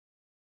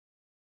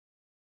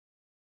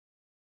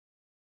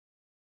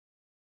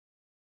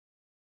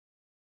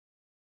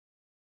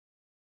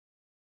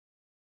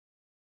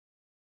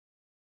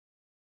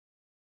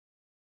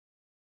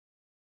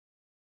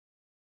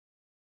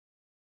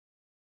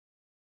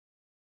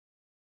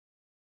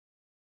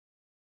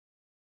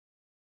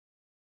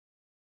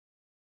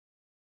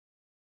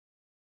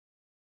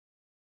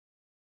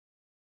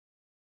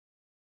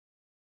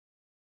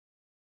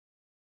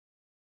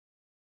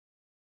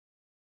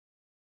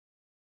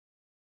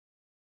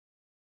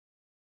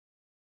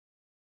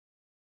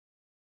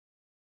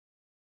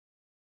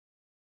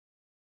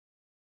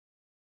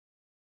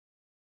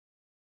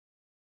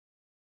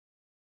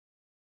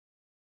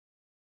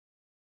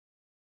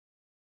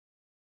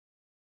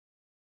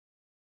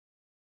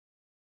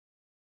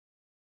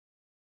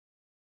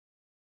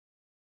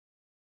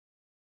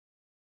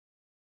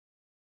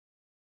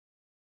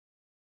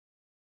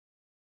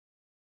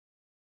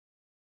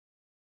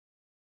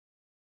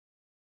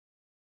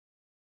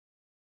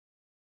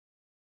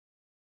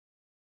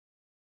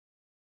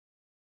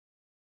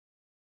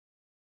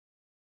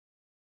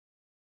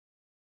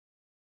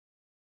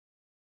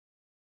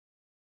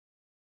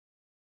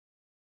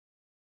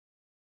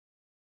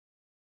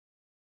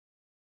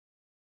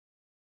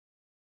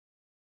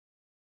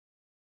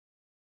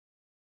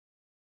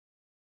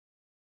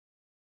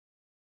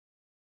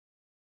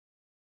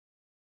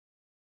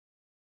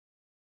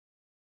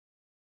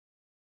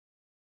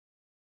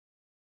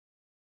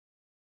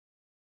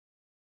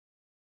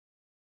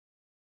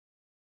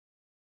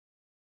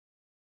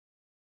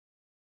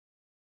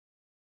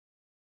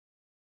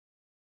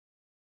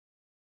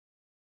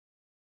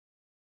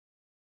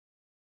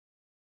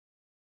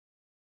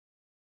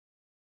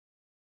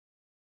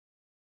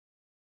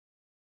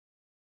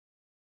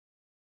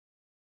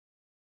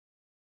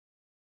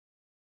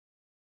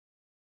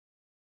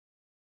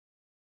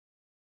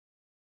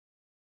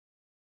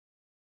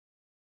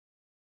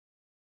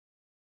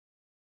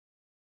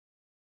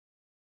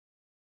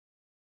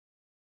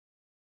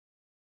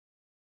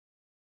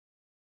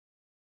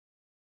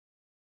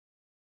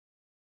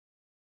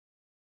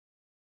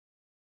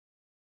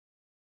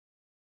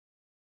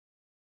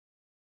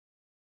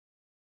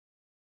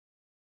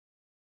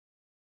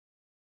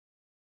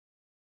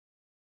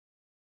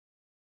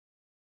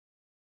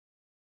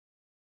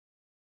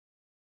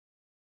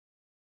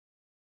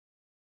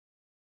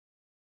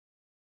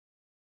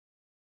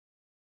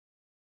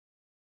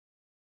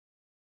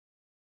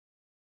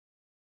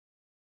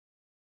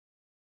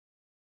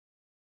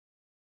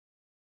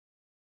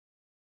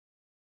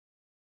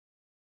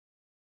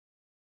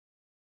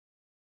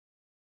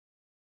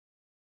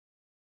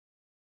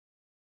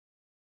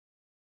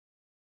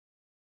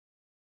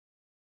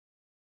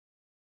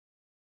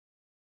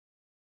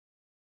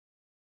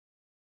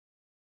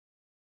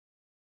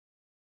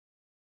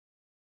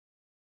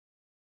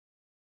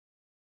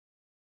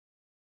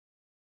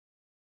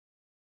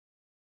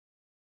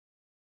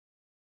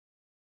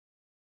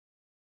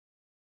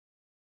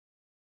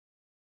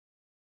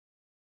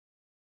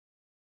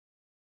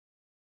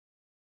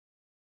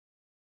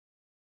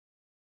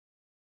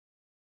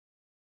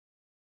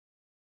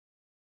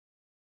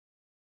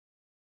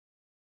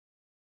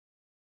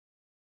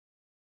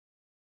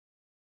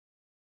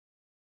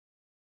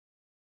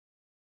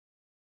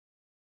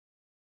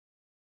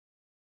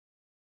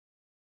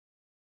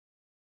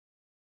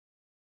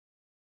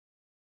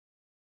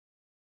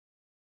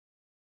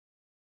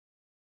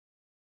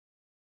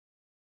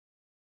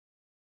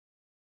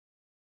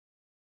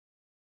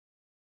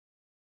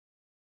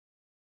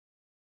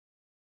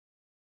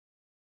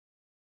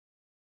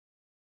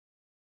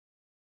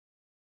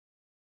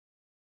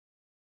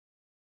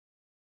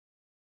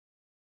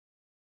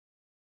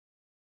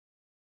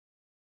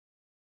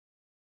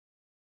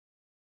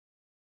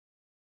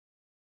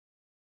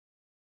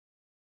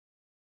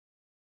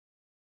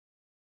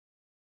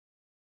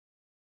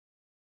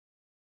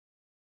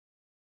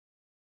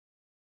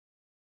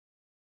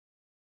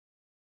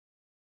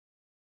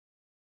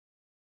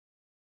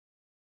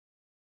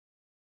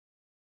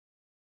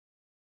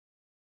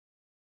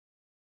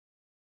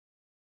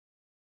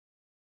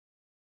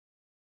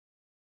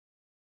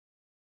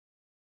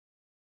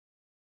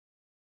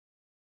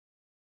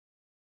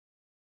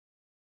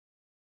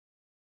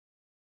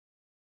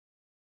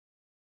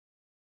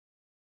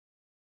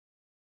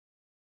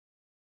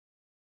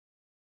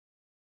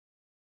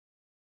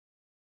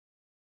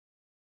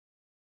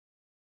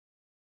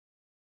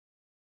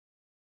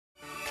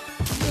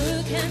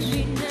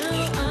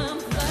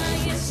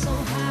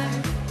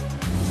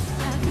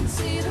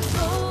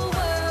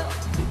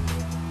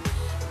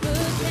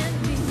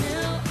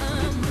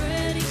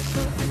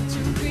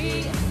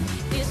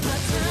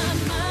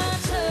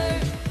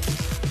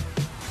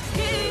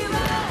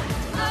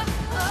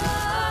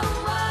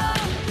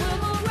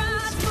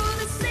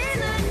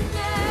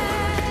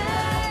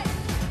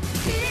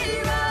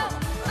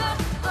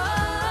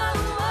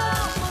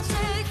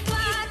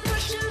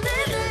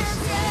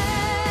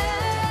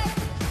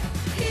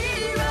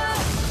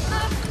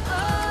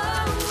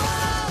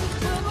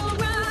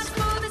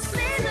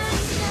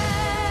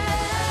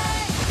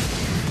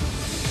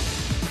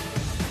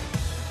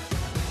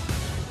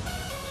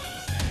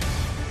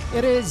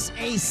It is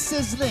a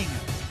sizzling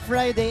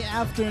Friday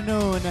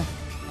afternoon.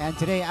 And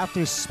today,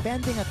 after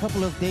spending a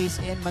couple of days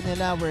in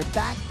Manila, we're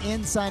back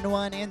in San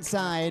Juan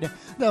inside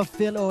the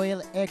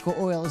Philoil Eco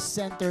Oil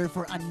Center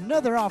for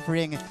another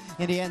offering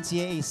in the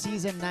NCAA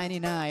Season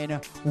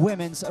 99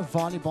 Women's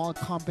Volleyball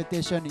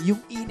Competition.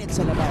 Yung init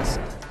sa labas,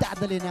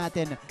 dadalhin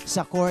natin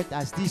sa court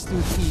as these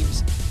two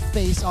teams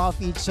face off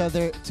each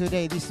other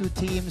today. These two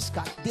teams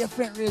got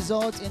different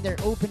results in their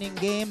opening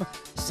game.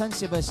 San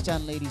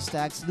Sebastian Lady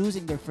Stags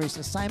losing their first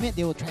assignment.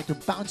 They will try to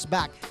bounce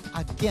back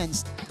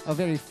against a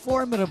very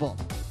formidable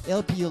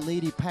LPU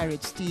Lady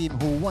Pirates team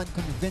who won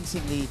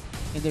convincingly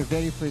in their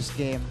very first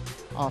game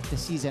of the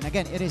season.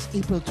 Again, it is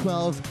April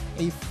 12,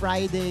 a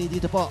Friday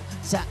dito po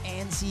sa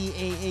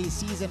NCAA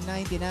Season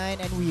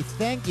 99, and we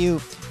thank you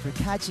for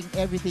catching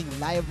everything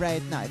live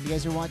right now. If you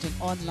guys are watching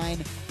online,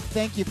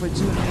 thank you for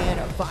tuning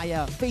in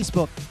via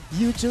Facebook,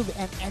 YouTube,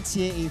 and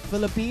NCAA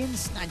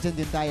Philippines. Nandyan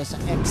din tayo sa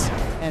X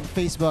and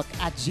Facebook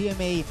at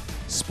GMA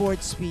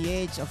Sports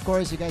PH. Of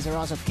course, you guys are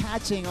also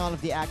catching all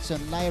of the action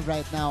live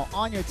right now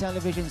on your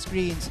television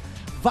screens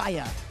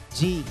via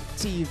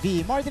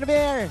GTV. Martin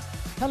Javier!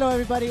 Hello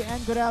everybody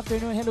and good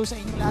afternoon. Hello sa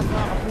inyong lahat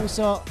mga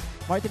kapuso.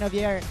 Martin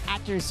Javier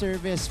at your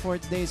service for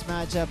today's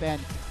matchup, and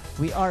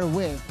we are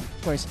with, of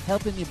course,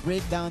 helping me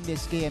break down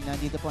this game.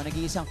 Nandito po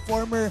nag-iisang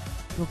former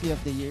Rookie of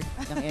the Year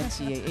ng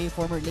NCAA,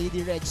 former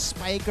Lady Red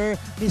Spiker,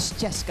 Miss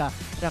Cheska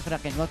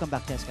Rakraken. Welcome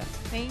back, Cheska.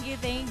 Thank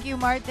you,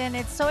 Martin.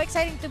 It's so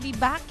exciting to be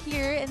back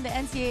here in the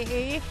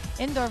NCAA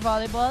Indoor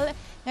Volleyball.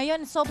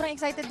 Ngayon, sobrang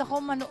excited ako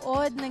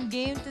manood ng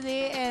game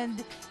today and,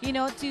 you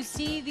know, to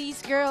see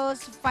these girls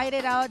fight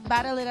it out,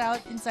 battle it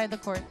out inside the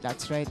court.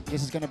 That's right.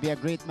 This is gonna be a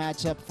great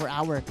matchup for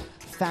our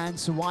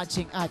fans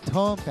watching at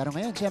home. Pero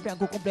ngayon, syempre,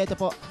 ang kukumpleto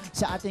po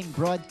sa ating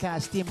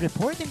broadcast team.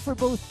 Reporting for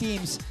both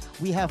teams,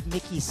 we have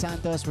Mickey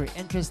Santos. We're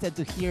interested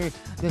to hear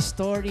the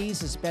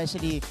stories,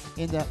 especially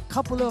in the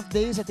couple of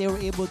days that they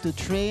were able to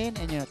train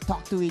and, you know,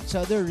 talk to each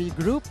other,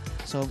 regroup.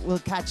 So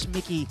we'll catch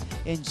Mickey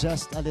in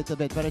just a little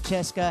bit. Pero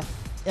Cheska,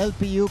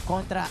 LPU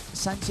kontra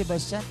San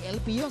Sebastian.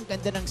 LPU, ang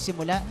ganda ng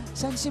simula.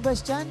 San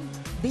Sebastian,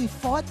 they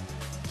fought,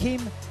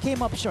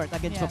 came up short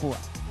against Papua.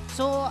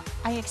 So,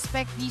 I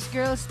expect these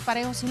girls,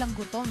 pareho silang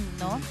gutom,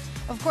 no?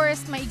 Of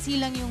course,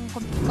 maigsi lang yung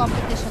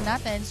competition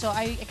natin. So,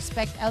 I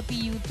expect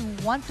LPU to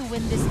want to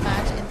win this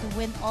match and to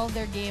win all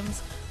their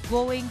games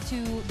going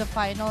to the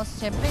finals.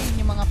 Siyempre,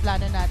 yun yung mga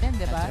plano natin,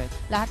 di ba? Right.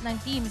 Lahat ng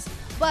teams.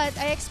 But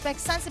I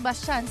expect San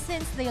Sebastian,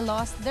 since they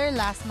lost their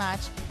last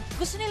match,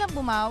 gusto nilang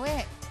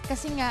bumawi.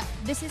 Kasi nga,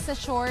 this is a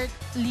short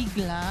league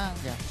lang.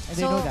 Yeah, and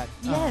they know that.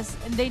 Yes,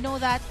 and they know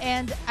that.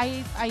 And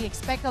I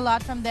expect a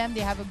lot from them.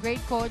 They have a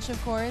great coach, of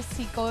course.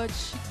 He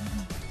Coach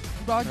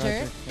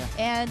Roger. Yeah.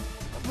 And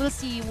we'll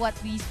see what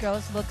these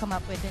girls will come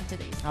up with in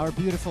today's game. Our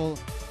beautiful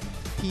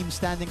team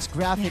standings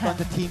graphic on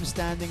the team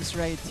standings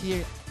right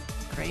here.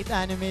 Great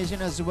animation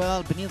as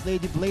well. Beneath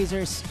Lady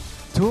Blazers,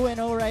 2-0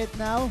 right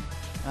now.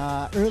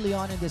 Early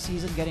on in the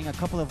season, getting a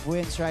couple of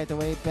wins right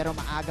away. Pero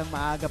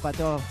maaga pa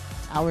to.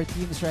 Our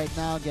teams right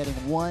now getting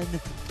 1-2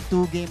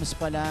 games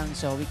pa lang.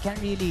 So we can't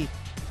really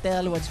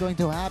tell what's going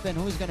to happen,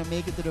 who's going to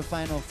make it to the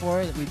Final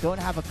Four. We don't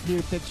have a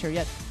clear picture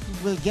yet.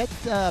 We'll get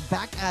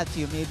back at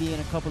you maybe in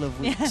a couple of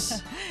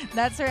weeks.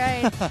 That's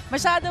right.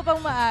 Masyado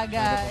pang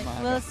maaga.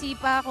 We'll see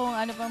pa kung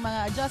ano pang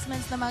mga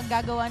adjustments na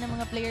magagawa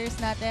ng mga players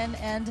natin.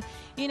 And,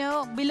 you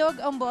know, bilog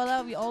ang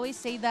bola. We always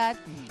say that.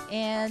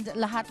 And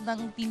lahat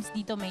ng teams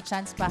dito may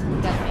chance pa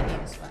hanggang may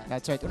games pa.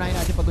 That's right. Unahin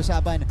natin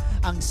pag-usapan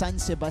ang San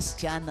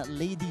Sebastian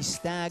Lady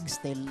Stags.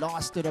 They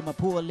lost to the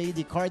Mapua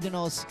Lady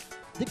Cardinals.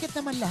 Dikit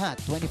naman lahat,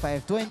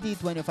 25-20,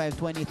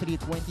 25-23,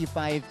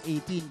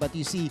 25-18. But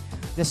you see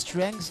the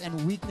strengths and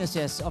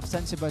weaknesses of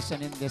San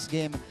Sebastian in this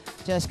game.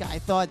 Jessica, I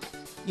thought,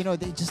 you know,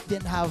 they just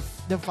didn't have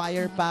the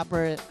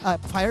firepower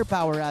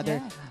rather.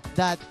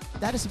 Yeah.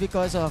 That is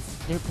because of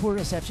their poor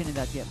reception in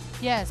that game.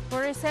 Yes,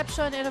 poor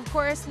reception. And of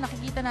course,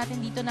 nakikita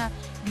natin dito na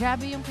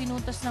grabe yung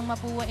pinuntos ng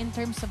Mapua in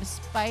terms of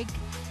spike.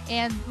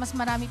 And mas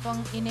marami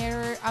pang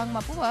in-error ang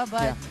Mapua.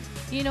 But,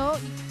 you know,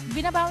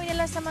 binabawi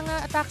nila sa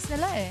mga attacks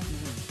nila eh.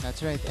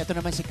 That's right. Ito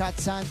naman si Kat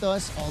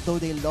Santos, although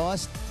they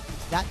lost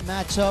that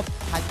matchup,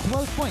 had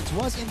 12 points,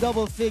 was in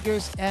double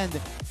figures, and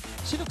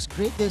she looks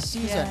great this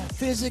season. Yes.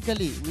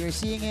 Physically, we are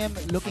seeing him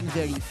looking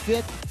very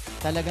fit.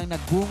 Talagang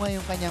nagbunga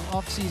yung kanyang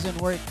off-season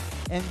work.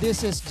 And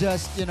this is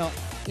just, you know,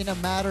 in a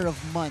matter of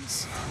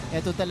months.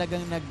 Ito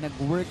talagang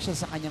nag-work siya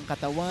sa kanyang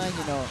katawan,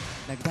 you know,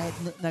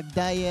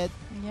 nag-diet,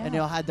 and,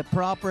 you know, had the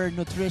proper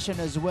nutrition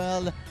as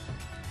well.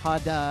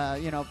 Had,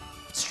 you know,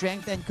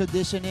 strength and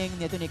conditioning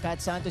nito ni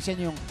Kat Santos.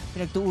 Yan yung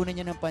pinagtuunan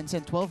niya ng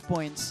pansin. 12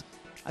 points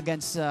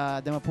against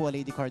the Mapua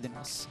Lady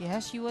Cardinals. Yeah,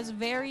 she was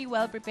very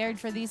well prepared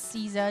for this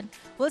season.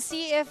 We'll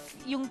see if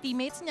yung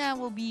teammates niya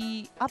will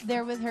be up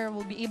there with her,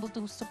 will be able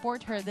to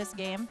support her this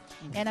game.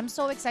 And I'm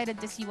so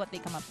excited to see what they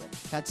come up with.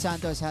 Kat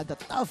Santos had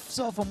a tough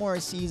sophomore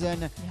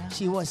season. Yeah.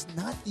 She was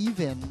not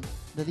even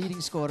the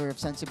leading scorer of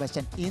San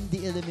Sebastian in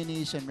the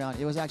elimination round.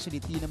 It was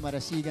actually Tina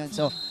Marasigan.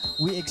 So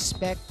we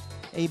expect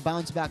a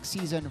bounce-back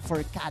season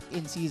for Cat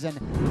in season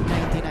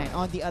 99.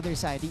 On the other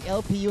side, the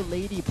LPU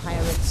Lady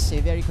Pirates, a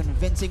very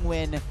convincing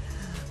win.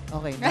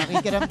 Okay,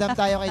 nakikiramdam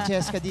tayo kay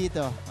Cheska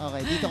dito.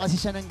 Okay, dito kasi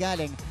siya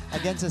nanggaling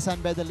against the San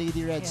Beda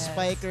Lady Red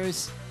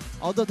Spikers.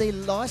 Although they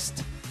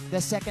lost the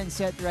second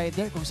set right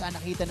there, kung saan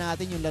nakita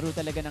natin yung laro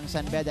talaga ng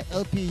San Beda,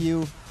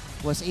 LPU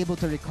was able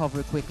to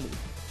recover quickly.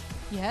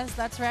 Yes,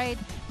 that's right.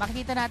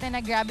 Makikita natin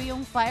na grabe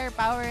yung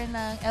firepower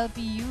ng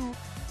LPU.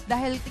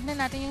 Dahil tignan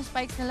natin yung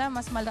spikes nila,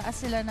 mas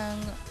malakas sila ng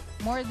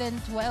more than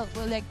 12,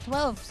 like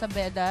 12 sa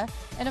Beda.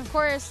 And of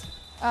course,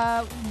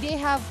 they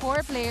have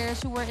 4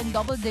 players who were in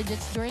double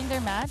digits during their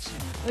match,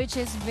 which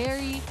is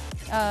very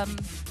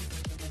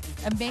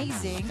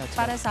amazing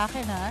para sa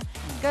akin, ha?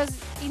 Because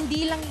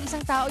hindi lang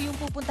isang tao yung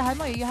pupuntahan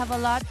mo. You have a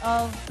lot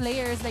of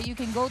players that you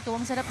can go to.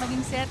 Ang sarap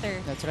maging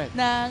setter. That's right.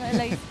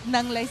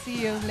 ng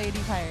Lyceum Lady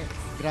Pirates.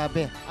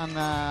 Grabe, ang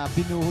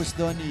binuhos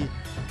doon ni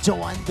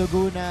Joanne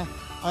Doguna.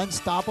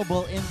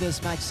 Unstoppable in this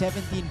match.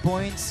 17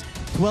 points,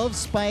 12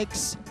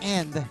 spikes,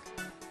 and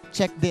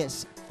check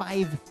this,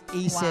 5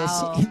 aces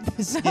in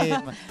this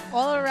game.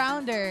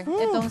 All-arounder,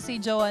 itong si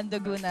Joanne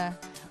Doguna.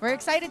 We're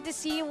excited to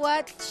see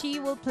what she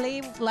will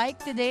play like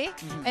today.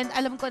 And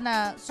alam ko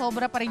na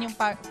sobra pa rin yung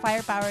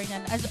firepower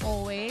niyan as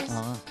always.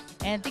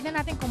 And tingnan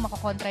natin kung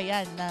makakontra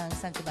yan ng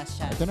San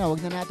Sebastian. Ito na,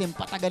 wag na natin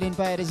patagalin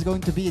pa. It is going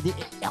to be the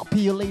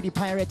LPU Lady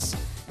Pirates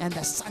and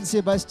the San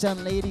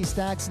Sebastian Lady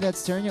Stags.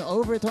 Let's turn you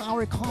over to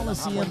our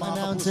Coliseum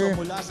announcer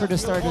for the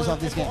starters of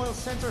this game. Oil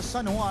Center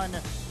San Juan.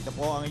 Ito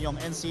po ang inyong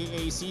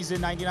NCAA Season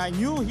 99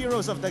 New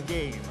Heroes of the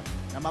Game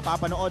na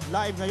mapapanood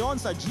live ngayon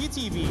sa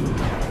GTV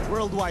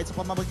worldwide sa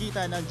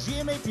pamamagitan ng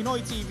GMA Pinoy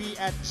TV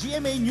at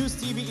GMA News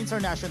TV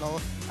International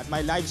at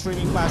may live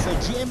streaming pa sa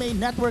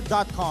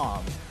gmanetwork.com.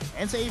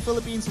 NCAA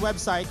Philippines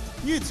website,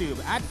 YouTube,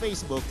 at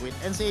Facebook with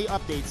NCAA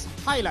updates,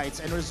 highlights,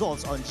 and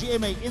results on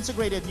GMA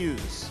Integrated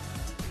News.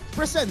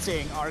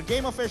 Presenting our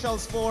game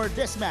officials for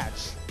this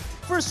match.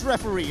 First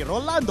referee,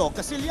 Rolando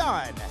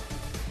Casillan.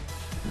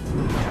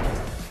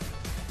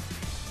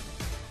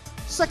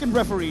 Second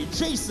referee,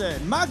 Jason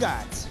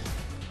Magat.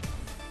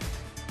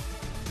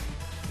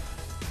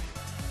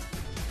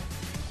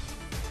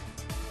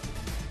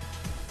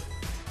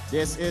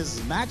 This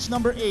is match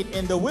number 8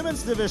 in the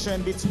women's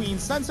division between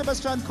San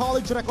Sebastian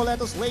College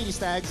Recoletos Lady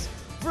Stags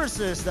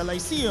versus the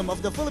Lyceum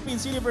of the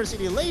Philippines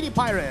University Lady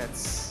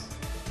Pirates.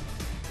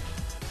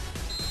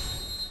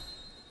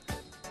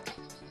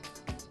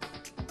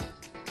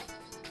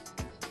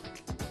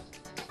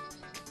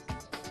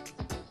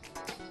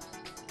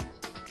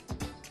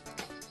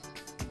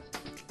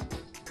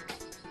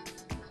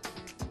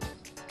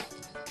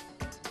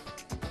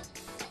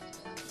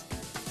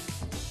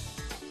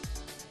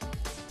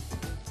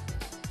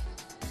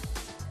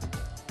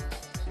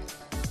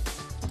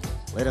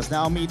 Let us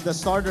now meet the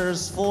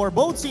starters for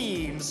both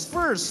teams.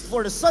 First,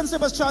 for the San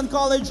Sebastian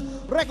College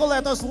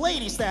Recoletos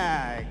Lady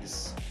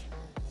Stags.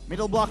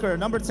 Middle blocker,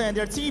 number 10,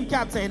 their team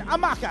captain,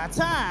 Amaka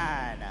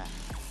Tan.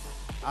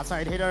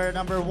 Outside hitter,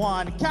 number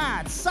 1,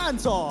 Kat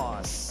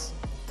Santos.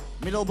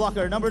 Middle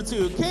blocker, number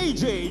 2,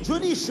 KJ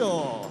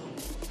Junicio.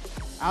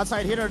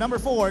 Outside hitter, number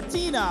 4,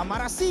 Tina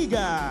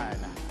Marasigan.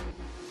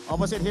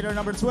 Opposite hitter,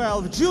 number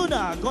 12,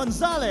 Juna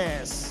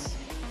Gonzalez.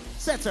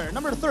 Setter,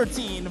 number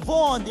 13,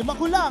 Von Di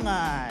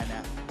Maculangan.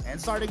 And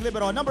starting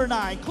libero, number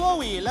 9,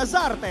 Chloe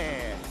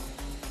Lazarte.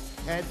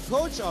 Head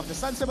coach of the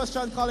San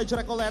Sebastian College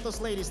Recoletos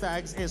Lady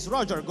Stags is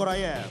Roger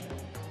Gorayev.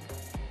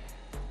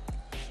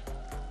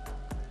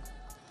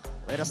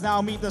 Let us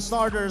now meet the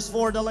starters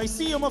for the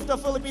Lyceum of the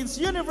Philippines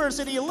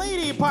University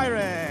Lady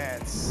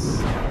Pirates.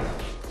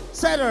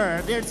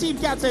 Setter, their team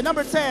captain,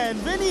 number 10,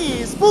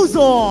 Venice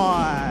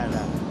Buzon.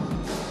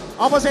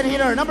 Opposite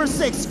hitter, number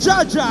 6,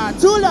 Jaja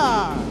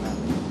Tulang.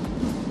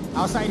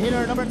 Outside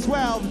hitter, number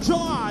 12,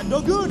 Joan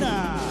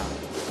Doguna.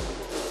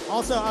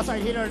 Also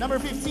outside hitter, number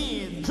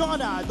 15,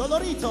 Jonah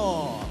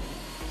Dolorito.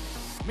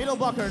 Middle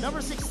blocker,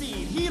 number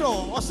 16,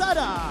 Hiro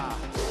Osada.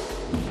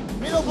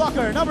 Middle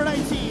blocker, number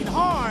 19,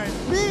 Harn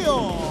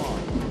Bio.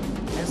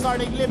 And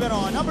starting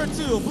libero, number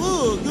 2,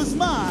 Blue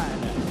Guzman.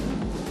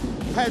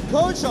 Head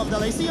coach of the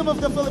Lyceum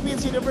of the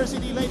Philippines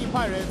University Lady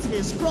Pirates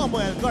is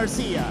Cromwell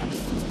Garcia.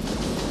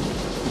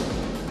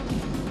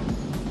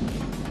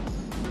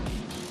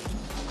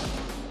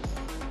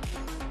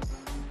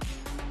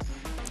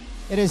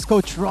 It is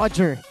Coach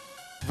Roger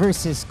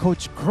versus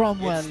Coach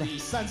Cromwell.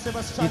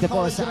 Dito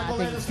po sa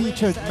ating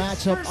featured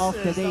matchup of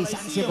the day,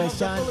 San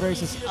Sebastian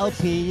versus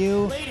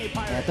LPU.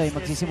 Ito ay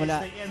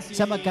magsisimula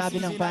sa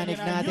magkabilang panig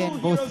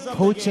natin. Both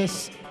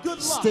coaches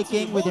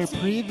sticking with their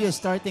previous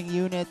starting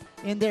unit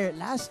in their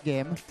last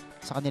game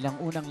sa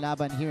kanilang unang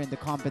laban here in the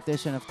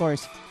competition. Of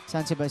course,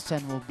 San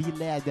Sebastian will be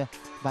led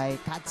by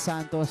Kat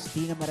Santos,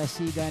 Tina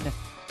Marasigan,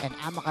 and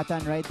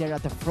Amakatan right there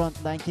at the front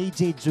line.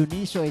 KJ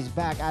Junicio is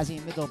back as a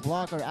middle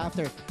blocker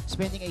after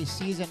spending a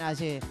season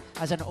as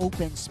an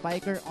open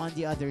spiker on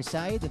the other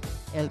side.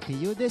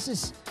 LPU, this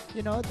is,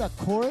 you know, the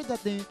core that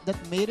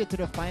made it to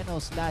the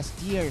finals last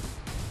year.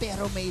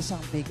 Pero may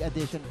isang big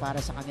addition para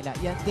sa kanila.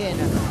 Yan din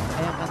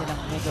ay ang kanilang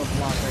middle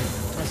blocker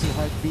na si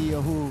Hart Bio,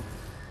 who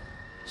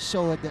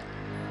showed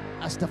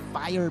us the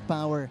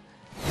firepower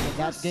in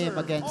that game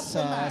against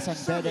San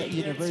Sebastian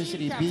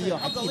University. Bio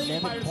had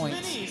 11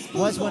 points.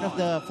 Was one of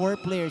the 4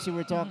 players you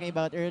were talking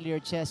about earlier,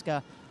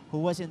 Cheska, who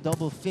was in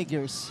double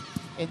figures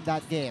in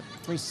that game.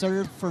 First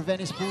serve for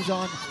Venice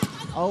Puzon.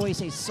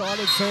 Always a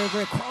solid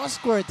server.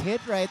 Cross-court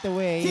hit right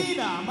away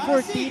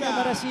for Tina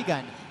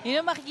Marasigan.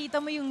 Yun,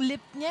 makikita mo yung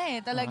lip niya eh.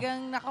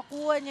 Talagang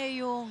nakakuha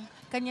niya yung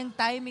kanyang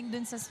timing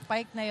dun sa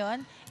spike na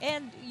yon.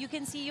 And you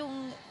can see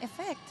yung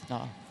effect.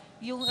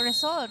 Yung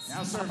results.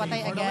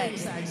 Makapatay agad.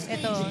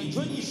 Ito,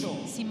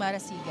 si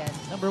Marasigan.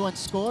 #1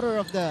 scorer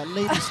of the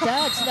Lady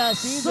Stags last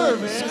season.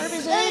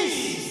 Service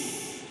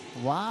ace!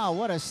 Wow,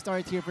 what a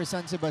start here for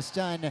San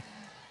Sebastian.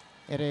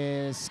 It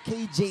is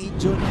KJ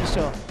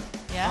Jonicio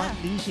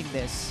unleashing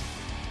this.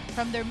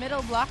 From their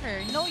middle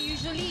blocker. No,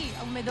 usually,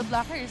 ang middle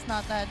blocker is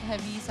not that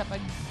heavy sa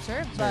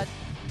pag-serve. But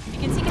you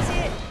can see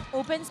kasi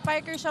open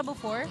spiker siya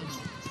before.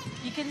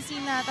 You can see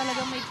na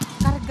talagang may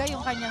karga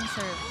yung kanyang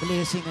serve.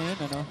 Blessing ngayon,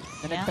 ano?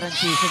 Na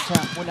nag-transition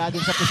siya mula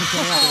din sa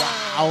posisyon niya.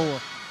 Wow!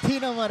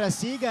 Tina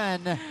Marasigan.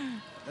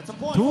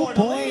 2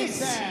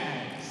 points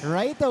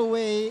right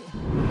away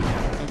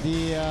in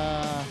the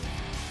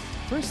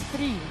first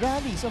 3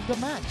 rallies of the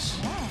match.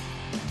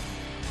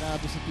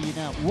 Grabe si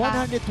Tina.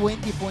 120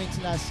 points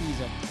last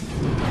season.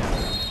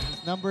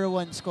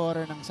 #1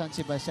 scorer ng San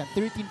Sebastian.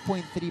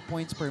 13.3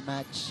 points per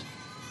match.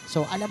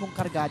 So, alam mong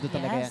kargado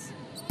talaga yan.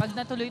 Pag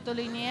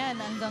natuloy-tuloy niya yan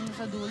hanggang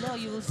sa dulo,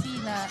 you will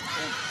see na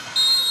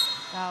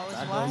that was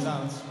one.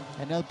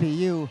 And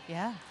LPU,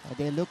 Yeah.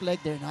 they look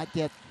like they're not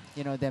yet,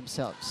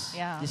 themselves.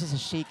 Yeah. This is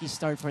a shaky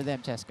start for them,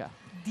 Cheska.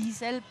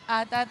 Diesel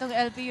ata itong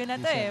LPU na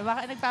to eh.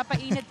 Baka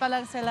nagpapainit pa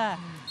lang sila.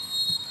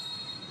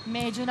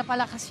 Medyo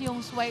napalakas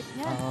yung swipe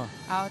niya.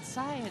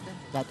 Outside.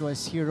 That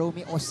was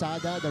Hiromi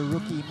Osada, the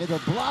rookie middle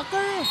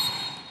blocker.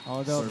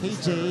 Although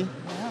KJ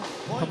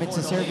commits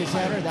a service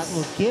error, that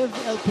will give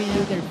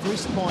LPU their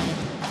first point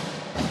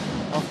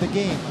of the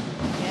game.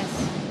 Yes.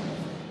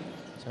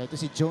 So ito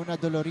si Jonah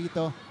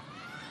Dolorito.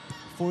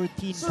 14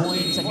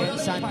 points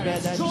against San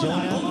Beda.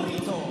 Jonah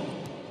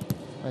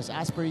was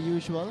as per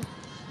usual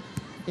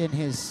in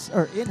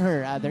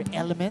her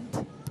element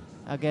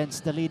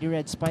against the Lady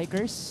Red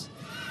Spikers.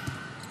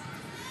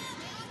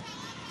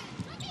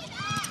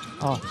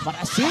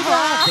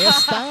 Marasigan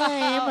this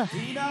time.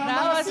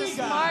 That was a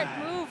smart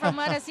move from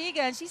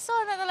Marasigan. She saw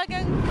na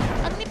talagang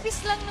ang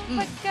nipis lang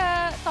ng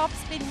pagka-top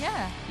spin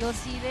niya. You'll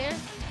see there.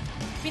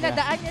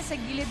 Pinadaan niya sa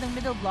gilid ng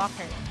middle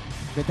blocker.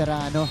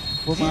 Veterano,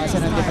 bumasa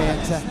ng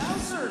depensa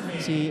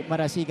si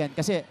Marasigan.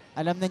 Kasi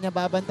alam na niya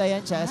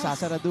babantayan siya,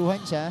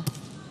 sasaraduhan siya.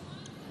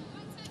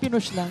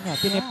 Pinush lang niya,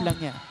 tinip lang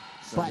niya.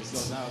 But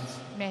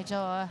medyo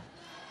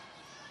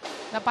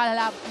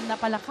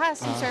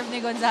napalakas yung serve ni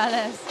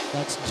Gonzalez.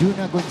 That's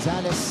Juna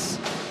Gonzalez,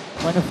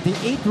 one of the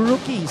 8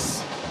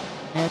 rookies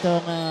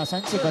netong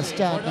San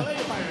Sebastian.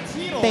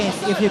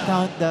 10 if you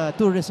count the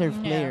 2 reserve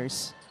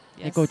players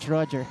ni Coach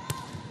Roger.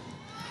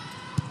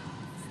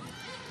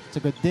 It's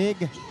a good dig.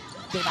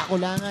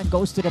 Tinakulangan,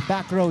 goes to the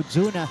back row,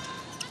 Juna.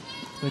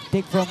 Good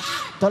dig from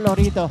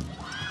Dolorito.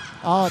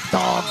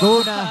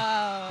 Toguna.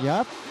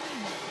 Yup.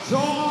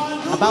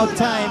 About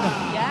time.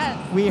 Yes.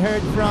 We heard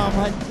from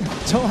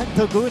Johan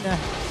Toguna.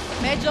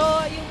 Medyo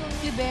yung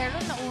libero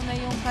nauna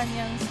yung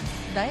kanyang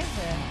dive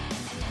eh.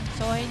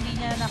 So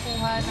hindi niya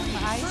nakuha ng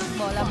maayos yung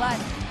bola.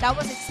 But that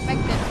was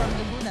expected from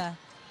Toguna.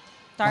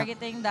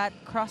 Targeting that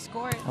cross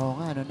court.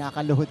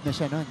 Nakaluhod na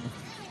siya nun.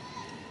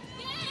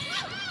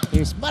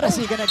 Here's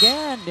Marasigan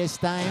again.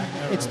 This time,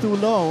 it's too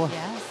low.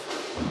 Yes.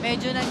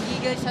 Medyo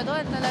nang-giggle siya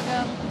doon.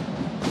 Talagang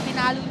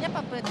pinalo niya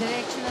pa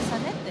direction na sa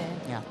net eh.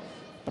 Yeah.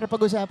 Pero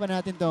pag-usapan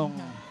natin tong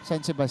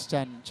San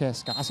Sebastian,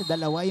 Cheska, kasi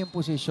dalawa yung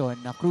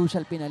posisyon na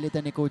crucial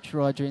pinalitan ni Coach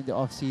Roger in the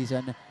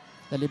off-season.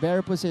 The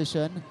libero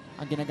position,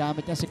 ang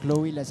ginagamit niya si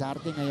Chloe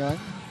Lazarte ngayon,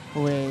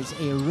 who is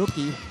a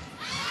rookie.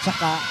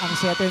 Tsaka ang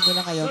setter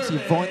nila ngayon si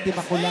Vonti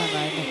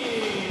Makulangan,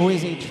 who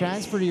is a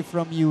transferee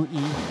from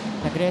UE.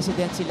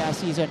 Nag-residency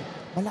last season.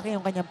 Malaki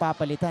yung kanyang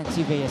papalitan,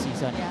 si Vea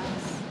Season.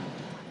 Yes.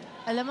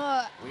 Alam mo,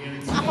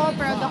 ako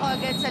proud ako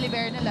agad sa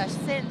libero nila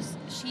since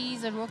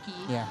she's a rookie.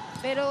 Yeah.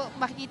 Pero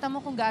makikita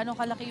mo kung gaano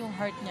kalaki yung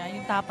heart niya,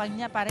 yung tapang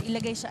niya para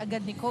ilagay siya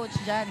agad ni Coach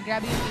dyan.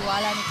 Grabe yung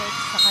tiwala ni Coach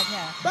sa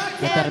kanya.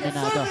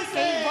 Determinado.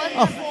 Kay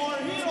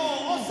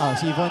Von,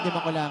 si Von Di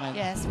Makulangan.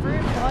 yes, for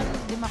Von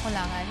Di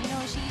Makulangan,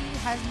 she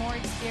has more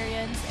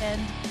experience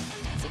and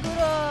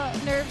siguro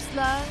nerves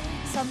lang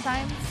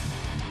sometimes.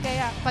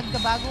 Kaya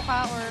pagkabago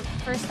ka or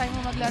first time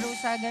mo maglaro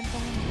sa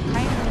ganitong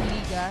kind of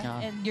liga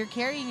and you're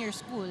carrying your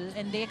school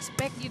and they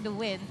expect you to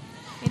win,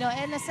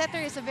 and a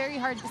setter is a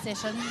very hard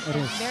position.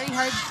 It's very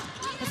hard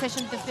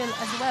position to fill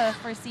as well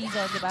for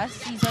season, di ba?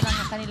 Season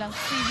ang kanilang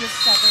previous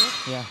setter.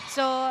 Yeah.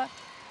 So,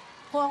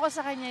 kung ako sa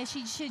kanya,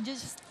 she should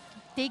just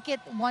take it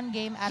one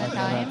game at a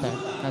time.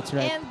 That's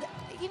right. And,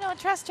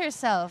 trust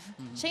herself.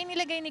 Siya yung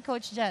nilagay ni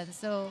Coach Jan.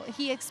 So,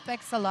 he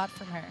expects a lot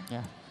from her.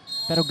 Yeah.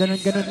 Pero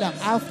ganun-ganun lang.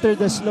 After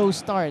the slow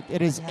start,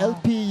 it is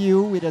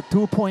LPU with a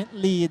 2-point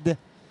lead.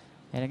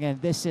 And again,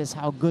 this is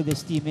how good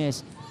this team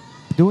is.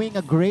 doing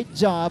a great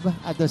job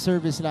at the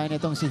service line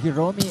itong si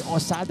Hiromi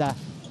Osada.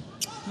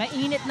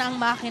 Mainit na ang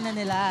makina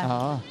nila.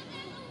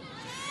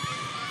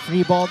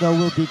 Free ball though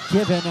will be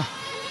given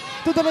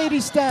to the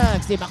Lady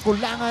Stags. Di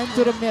makulangan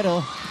to the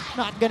middle.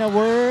 Not gonna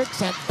work.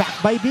 Sent back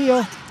by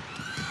Bio.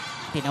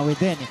 Tinawid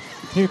din.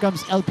 Here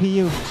comes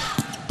LPU.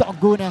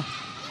 Doguna.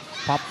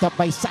 Popped up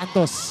by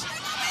Santos.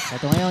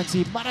 Ito ngayon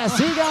si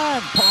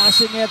Marasigan.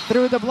 Pushing it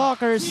through the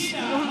blockers.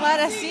 Yung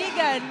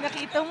Marasigan,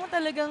 nakita mo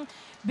talagang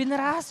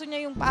binaraso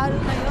niya yung palo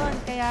na yon.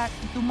 Kaya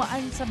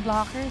dumaan sa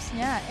blockers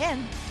niya.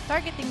 And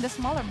targeting the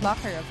smaller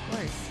blocker, of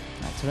course.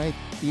 That's right.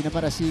 Tina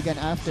Marasigan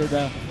after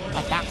the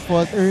attack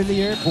fault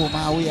earlier.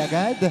 Bumawi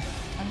agad.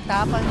 Ang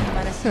tapang ni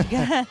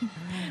Marasigan.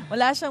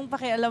 Wala siyang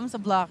pakialam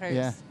sa blockers.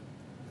 Yeah.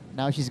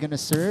 Now she's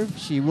gonna serve.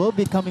 She will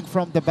be coming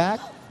from the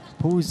back.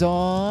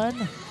 Puzon.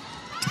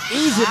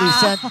 Easily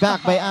sent back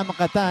by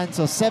Amakatan.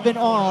 So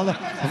 7-all.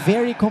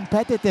 Very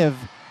competitive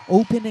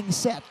opening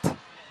set.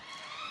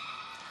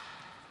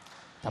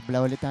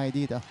 Tabla ulit tayo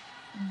dito.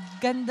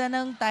 Ganda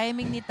ng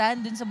timing ni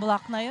Tan dun sa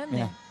block na yun.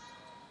 Yeah.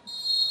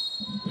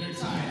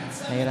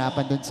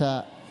 Nahirapan dun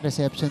sa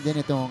reception din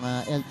itong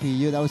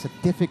LPU. That was a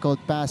difficult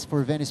pass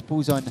for Venice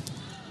Puzon.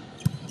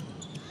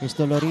 Here's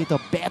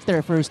Dolorito. Better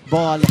first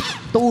ball.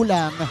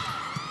 Tulang.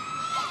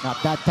 Not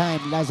that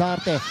time.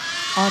 Lazarte.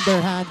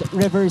 Underhand.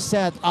 Reverse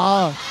set.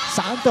 Oh,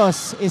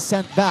 Santos is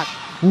sent back.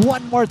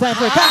 One more time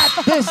for that.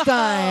 This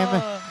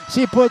time,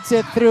 she puts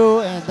it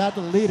through, and that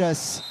will lead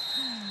us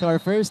to our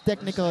first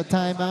technical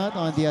timeout.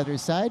 On the other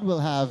side,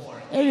 we'll have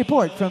a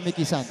report from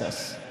Mickey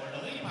Santos.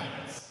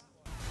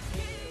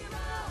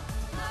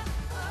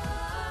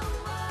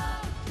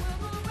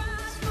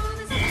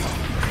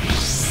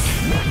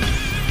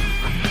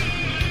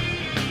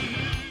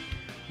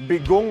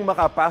 Bigong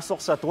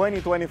makapasok sa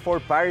 2024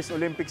 Paris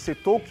Olympics si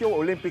Tokyo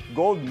Olympic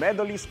gold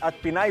medalist at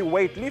Pinay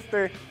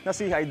weightlifter na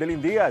si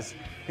Heidelin Diaz.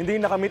 Hindi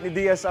nakamit ni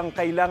Diaz ang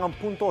kailangang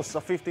puntos sa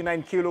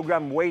 59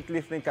 kg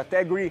weightlifting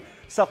category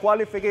sa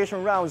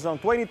qualification rounds ng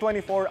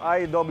 2024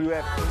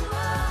 IWF.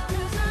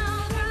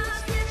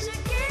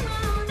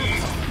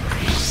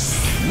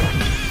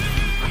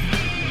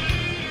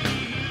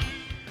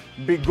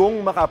 Bigong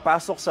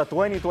makapasok sa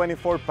 2024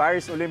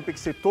 Paris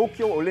Olympics si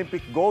Tokyo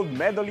Olympic gold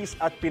medalist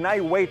at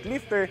Pinay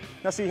weightlifter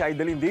na si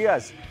Heidelin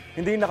Diaz.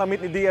 Hindi nakamit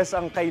ni Diaz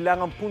ang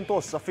kailangang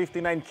puntos sa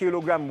 59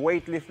 kg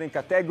weightlifting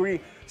category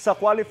sa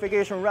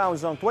qualification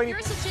rounds ng 20...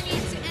 You're such an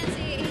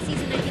NCAA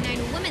Season 99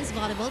 Women's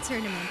Volleyball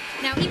Tournament.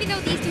 Now, even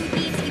though these two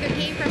teams either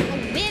came from a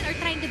win or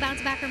trying to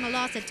bounce back from a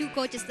loss, the two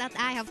coaches that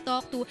I have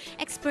talked to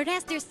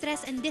expressed their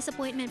stress and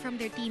disappointment from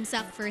their team's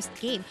first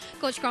game.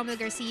 Coach Cromwell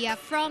Garcia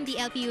from the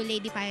LPU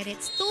Lady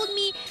Pirates told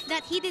me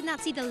that he did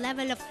not see the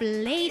level of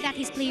play that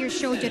his players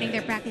showed during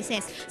their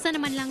practices. Sa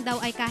naman lang daw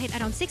ay kahit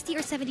around 60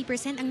 or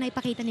 70% ang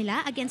naipakita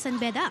nila against San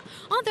Beda.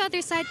 On the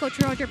other side, Coach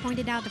Roger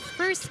pointed out the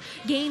first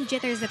game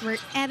jitters that were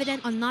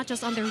evident on not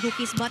just on the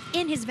rookies but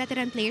in his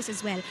veteran players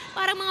as well.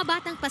 Parang mga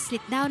batang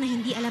paslit daw na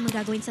hindi alam ang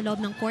gagawin sa loob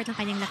ng court ang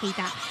kanyang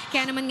nakita.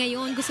 Kaya naman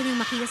ngayon, gusto niyong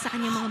makita sa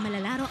kanyang mga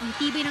malalaro ang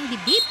tibay ng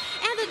dibdib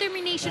and the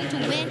determination to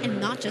win and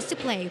not just to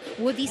play.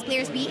 Would these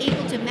players be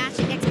able to match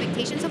the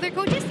expectations of their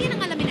coaches? Yan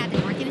ang alamin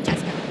natin, Martin and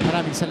Jessica.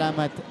 Maraming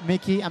salamat,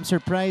 Mickey. I'm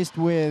surprised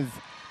with...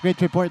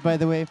 Great report, by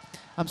the way.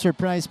 I'm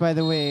surprised, by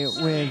the way,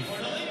 with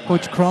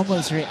Coach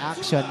Cromwell's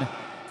reaction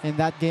in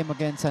that game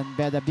against San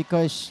Beda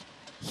because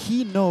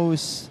he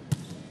knows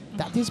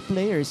that his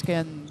players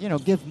can, you know,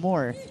 give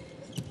more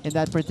in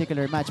that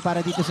particular match. Para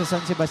dito sa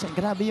San Sebastian,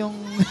 grabe yung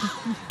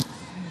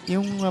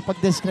yung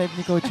pag-describe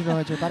ni Coach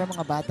Roger. Para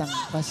mga batang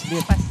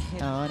paslit.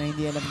 Na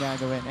hindi alam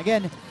gagawin.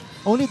 Again,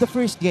 only the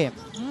first game.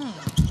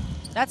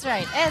 That's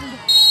right. And,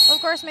 of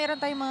course, meron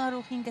tayong mga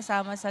rookie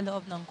kasama sa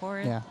loob ng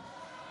court. Yeah.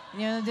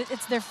 You know,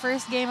 it's their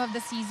first game of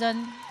the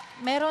season.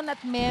 Meron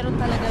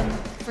talagang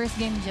first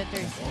game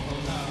jitters.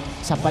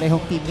 Sa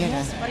parehong team yan,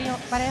 yes,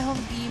 parehong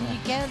team.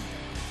 You can't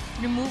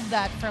remove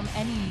that from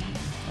any league.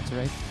 That's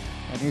right.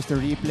 And here's the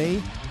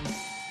replay.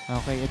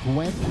 Okay, it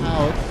went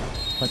out.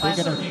 But they're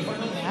gonna...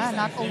 Yeah,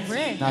 not over.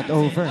 Not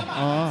over.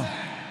 Oh.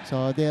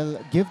 So they'll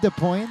give the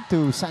point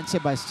to San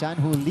Sebastian,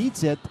 who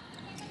leads it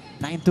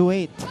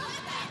 9-8.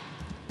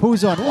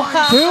 Puzon,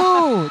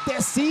 1-2!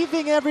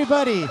 Deceiving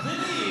everybody.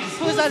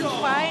 Puzon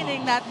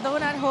finding that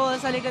donut hole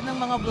sa likod ng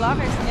mga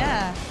blockers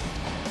niya.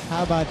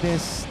 How about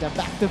this? The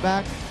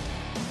back-to-back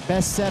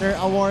Best Setter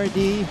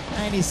awardee,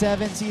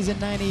 97, season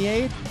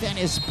 98.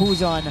 Dennis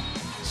Puzon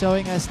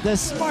showing us the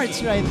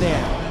smarts right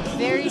there.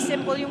 Very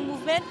simple yung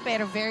movement,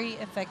 pero very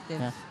effective.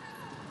 Yeah.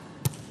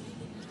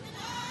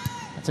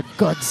 That's a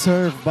good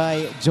serve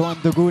by Joan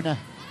Duguna.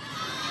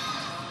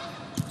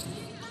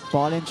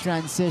 Ball in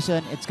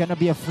transition. It's gonna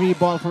be a free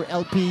ball for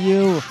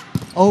LPU.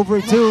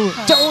 Over to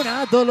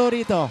Jonah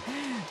Dolorito.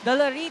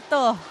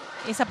 Dolorito,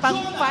 isa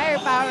pang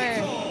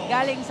firepower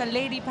galing sa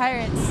Lady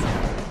Pirates.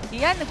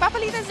 Yan,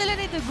 nagpapalitan sila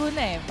ni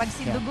Duguna eh. Pag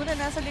si Duguna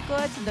nasa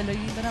likod, si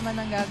Dolorito naman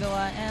ang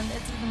gagawa. And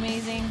it's an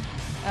amazing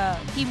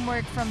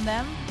teamwork from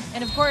them.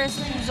 And of course,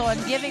 Puzon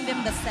giving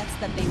them the sets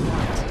that they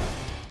want.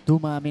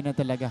 dumami na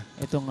talaga.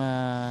 Itong,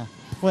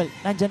 well,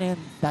 nandyan na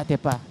yun dati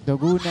pa.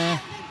 Doguna,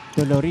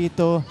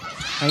 Dolorito.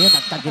 Ngayon,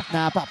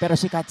 nagtagitna pa. Pero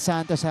si Kat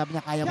Santos, sabi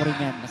niya, kaya mo rin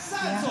yan.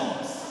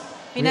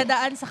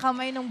 Pinadaan sa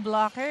kamay ng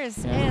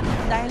blockers. Yeah. And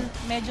dahil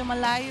medyo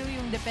malayo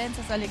yung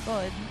depensa sa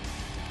likod,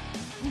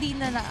 hindi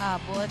na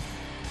naabot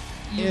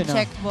yung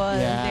check ball.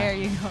 Yeah. There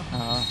you go.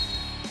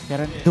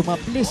 Pero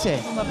dumaplis eh.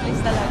 Dumaplis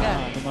talaga.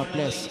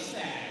 Dumaplis.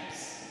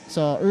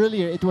 So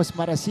earlier, it was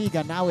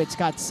Marasigan. Now it's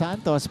Kat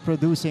Santos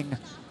producing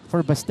for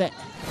Baste.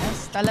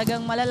 Yes,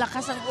 talagang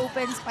malalakas ang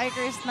open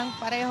spikers ng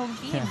parehong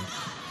team.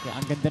 Yeah,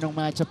 ang ganda ng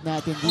matchup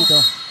natin dito.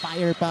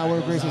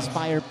 Firepower versus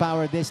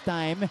firepower this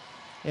time.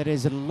 It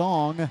is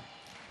long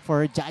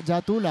for Jaja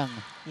Tulang.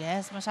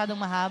 Yes,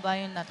 masyadong mahaba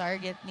yung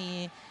na-target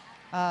ni,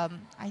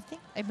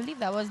 I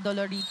believe that was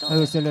Dolorito. Oh,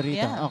 it was Dolorito.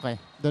 Yeah. Okay,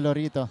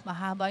 Dolorito.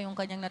 Mahaba yung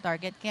kanyang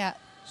na-target, kaya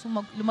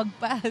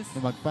lumagpas.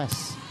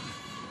 Lumagpas.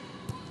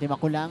 Di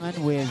makulangan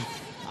with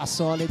a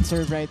solid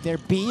serve right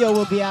there. Bio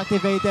will be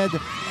activated.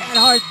 And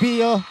Heart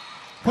Bio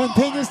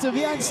continues to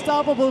be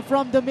unstoppable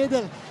from the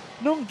middle.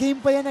 Nung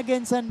game pa yan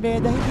against San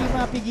Beda, hindi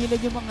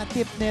mapigilan yung mga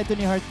tip neto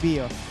ni Heart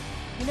Bio.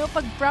 You know,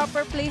 pag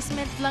proper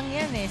placement lang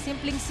yan eh.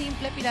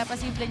 Simpleng-simple,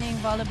 pinapasimple niya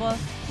yung volleyball.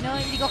 You know,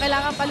 hindi ko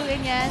kailangan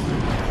paluin yan.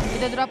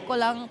 Ida-drop ko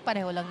lang,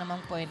 pareho lang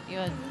namang point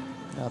yun.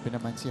 Grabe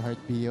naman si Heart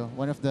Bio.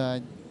 One of the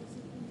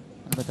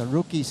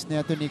rookies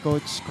neto ni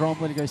Coach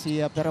Cromwell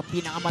Garcia, pero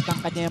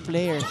pinakamatangkad niya yung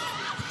player.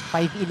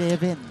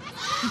 5'11".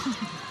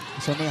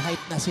 So may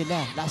height na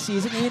sila. Last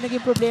season, yun naging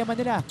problema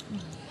nila.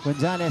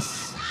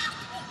 Gonzalez,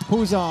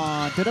 who's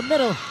on to the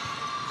middle.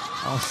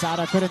 Oh,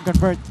 Sara couldn't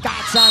convert.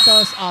 Kat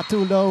Santos,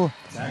 too low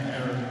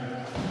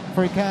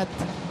for Kat.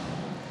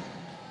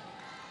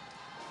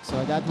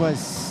 So that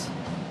was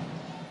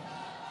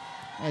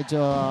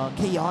medyo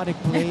chaotic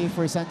play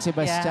for San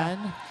Sebastian.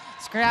 Yeah.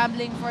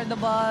 Scrambling for the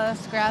ball,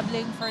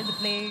 scrambling for the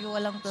play,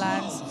 walang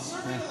plans.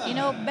 You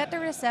know, better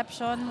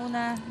reception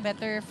muna,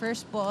 better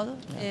first ball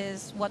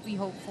is what we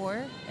hope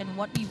for and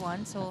what we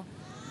want. So,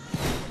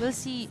 we'll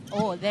see.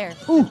 Oh, there.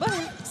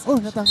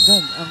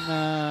 Natanggal ang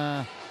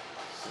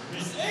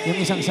yung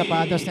isang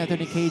sapatos na ito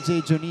ni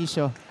KJ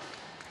Junicio.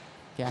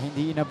 Kaya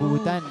hindi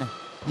inabutan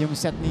yung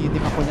set ni Di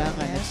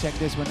Makulangan. Let's check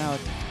this one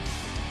out.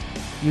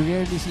 You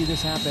rarely see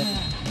this happen.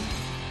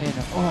 Ayun,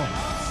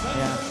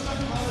 yeah.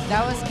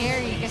 That was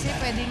scary kasi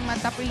pwedeng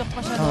matapilok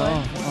pa siya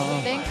doon.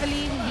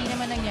 Thankfully, hindi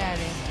naman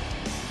nangyari.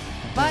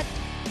 But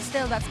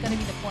still, that's gonna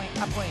be a point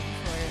for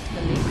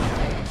the Lady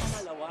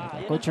Pirates.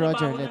 Coach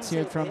Roger, let's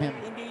hear it from him.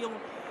 Hindi yung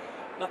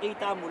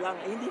nakita mo lang.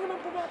 Hindi naman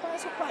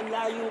pumapasok pa.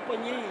 Layo pa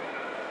niya eh.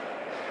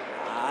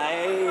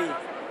 Ay,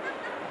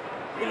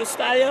 ilos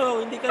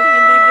tayo. Hindi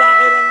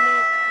blocker ang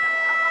net.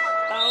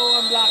 Tao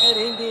ang blocker,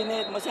 hindi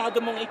net. Masyado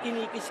mong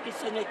ikinikis-kis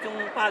sa net yung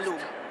palo.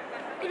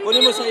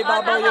 Kunin mo sa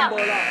ibabaw yung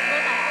bola.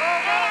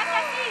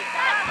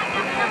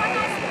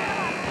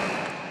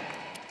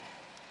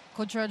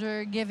 Coach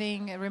Roger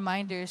giving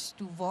reminders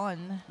to Von,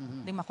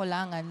 Di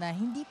Makulangan, na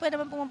hindi pa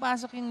naman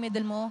pumapasok yung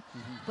middle mo.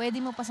 Pwede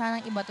mo pa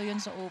sanang ibato yun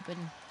sa open.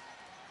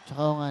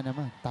 Tsaka nga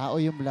naman,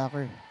 tao yung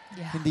blocker,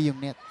 hindi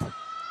yung net.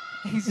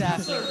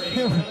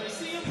 Exactly.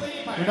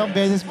 Unang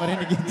beses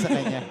marinig yun sa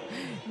kanya.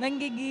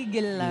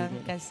 Nanggigigil lang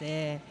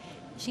kasi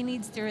she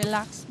needs to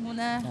relax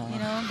muna, you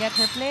know, get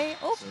her play.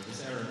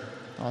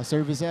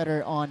 Service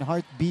error on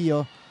Heart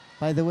Bio.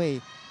 By the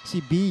way, si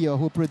Bio,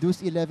 who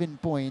produced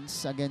 11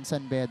 points against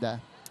San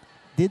Beda,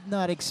 did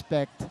not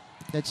expect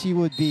that she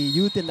would be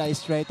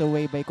utilized right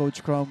away by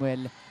Coach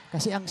Cromwell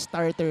kasi ang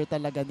starter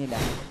talaga nila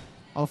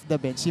off the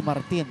bench, si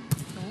Martin.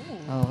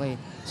 Okay.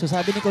 So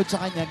sabi ni Coach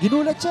sa kanya,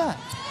 ginulat siya.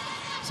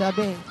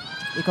 Sabi,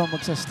 ikaw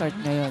magsa-start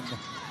ngayon.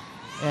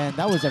 And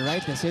that was the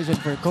right decision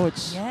for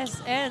Coach.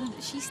 Yes, and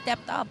she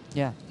stepped up.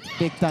 Yeah,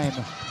 big time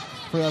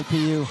for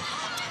LPU.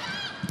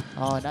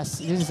 This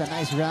is a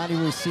nice rally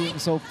we're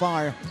seeing so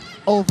far.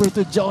 Over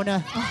to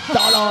Jonah.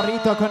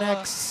 Dolorito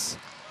connects.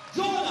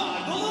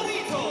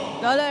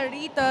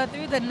 Dolorito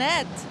through the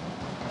net.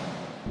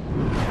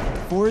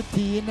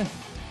 14-12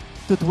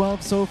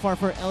 so far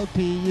for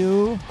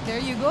LPU.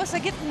 There you go,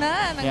 sa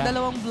gitna ng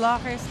dalawang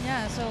blockers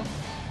niya. So,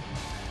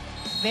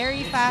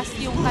 very fast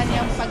yung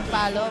kanyang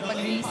pagpalo,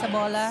 pag-release sa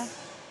bola.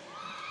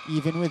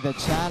 Even with the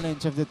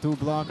challenge of the two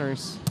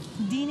blockers.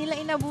 Hindi nila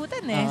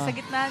inabutan eh. Sa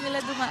gitna nila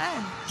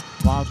dumaan.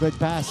 Wow, good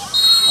pass.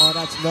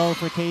 That's low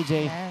for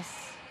KJ. Yes.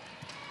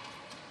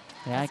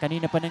 Yeah,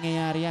 kanina pa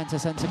nangyayari yan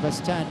sa San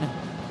Sebastian.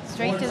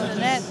 Straight to the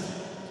net.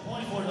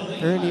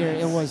 Earlier,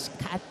 it was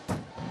Kat.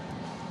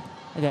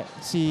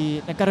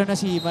 Nagkaroon na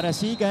si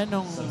Marasigan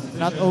nung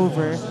not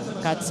over.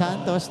 Kat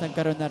Santos,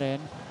 nagkaroon na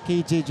rin.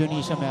 KJ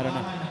Junicio meron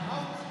na.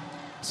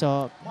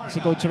 So, si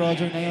Coach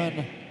Roger na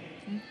yun,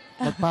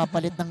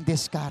 nagpapalit ng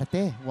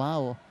diskarte.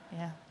 Wow.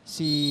 Yeah.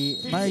 Si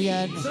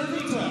Marian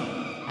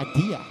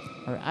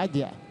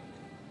Adia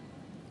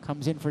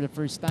comes in for the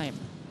first time.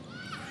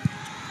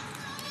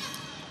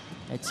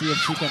 Let's see if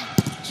she can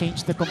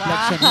change the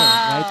complexion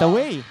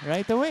here.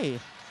 Right away.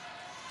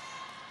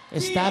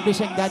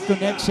 Establishing that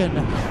connection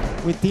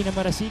with Tina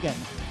Marasigan.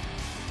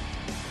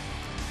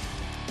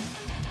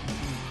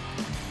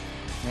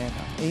 Ayan,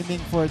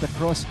 aiming for the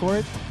cross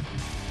court.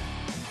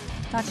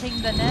 Touching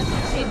the net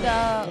with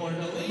the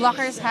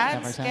blocker's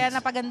hands. Blocker's Kaya hands.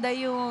 napaganda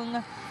yung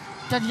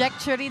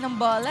trajectory ng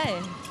bola eh.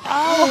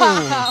 Oh!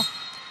 Wow!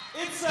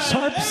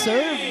 Sharp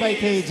serve by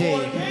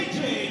KJ.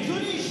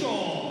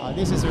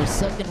 This is her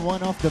second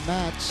one of the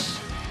match.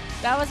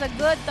 That was a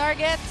good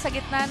target sa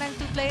gitna ng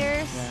two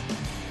players. Yeah.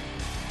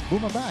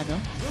 Bumaba, no?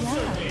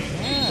 Yeah.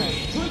 Yeah.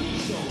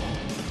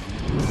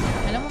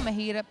 Alam mo,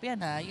 mahirap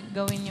yan yung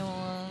gawin yung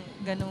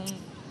ganung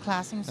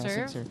klaseng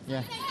serve.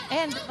 Yeah,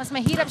 And mas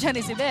mahirap siya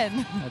ni si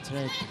Ben. that's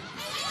right.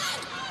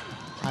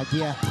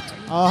 Adia.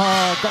 Oh,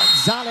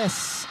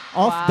 Gonzalez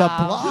off the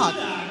block.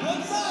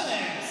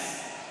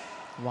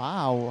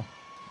 Wow.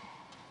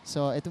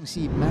 So, itong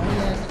si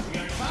Marian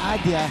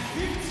Adia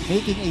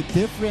making a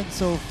difference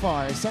so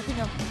far, setting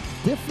up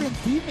different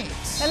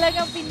teammates.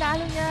 Talagang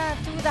pinalo niya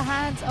through the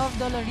hands of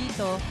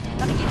Dolorito.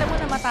 Nakikita mo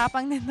na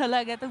matapang din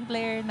talaga itong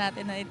player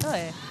natin na ito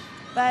eh.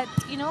 But,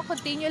 you know,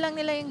 continue lang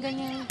nila yung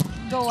ganyang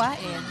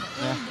gawain.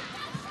 And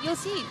you'll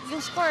see,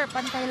 yung score,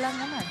 pantay lang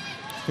naman.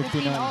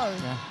 15 all.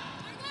 Yeah.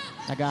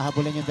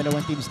 Naghahabulan yung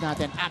dalawang teams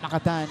natin.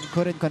 Makatan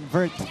couldn't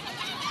convert.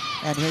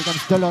 And here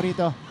comes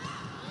Dolorito.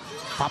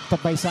 Popped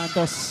up by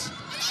Santos.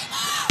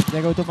 They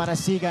go to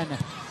Marasigan.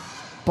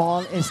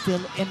 Ball is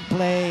still in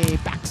play.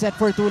 Back set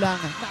for Tulang.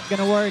 Not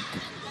gonna work.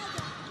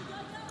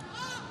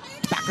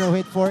 Back row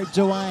hit for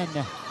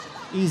Joanne.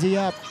 Easy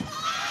up.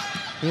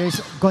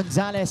 Here's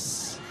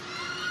Gonzalez.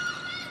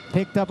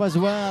 Picked up as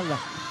well.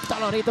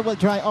 Dolorito will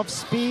try off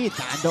speed.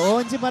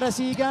 Nandoon si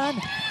Marasigan.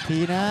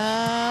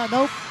 Tina.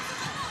 Nope.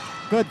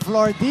 Good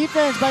floor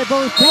defense by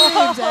both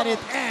teams. And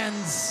it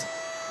ends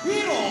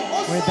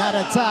with that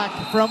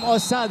attack from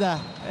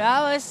Osada. That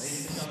was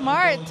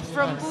smart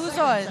from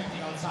Puzon.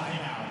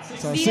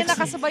 So Hindi na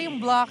nakasabay yung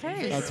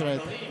blockers. That's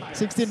right.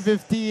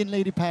 16-15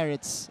 Lady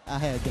Pirates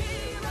ahead.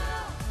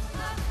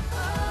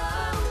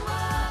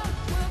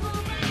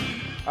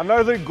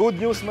 Another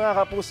good news mga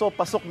kapuso,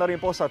 pasok na rin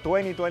po sa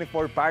 2024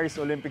 Paris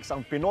Olympics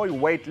ang Pinoy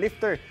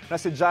weightlifter na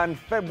si John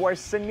February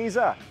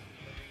Seniza.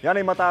 Yan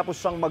ay matapos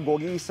siyang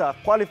maggogi sa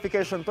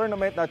qualification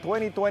tournament na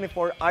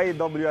 2024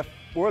 IWF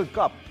World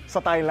Cup sa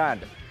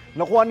Thailand.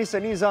 Nakuha ni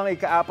Seniza ang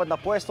ika-4 na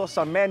pwesto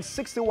sa men's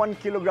 61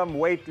 kg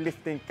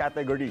weightlifting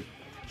category.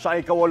 Siya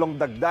ay ika-8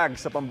 dagdag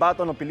sa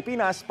pambato ng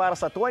Pilipinas para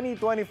sa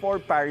 2024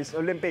 Paris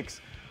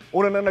Olympics.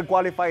 Una nang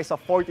nag-qualify sa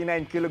 49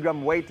 kg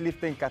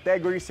weightlifting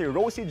category si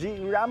Rosie G.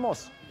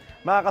 Ramos.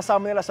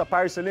 Makakasama nila sa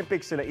Paris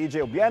Olympics sila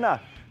EJ Obiana,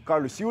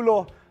 Carlos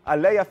Yulo,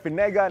 Alea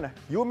Finegan,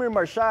 Yumir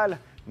Marshall,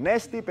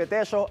 Nesty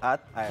Petesio at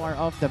Far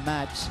off the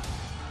match.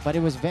 But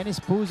it was Venice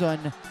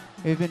Puzon.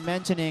 We've been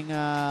mentioning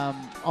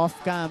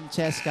off-cam,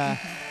 Cheska.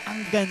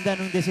 Ang ganda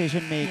ng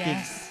decision making.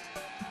 Yes.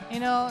 You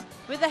know,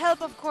 with the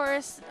help, of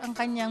course, ang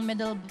kanyang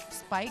middle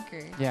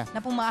spiker na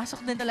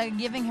pumasok din talaga,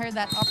 giving her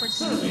that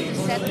opportunity to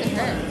set to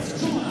her.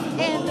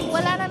 And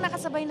wala nang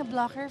nakasabay na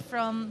blocker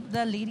from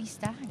the Lady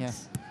Stags. Yeah.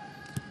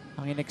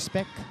 Ang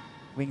in-expect,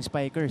 wing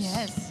spikers.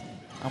 Yes.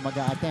 Ang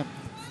mag-a-attempt.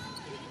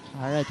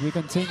 Alright, we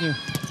continue.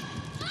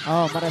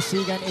 Oh,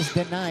 Marasigan is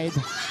denied.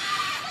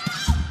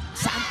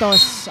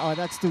 Santos. Oh,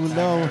 that's too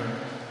low.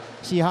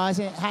 She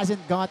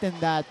hasn't gotten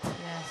that.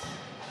 Yes.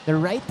 The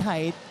right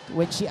height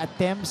when she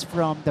attempts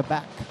from the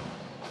back.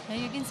 And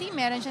you can see,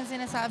 meron siyang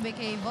sinasabi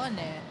kay Von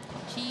eh.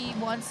 She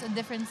wants a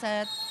different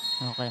set.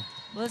 Okay.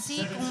 We'll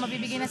see kung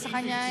mabibigyan na sa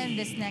kanya in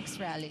this next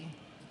rally.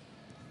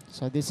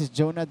 So this is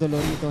Jonah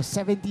Dolorito,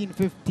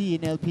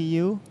 17-15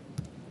 LPU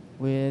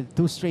with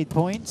 2 straight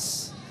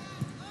points.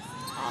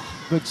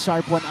 Good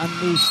sharp one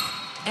unleashed.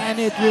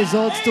 And it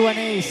results to an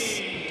ace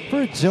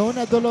for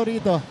Jonah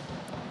Dolorito.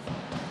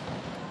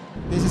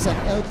 This is an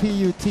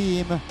LPU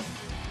team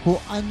who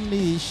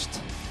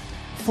unleashed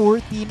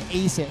 14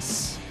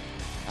 aces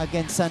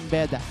against San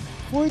Beda.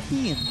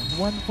 14,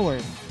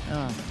 1-4.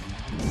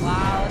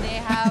 Wow,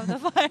 they have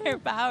the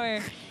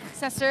firepower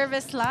sa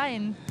service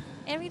line.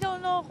 And we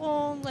don't know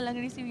kung walang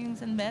receive yung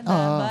San Beda,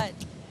 but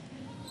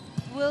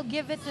we'll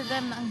give it to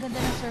them. Ang ganda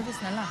ng service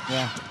na lang.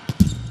 Yeah.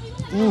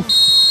 Oof.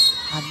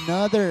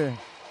 Another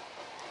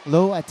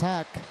low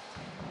attack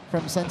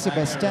from San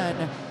Sebastian.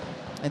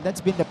 And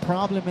that's been the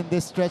problem in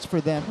this stretch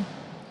for them.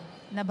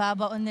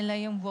 Nababaon nila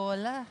yung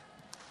bola.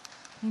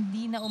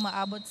 Hindi na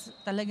umaabot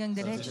talagang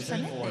diretso sa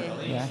net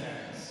eh. Yeah.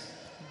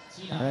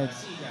 Alright.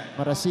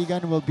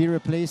 Marasigan will be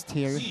replaced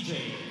here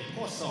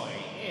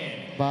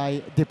by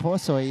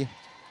Deposoy.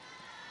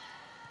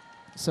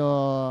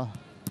 So,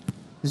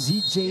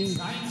 ZJ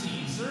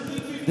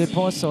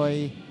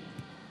Deposoy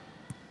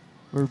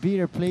will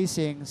be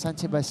replacing San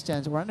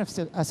Sebastian's, one of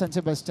San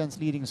Sebastian's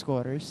leading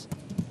scorers.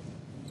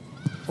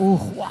 Oh,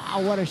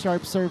 wow, what a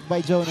sharp serve by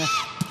Jonah.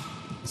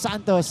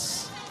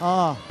 Santos,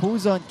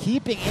 Puzon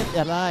keeping it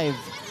alive.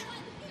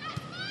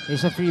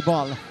 There's a free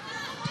ball.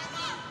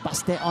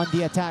 Baste on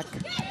the attack.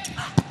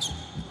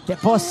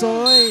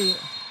 Deposoy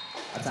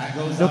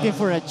looking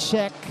for a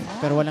check,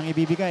 pero walang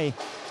ibibigay.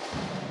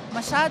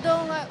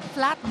 Masyadong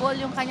flat ball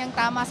yung kanyang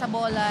tama sa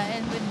bola.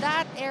 And with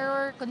that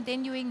error,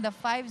 continuing the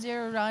 5-0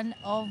 run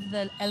of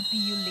the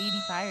LPU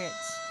Lady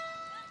Pirates.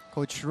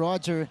 Coach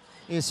Roger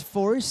is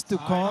forced to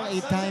call a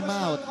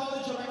timeout.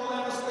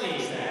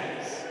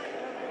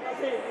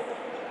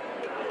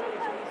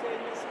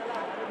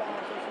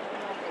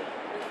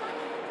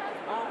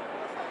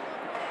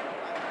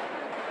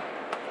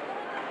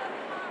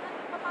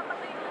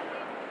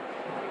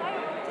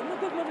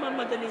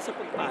 Madali sa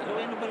pagpalo.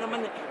 Ano ba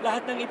naman,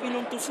 lahat ng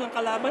ipinuntos ng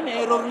kalaban,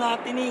 error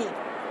natin eh.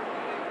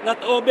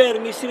 Not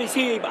over,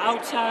 misreceive,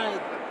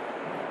 outside.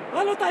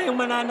 Paano tayong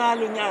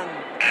mananalo niyan?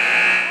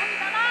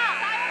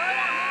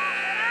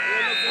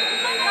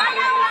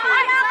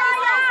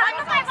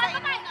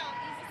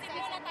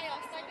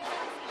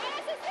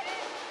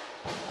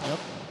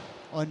 Yep.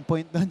 On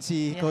point doon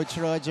si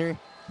Coach Roger.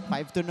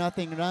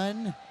 5-0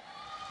 run.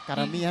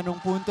 Karamihan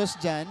ng puntos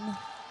dyan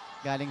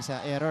galing sa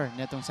error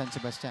netong San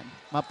Sebastian.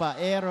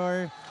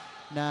 Mapa-error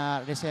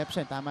na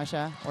reception, tama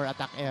siya? Or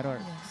attack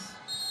error. Yes.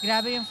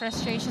 Grabe yung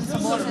frustration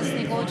sa boses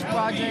ni Coach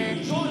Roger.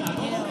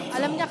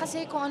 Alam niya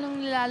kasi kung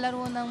anong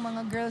nilalaro ng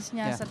mga girls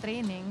niya sa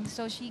training.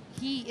 So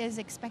he is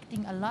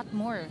expecting a lot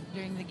more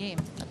during the game.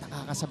 At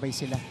nakakasabay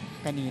sila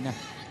kanina.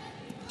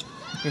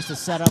 Here's the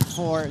setup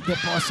for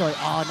Deposoy.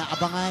 Oh,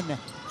 naabangan.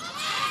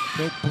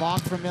 Great block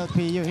from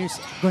LPU. Here's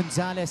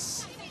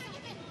Gonzalez.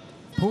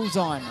 Pulls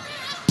on.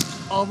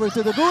 Over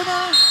to the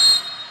Guna.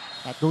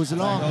 That goes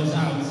long.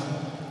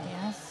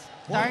 Yes.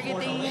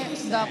 Targeting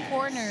the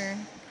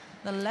corner,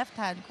 the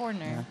left-hand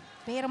corner.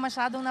 Pero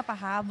masyadong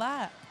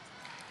napahaba.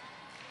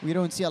 We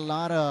don't see a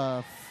lot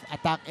of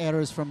attack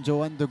errors from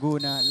Joanne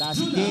Duguna. Last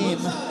game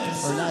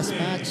or last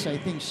match, I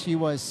think she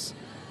was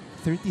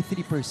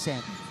 33%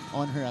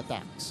 on her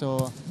attack.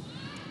 So,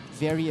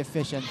 very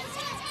efficient.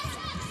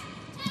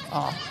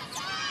 Oh,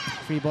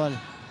 free ball.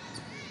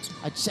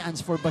 A chance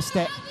for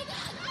Baste.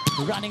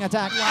 Running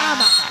attack.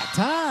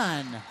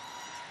 Amakatan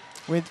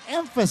with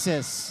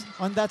emphasis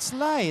on that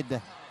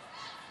slide.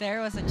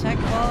 There was a check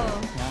ball.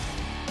 Yeah.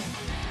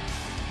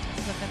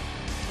 Let's look at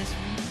this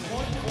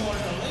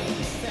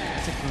replay.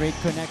 It's a great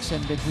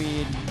connection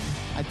between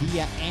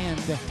Adia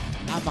and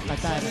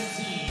Amakatan.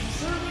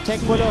 Check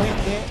ball o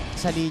hindi,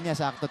 sa linya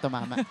sakto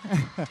tumama.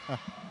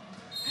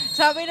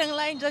 Sabi ng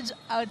line judge,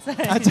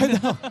 outside. Outside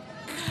daw.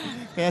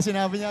 Kaya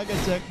sinabi niya agad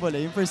check ball.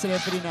 Yung first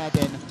referee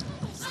natin,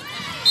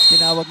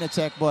 tinawag na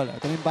check ball.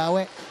 Ito yung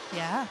bawi.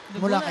 Yeah.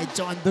 Mula kay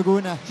John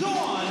Duguna.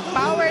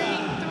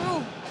 Powering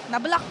through.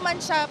 Nablock man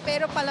siya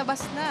pero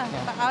palabas na.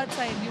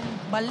 Pa-outside yung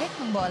balik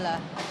ng bola.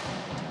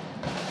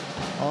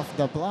 Off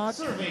the block.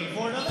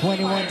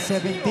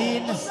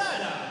 21-17.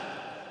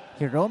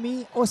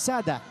 Hiromi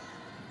Osada.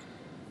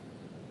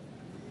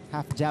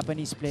 Half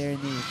Japanese player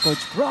ni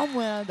Coach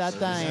Cromwell that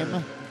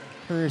time.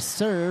 Her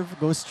serve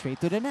goes straight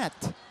to the net.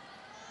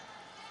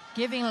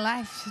 Giving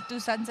life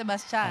to San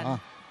Sebastian.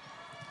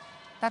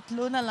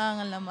 Tatlo na lang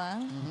ang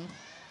lamang.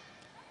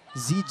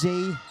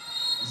 ZJ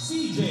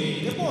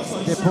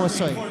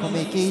Deposoy. Kung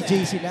may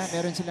KJ sila,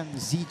 meron silang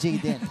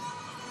ZJ din.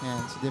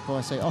 Yan, si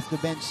Deposoy. Off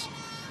the bench.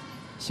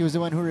 She was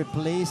the one who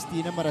replaced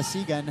Tina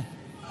Marasigan.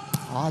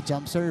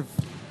 Jump serve.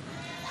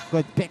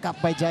 Good pick up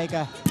by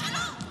Jaika.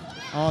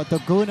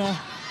 Toguna.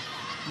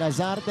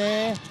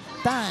 Lazarte.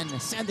 Tan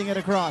sending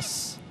it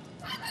across.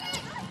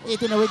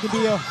 Itinawid ni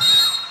Bio.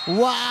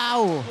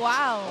 Wow!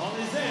 Wow!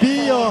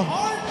 Bio,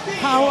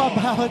 how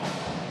about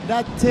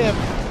that tip?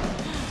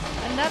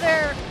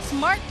 Another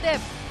smart tip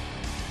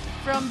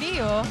from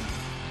Bio.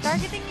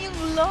 Targeting yung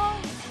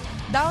long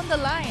down the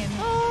line.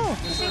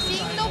 Kasi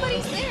seeing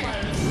nobody's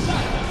there.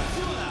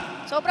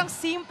 Sobrang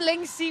simple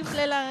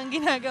lang ang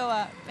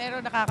ginagawa.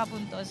 Pero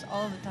nakakapuntos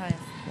all the time.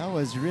 That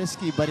was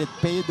risky, but it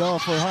paid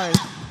off for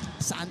Hart.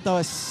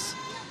 Santos.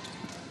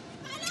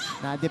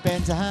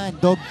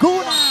 Na-depensahan.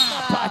 Doguna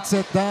puts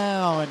it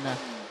down.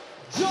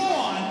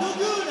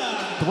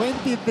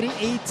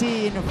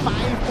 23-18,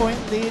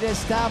 5-point lead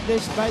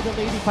established by the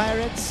Lady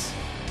Pirates.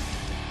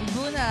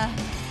 Doguna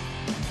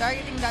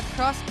targeting that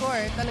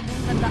cross-court.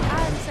 Talagang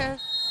nandaan sa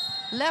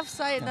left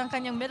side ng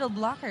kanyang middle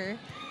blocker.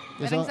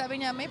 Pero sabi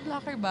niya, may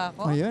blocker ba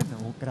ako? Ayun,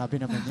 grabe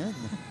naman yan.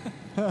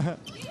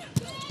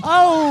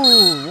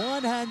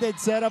 One-handed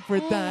setup for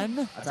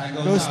Tan.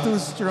 Goes too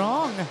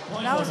strong.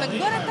 That was a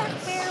good attack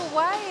pair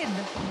wide.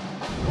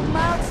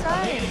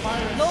 Outside.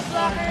 No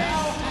blockers.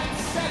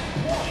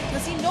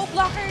 Kasi no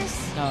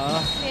blockers.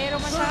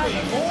 Pero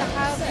masyadong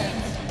nagkakabig.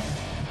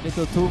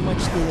 Little too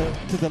much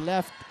to the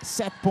left.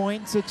 Set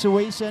point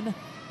situation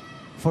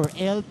for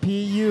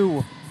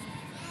LPU.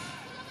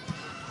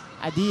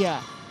 Adia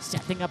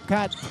setting up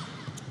cut.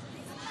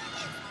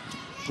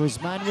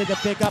 Guzman with the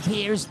pickup.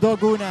 Here's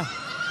Doguna.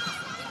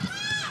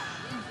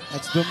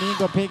 That's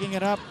Domingo picking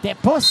it up.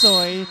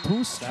 Deposoy,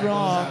 too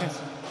strong.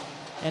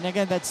 And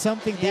again, that's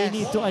something they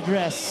need to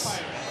address.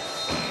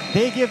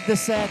 They give the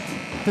set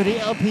to the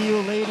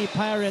LPU Lady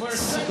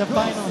Pirates. The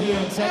final here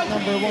in set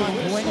number 1,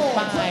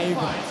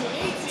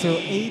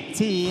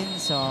 25-18.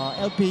 So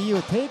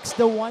LPU takes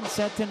the 1-0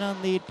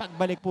 lead.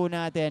 Pagbalik po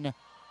natin,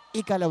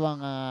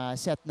 ikalawang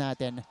set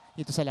natin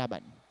dito sa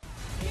laban.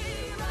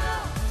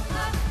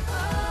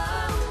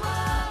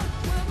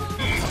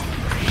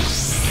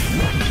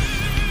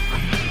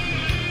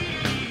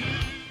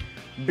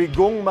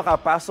 Bigong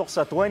makapasok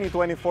sa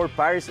 2024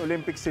 Paris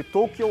Olympics si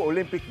Tokyo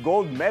Olympic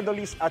gold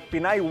medalist at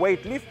Pinay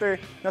weightlifter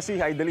na si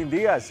Heidelin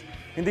Diaz.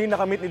 Hindi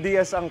nakamit ni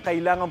Diaz ang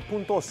kailangang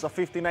puntos sa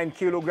 59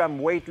 kg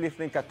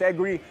weightlifting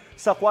category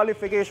sa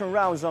qualification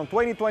rounds ng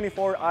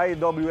 2024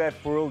 IWF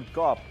World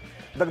Cup.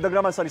 Dagdag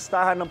naman sa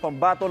listahan ng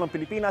pambato ng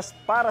Pilipinas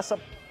para sa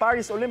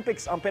Paris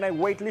Olympics ang Pinay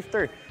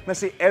weightlifter na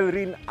si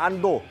Elrin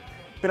Ando.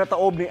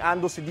 Pinataob ni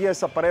Ando si Diaz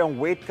sa parehong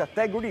weight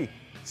category.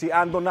 Si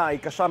Ando na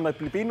ay kasyam na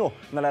Pilipino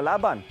na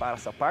lalaban para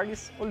sa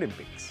Paris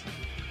Olympics.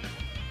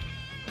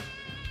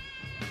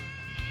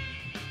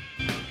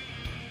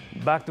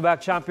 Back-to-back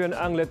champion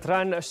ang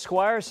Letran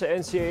Squire sa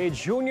NCAA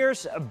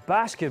Juniors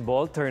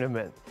Basketball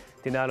Tournament.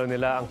 Tinalo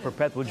nila ang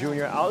Perpetual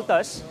Junior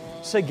Altas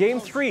sa Game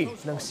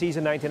 3 ng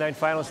Season 99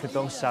 Finals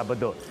nitong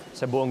Sabado.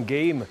 Sa buong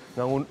game,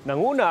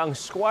 nanguna ang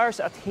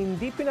Squires at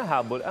hindi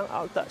pinahabol ang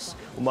Altas.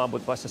 Umabot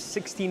pa sa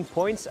 16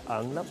 points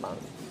ang lamang.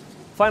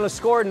 Final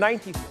score,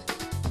 90.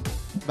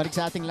 Balik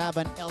sa ating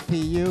laban,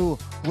 LPU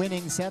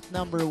winning set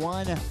number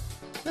 1.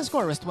 The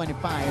score was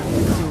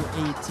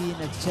 25-18.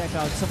 Let's check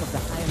out some of the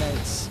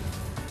highlights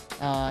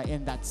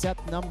in that set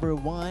number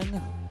 1.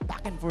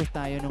 Back and forth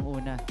tayo nung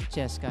una,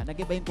 Cheska.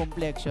 Nag-iba yung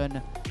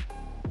complexion.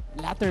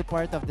 Latter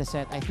part of the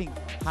set, I think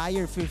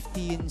higher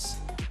 15s.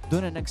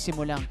 Doon na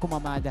nagsimulang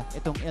kumamada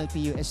itong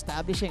LPU,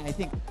 establishing, I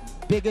think,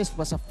 biggest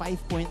was a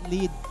 5-point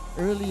lead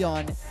early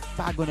on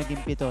bago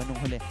naging 7 nung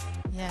huli.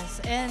 Yes,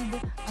 and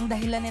ang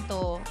dahilan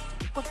nito,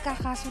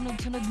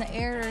 pagkakasunod-sunod na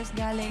errors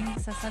galing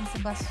sa San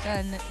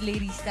Sebastian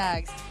Lady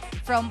Stags.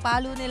 From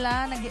palo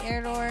nila,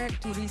 nag-error,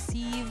 to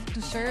receive, to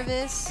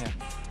service. Yeah.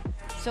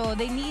 So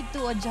they need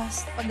to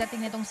adjust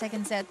pagdating nitong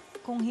second set.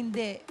 Kung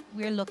hindi,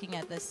 we're looking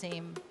at the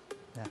same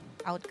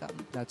outcome.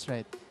 That's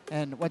right.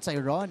 And what's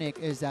ironic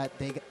is that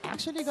they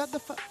actually got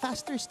the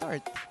faster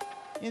start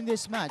in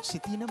this match.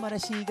 Si Tina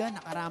Marasigan,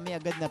 nakarami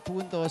agad na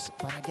puntos,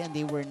 but again,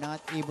 they were not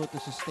able to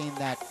sustain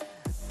that.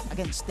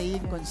 Again,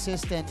 staying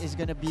consistent is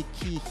going to be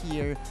key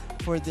here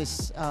for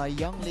this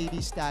young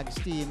Lady Stags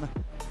team.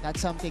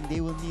 That's something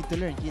they will need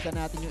to learn. Kita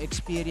natin yung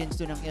experience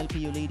doon ng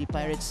LPU Lady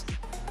Pirates.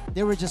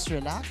 They were just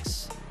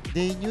relaxed.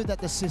 They knew that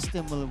the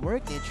system will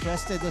work. They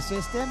trusted the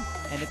system,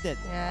 and it did.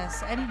 Yes,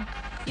 and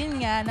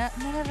yun nga,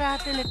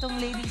 nararattle itong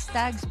Lady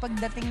Stags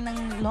pagdating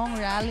ng long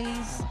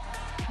rallies.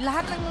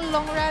 Lahat ng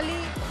long rally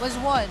was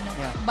won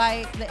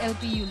by the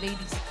LPU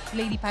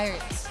Lady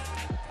Pirates.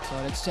 So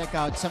let's check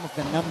out some of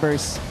the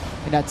numbers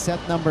in that set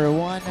number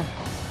 1.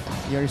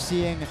 You're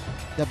seeing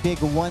the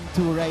big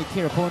 1-2 right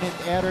here. Opponent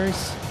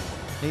errors.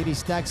 Lady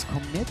Stags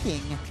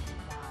committing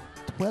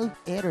 12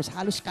 errors.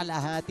 Halos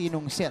kalahati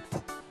nung set.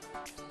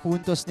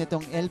 Puntos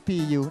nitong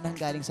LPU nang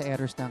galing sa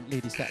errors ng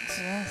Lady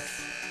Stags. Yes.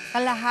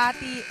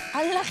 Kalahati.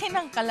 Ang laki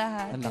ng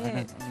kalahati.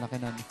 Ang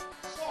laki nun.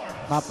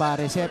 Mapa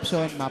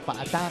reception, mapa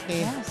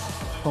atake. Yes.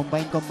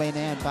 Combine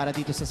na yan para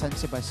dito sa San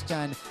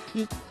Sebastian.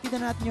 Kita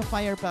natin yung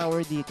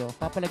firepower dito.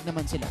 Papalag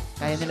naman sila.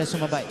 Kaya nila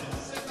sumabay.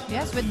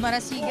 Yes, with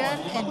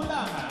Marasigan and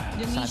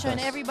Dionisio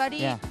and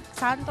everybody. Yeah.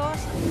 Santos.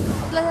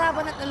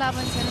 Lalaban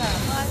sila.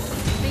 But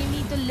they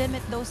need to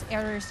limit those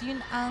errors.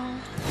 Yun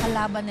ang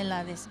kalaban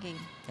nila this game.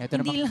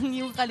 Hindi lang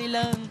yung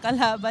kanilang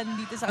kalaban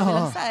dito sa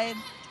kanilang side.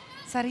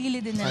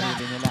 Sarili din nila.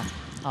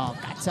 Oh,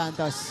 Kat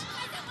Santos.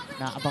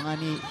 Naabangan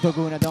ni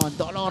Duguna doon.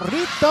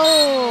 Dolorito!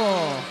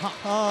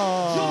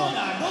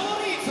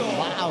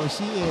 Wow,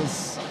 she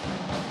is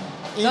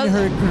in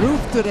her groove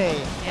today.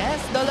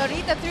 Yes,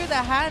 Dolorito through the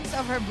hands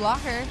of her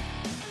blocker.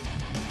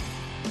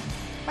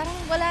 Parang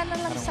wala na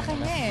lang sa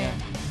kanya eh.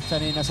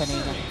 Sanay na.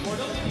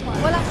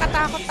 Walang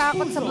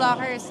katakot-takot sa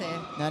blockers eh.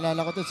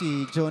 Naalala ko to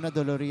si Jonah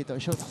Dolorito.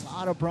 Showed a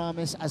lot of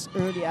promise as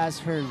early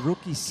as her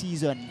rookie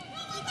season.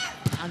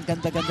 Ang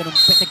ganda-ganda ng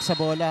petek sa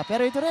bola.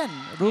 Pero ito rin,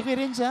 rookie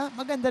rin siya.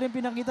 Maganda rin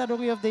pinakita,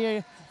 Rookie of the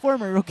Year,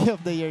 former Rookie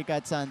of the Year,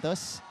 Kat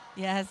Santos.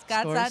 Yes,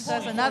 Kat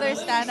Santos, another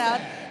standout.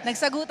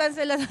 Nagsagutan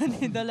sila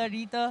ni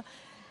Dolorito.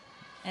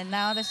 And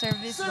now the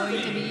service is going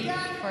to be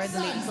for the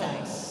Lady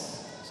Stags.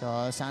 So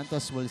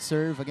Santos will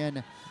serve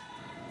again.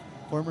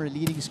 Former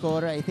leading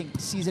scorer, I think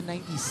season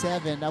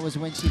 97, that was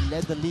when she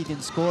led the league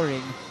in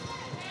scoring.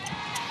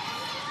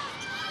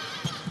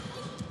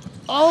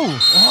 Oh,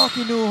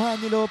 kinuha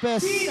ni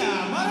Lopez.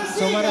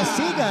 So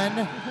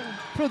Marasigan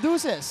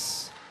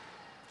produces.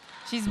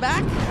 She's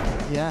back.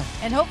 Yeah.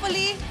 And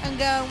hopefully,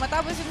 hanggang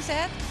matapos yung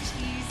set,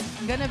 she's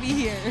gonna be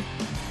here.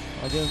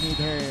 Oh, they'll need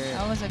her.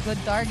 That was a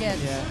good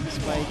target. Yeah,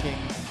 spiking.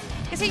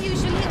 Kasi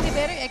usually, hindi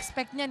very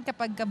expect niyan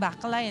kapag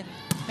ka-backline.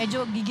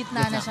 Medyo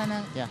gigitna na siya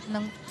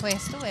ng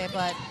pwesto eh.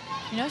 But,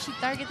 you know, she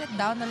targeted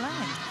down the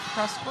line,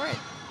 cross court.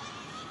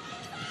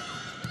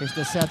 Here's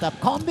the setup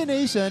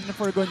combination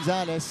for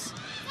Gonzalez.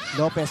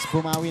 Lopez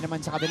bumawi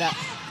naman sa kabila.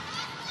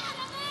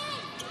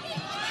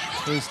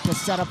 Here's the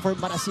setup for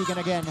Marasigan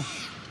again.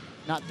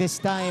 Not this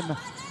time.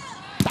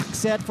 Back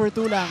set for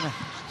Tulang.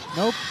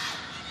 Nope.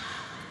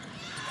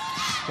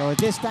 So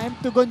this time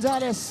to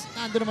Gonzalez.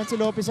 Nando naman si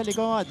Lopez sa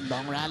likod.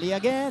 Long rally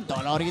again.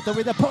 Dolorito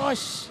with a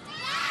push.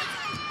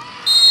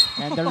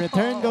 And the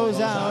return goes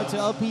out.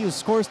 So LPU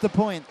scores the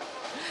point.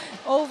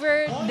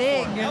 Over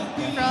dig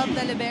from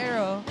the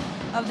libero.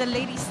 of the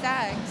Lady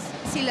Stags,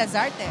 si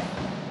Lazarte.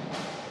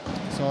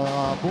 So,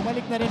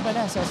 bumalik na rin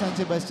pala sa San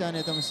Sebastian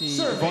itong si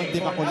Von Di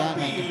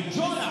Maculangan.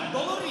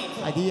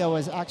 Adia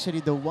was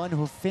actually the one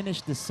who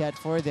finished the set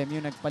for them.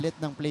 Yung nagpalit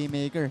ng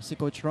playmaker, si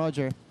Coach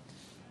Roger.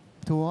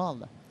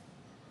 2-all.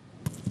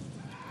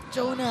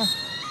 Jonah.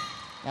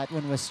 That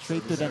one was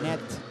straight to the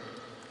net.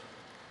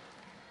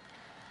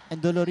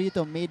 And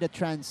Dolorito made a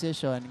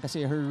transition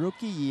kasi her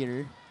rookie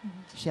year,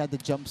 she had the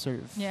jump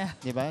serve. Yeah.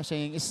 Diba? Siya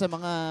yung isa sa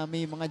mga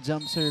may mga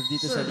jump serve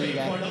dito sa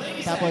liga.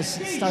 Tapos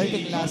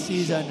starting last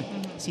season,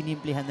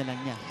 sinimplihan na lang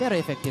niya. Pero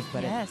effective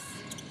pa rin. Yes.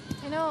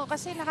 You know,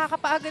 kasi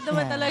nakakapaagad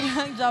naman talaga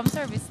ang jump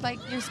serve. It's like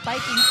you're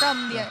spiking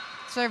from the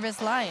service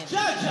line.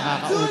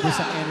 Nakakaubos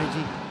ang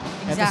energy.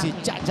 Ito si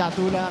Exactly.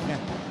 Jatulang.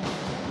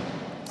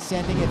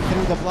 Sending it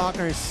through the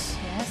blockers.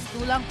 Yes,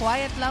 tulang,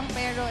 quiet lang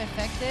pero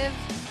effective.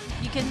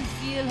 You can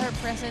feel her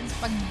presence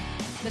pag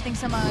dating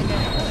sa mga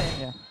ganito eh.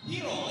 Yeah.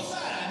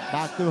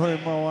 Back to her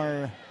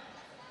more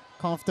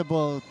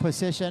comfortable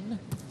position.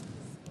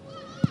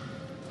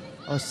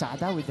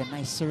 Osada with a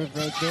nice serve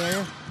right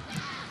there.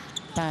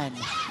 Tan.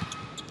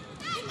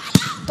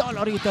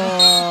 Dolorito.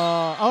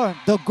 Oh,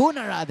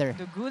 Doguna rather.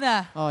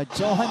 Duguna. Oh,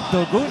 Johan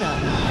Doguna.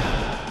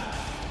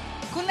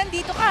 Kung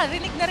nandito ka,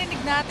 rinig na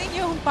rinig natin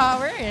yung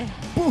power eh.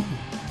 Boom.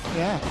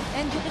 Yeah.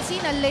 And you can see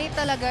na late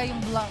talaga yung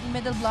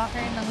middle blocker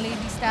ng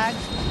Lady Stags.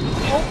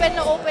 Open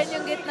na open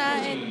yung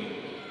gitna and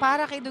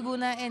para kay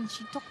Duguna and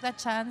she took that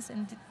chance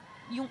and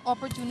yung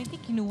opportunity,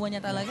 kinuha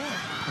niya talaga.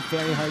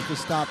 Very hard to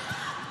stop.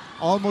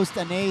 Almost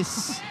an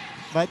ace,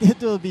 but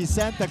it will be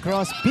sent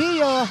across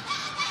Pio.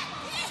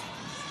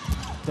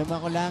 The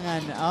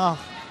Maculangan, oh,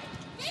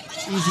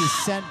 easy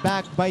sent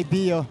back by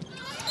Bio.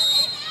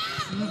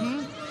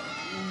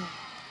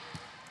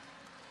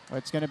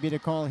 What's gonna be the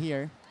call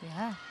here?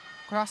 Yeah,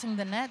 crossing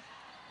the net.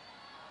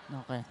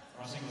 Okay.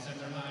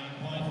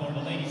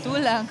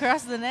 Tulang,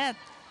 cross the net.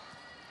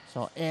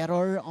 So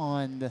error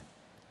on the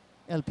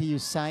LPU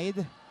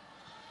side.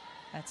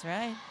 That's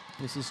right.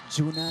 This is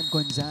Juna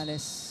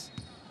Gonzalez.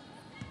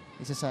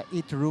 Isa sa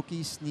 8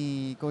 rookies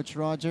ni Coach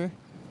Roger,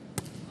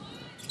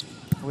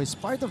 who is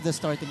part of the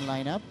starting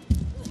lineup.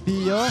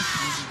 Bio.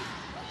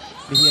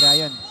 Bihira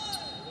yun.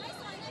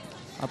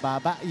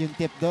 Mababa yung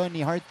tip doon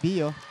ni Heart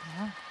Bio.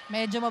 Yeah.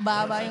 Medyo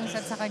mababa yung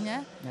set sa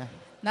kanya. Yeah.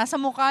 Nasa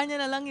mukha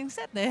niya na lang yung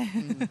set eh.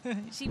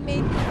 She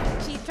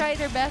tried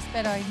her best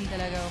pero hindi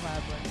talaga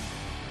umabot.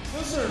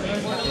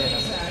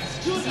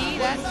 See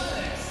that?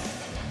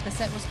 The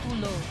set was too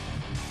low.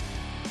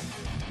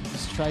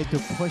 Just tried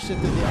to push it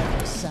to the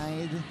other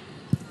side.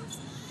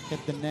 Hit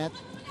the net.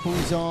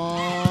 Who's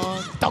on?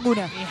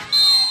 Taguna! Yeah.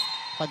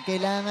 Pag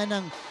kailangan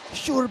ng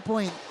sure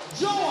point,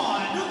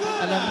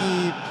 alam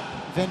ni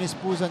Venice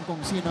Puzon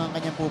kung sino ang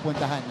kanyang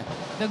pupuntahan.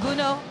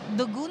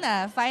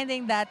 Duguna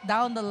finding that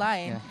down the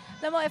line. Yeah.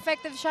 Alam mo,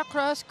 effective siya,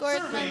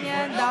 cross-court na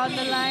niya, down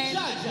the line.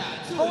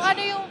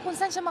 Kung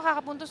saan siya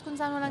makakapuntos, kung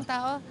saan walang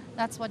tao,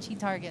 that's what she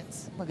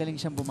targets. Magaling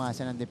siyang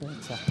bumasa ng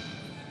depensa.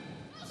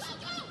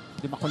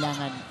 Di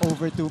Maculangan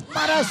over to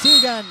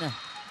Marasigan.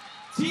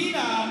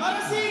 Tina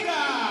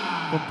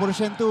Marasigan! Kung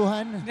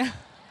porsyentuhan,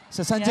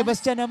 sa San Yeah.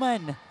 Sebastian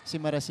naman, si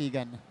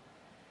Marasigan.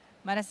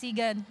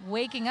 Marasigan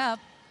waking up.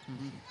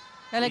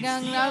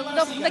 Talagang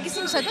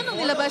nagising siya doon nung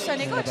nilabas siya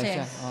ni Coach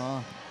eh. Oo.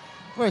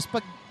 First,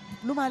 pag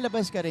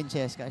lumalabas ka rin,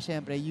 Cheska,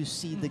 syempre, you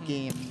see the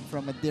game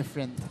from a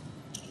different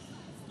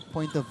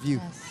point of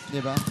view. Yes.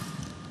 Di ba?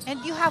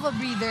 And you have a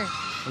breather.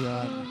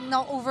 Ayan. Kung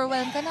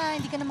na-overwhelm ka na,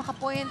 hindi ka na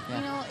makapoint, Yeah.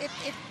 you know,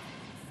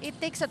 it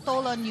takes a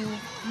toll on you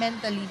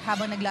mentally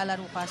habang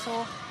naglalaro ka.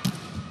 So,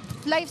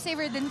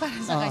 lifesaver din para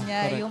sa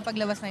kanya correct. yung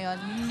paglabas na yon.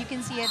 You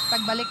can see it.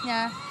 Pagbalik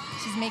niya,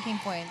 she's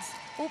making points.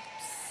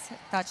 Oops!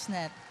 Touch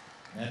net.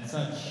 Net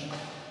touch.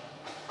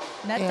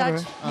 Net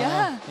Error. touch.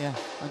 Yeah. Yeah,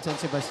 on San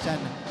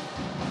Sebastian.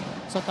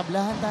 So,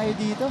 tablahan tayo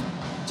dito.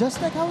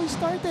 Just like how we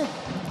started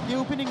the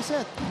opening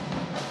set.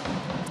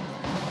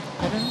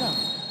 Ganun lang.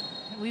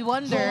 We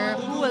wonder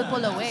who will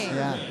pull away.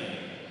 Yeah.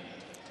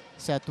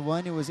 Set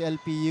 1, it was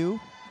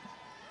LPU.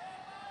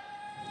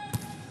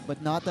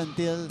 But not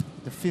until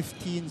the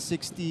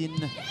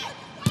 15-16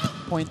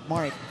 point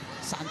mark.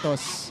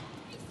 Santos.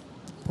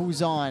 Who's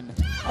on?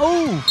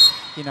 Oh!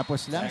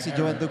 Kinapos lang si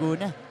Joan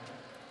Duguna.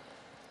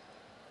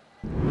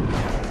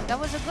 That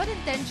was a good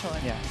intention.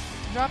 Yeah.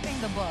 Dropping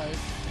the ball.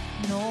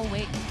 No,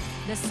 wait.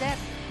 The set,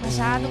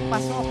 masyadong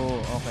pasok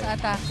okay. sa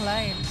attack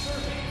line.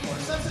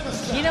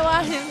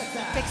 Ginawa yung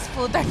fixed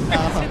footer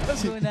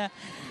si Duguna.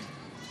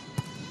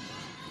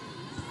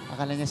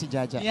 Akala niya si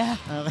Jaja. Yeah.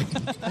 Okay.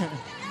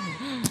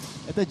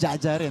 Ito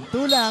Jaja rin.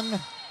 Tulang.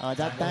 Oh,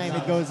 that time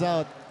it goes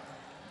out.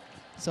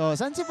 So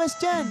San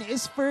Sebastian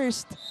is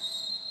first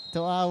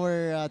to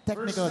our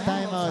technical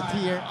timeout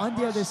here. On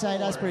the other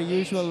side, as per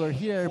usual, we'll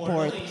hear a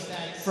report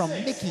from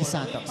Mickey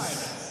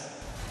Santos.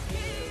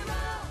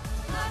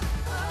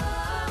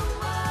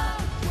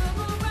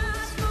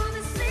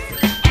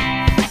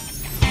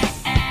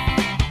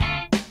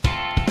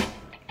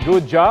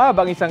 Good job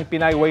ang isang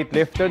Pinay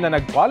weightlifter na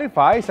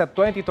nag-qualify sa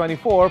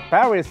 2024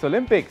 Paris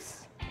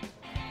Olympics.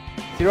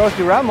 Si Si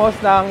Rosie Ramos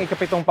na ang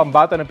ikapitong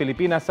pambato ng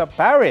Pilipinas sa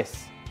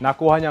Paris.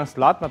 Nakuha niyang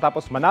slot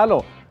matapos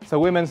manalo sa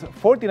women's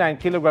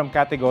 49kg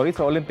category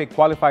sa Olympic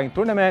qualifying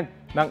tournament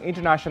ng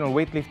International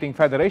Weightlifting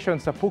Federation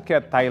sa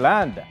Phuket,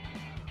 Thailand.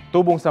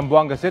 Tubong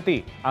Zamboanga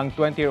City ang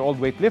 20-year-old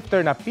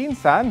weightlifter na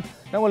pinsan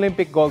ng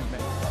Olympic gold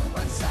medal.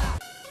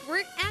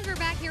 We're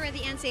back here at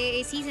the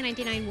NCAA Season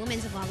 99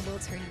 Women's Volleyball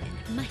Tournament.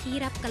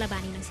 Mahirap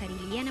kalabanin ng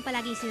sarili. Yan ang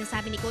palaging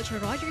sinasabi ni Coach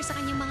Roger sa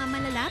kanyang mga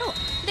manlalaro.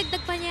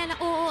 Dagdag pa niya na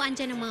oo,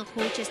 andyan ang mga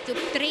coaches to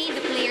train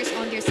the players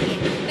on their skill.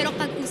 Pero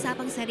pag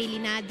usapang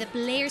sarili na, the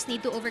players need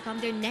to overcome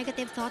their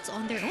negative thoughts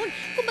on their own.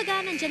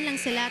 Kumbaga, nandyan lang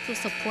sila to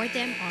support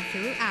them all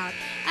throughout.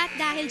 At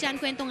dahil dyan,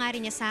 kwento nga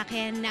rin niya sa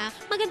akin na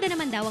maganda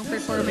naman daw ang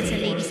performance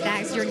ng Lady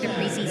Stags during the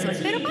preseason.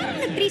 Pero parang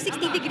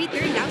nag-360-degree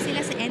turn daw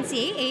sila sa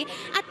NCAA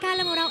at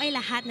kala mo raw ay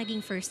lahat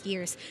naging first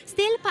years.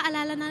 Still,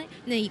 paalala na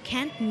you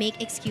can't make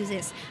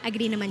excuses.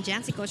 Agree naman dyan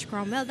si Coach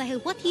Cromwell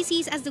dahil what he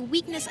sees as the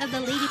weakness of the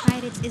Lady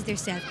Pirates is their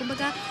self.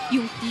 Kumbaga,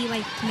 yung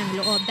tibay ng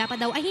loob. Dapat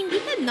daw ay hindi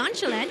ka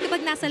nonchalant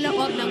kapag nasa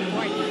loob ng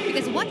court.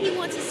 Because what he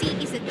wants to see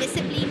is the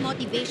discipline,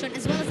 motivation,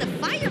 as well as the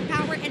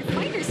firepower and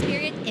fighter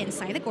spirit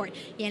inside the court.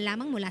 Yan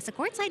lamang mula sa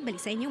courtside. Balik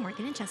sa inyo,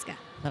 Martin and Cheska.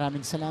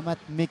 Maraming salamat,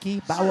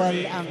 Mickey.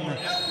 Bawal ang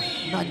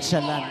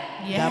nonchalant.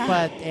 Yeah.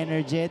 Dapat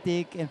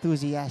energetic,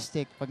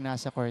 enthusiastic pag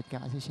nasa court ka.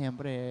 Kasi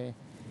syempre,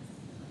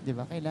 di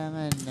ba,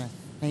 kailangan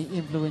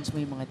na-influence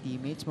mo yung mga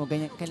teammates mo.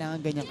 Ganyan,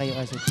 kailangan ganyan kayo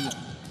as a team.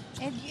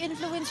 And you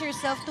influence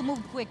yourself to move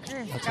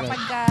quicker. That's Kapag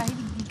right.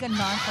 hindi ka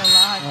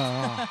nonchalant.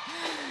 Oo.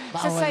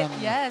 Sa Bawal side,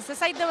 ang... sa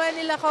side naman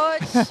nila,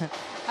 Coach,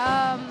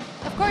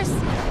 of course,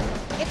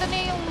 ito na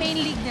yung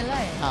main league nila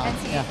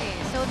NCAA. Yeah.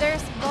 So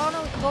there's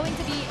going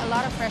to be a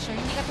lot of pressure.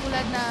 Hindi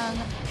katulad ng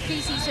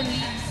preseason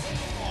leagues.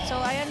 So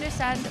I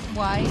understand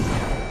why.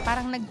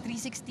 Parang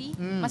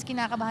nag-360, mas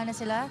kinakabahan na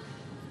sila.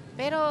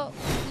 Pero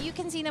you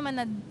can see naman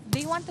na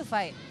they want to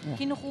fight. Yeah.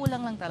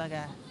 Kinukulang lang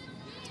talaga.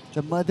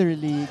 The Mother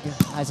League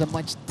has a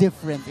much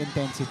different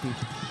intensity.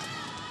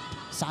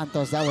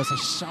 Santos, that was a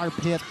sharp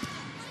hit.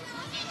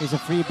 Here's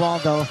a free ball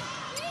though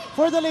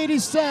for the Lady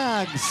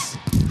Stags.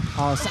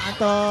 Oh,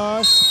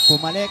 Santos,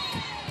 pumalik.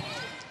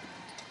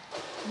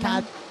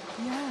 Kat,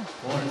 Yeah.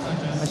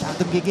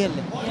 masyadong gigil.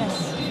 Yes.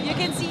 You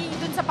can see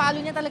dun sa palo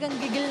niya talagang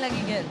gigil na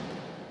gigil.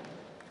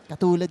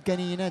 Katulad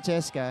kanina,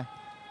 Cheska,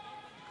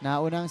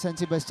 nauna ang San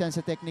Sebastian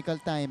sa technical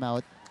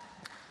timeout.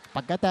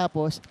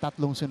 Pagkatapos,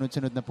 3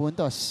 sunod-sunod na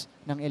puntos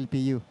ng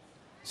LPU.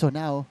 So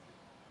now,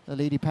 the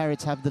Lady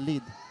Pirates have the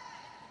lead.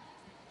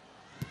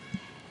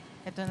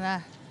 Ito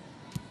na.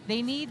 They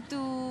need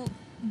to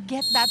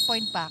get that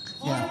point back.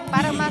 Yeah.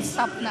 Para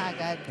ma-stop na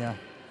agad. Yeah.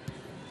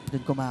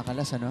 Doon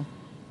kumakalas, ano?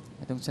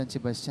 Itong San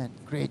Sebastian.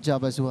 Great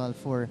job as well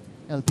for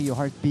LPU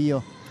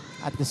Heartbio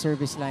at the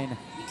service line.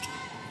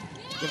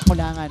 Yung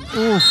kulangan.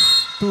 Ooh,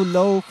 too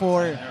low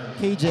for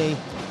KJ.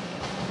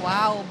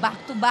 Wow,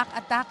 back-to-back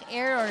attack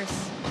errors.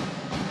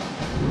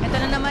 Ito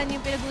na naman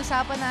yung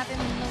pinag-uusapan natin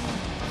nung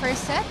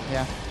first set.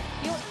 Yeah.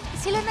 Yung,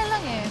 sila na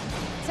lang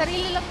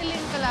sarili lang nila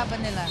yung kalaban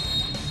nila.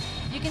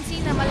 You can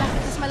see na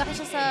mas malaki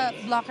siya sa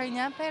blocker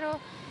niya, pero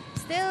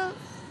still,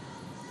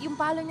 yung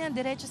palo niya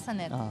diretso sa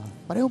net.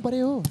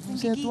 Pareho-pareho.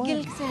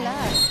 Gigil sila.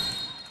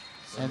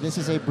 And this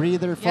is a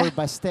breather for Yeah.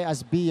 Baste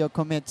as Bio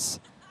commits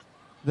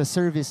the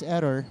service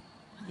error.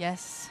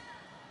 Yes.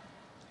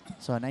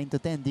 So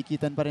 9-10,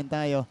 dikitan pa rin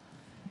tayo.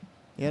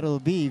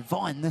 It'll be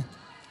Von.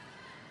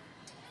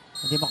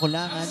 Hindi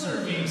makulangan.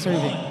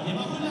 Serving.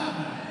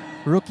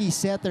 Rookie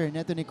setter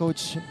neto ni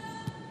Coach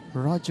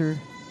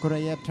Roger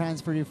Korayev,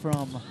 transfer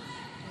from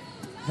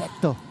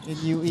Recto in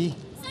UE.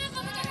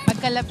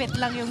 Magkalapit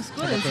lang yung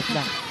school. Malapit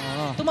lang.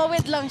 Oo.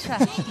 Tumawid lang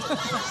siya.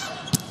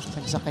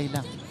 Sagsakay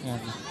lang. Yan.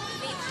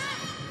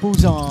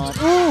 Puzon.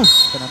 Ooh!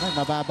 Ito naman,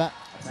 mababa.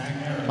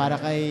 Para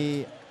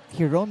kay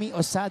Hiromi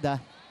Osada.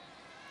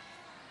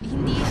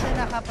 Hindi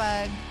siya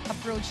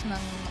nakapag-approach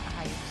ng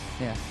ayos.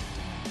 Yeah.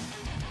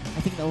 I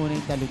think nauna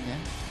yung talon niya.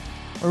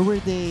 Or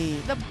were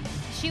they...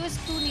 She was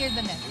too near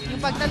the net.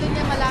 Yung pagtalon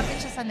niya, malapit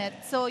siya sa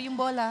net. So, yung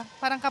bola,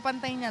 parang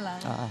kapantay niya lang.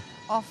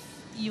 Off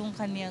yung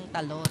kanyang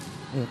talon.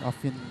 Yun, off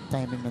yung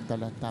timing ng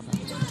talon. Tama.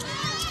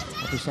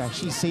 Ito siya.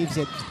 She saves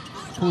it.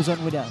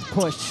 Puzon with a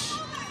push.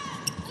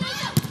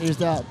 Here's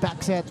the back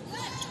set.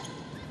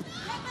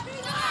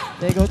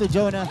 They go to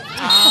Jonah.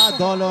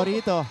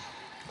 Dolorito.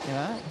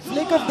 Diba?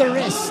 Flick of the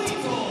wrist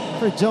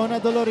for Jonah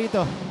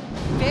Dolorito.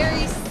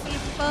 Very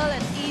simple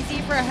and easy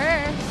for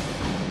her.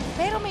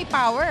 Pero may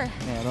power.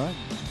 Meron.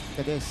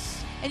 Look at this.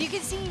 And you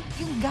can see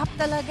yung gap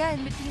talaga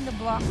in between the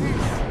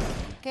blockers.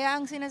 Kaya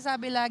ang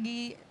sinasabi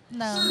lagi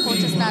ng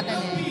coaches natin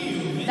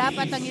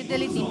dapat ang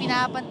utility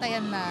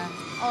pinapantayan na,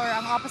 or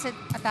ang opposite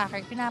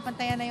attacker,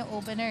 pinapantayan na yung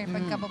opener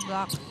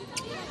pagka-block.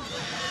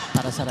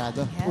 Para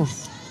sarado.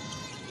 Yes.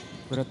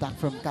 Good attack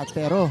from Kat,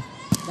 pero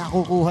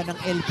nakukuha ng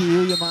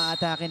LPU yung mga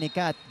atake ni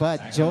Kat.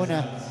 But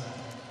Jonah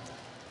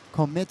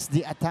commits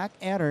the attack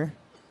error.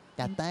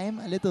 That time,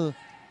 a little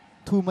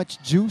too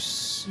much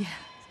juice. Yeah.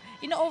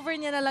 Ino-over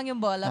niya na lang yung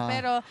bola,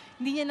 pero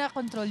hindi niya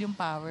na-control yung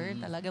power.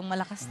 Talagang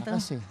malakas to.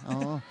 Malakas eh.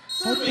 Oo.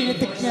 Kahit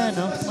pinitik niya,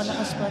 no?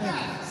 Malakas pa rin.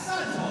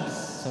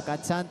 So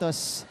Kat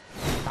Santos,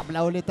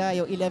 tabla ulit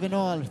tayo,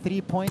 11-all. 3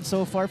 points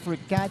so far for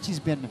Kat.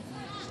 She's been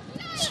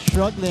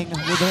struggling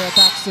with her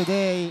attacks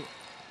today.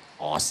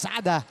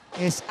 Osada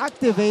is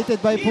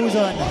activated by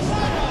Puzon.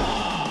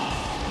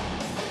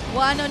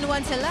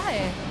 One-on-one sila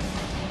eh.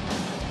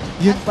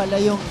 Yun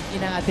pala yung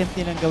ina-attempt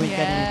nilang gawin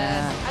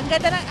kanina. Ang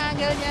ganda ng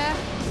angle niya.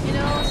 You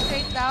know,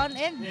 straight down.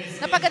 And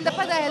napaganda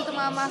pa dahil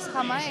tumama sa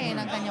kamay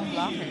ng kanyang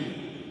blocker.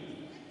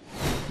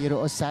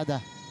 Hiro Osada.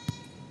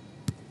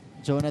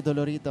 Jonah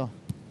Dolorito.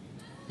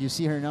 You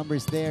see her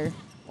numbers there.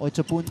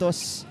 8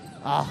 puntos.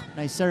 Ah,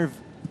 nice serve.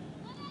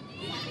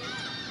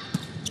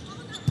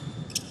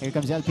 Here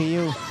comes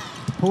LPU.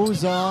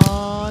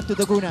 Puzon to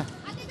Daguna.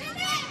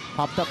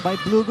 Popped up by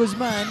Blue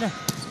Guzman.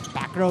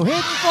 Back row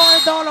hit for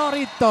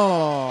Dolorito.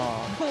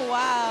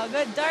 Wow,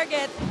 good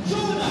target.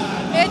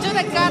 Medyo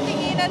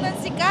nagkatinginan ng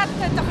sikat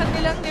at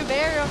kanilang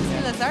libero si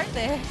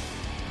Lazarte.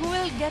 Who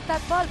will get that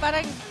ball?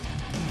 Parang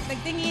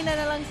nagtinginan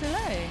na lang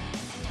sila eh.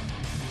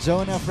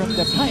 Jonah from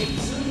the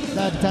pipes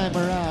that time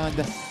around.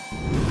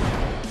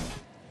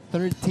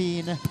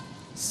 13,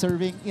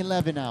 serving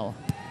 11 now.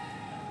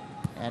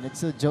 And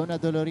it's a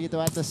Jonah Dolorito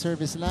at the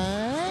service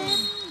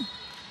line.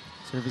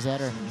 Service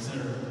header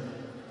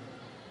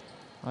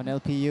on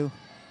LPU.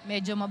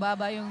 Medyo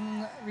mababa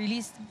yung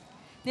release.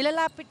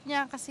 Nilalapit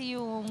niya kasi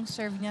yung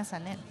serve niya sa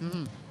net.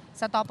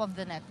 Sa top of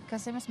the net.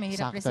 Kasi mas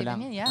mahirap receive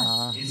niya. Yeah.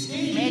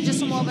 Medyo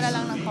sumobra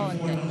lang ng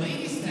konti.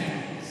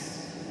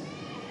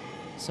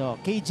 So,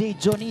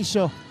 KJ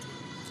Jonicio,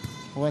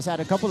 who has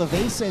had a couple of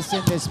aces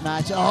in this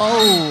match.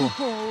 Oh!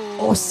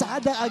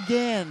 Osada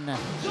again.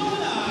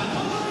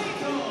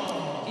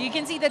 You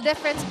can see the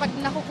difference pag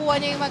nakukuha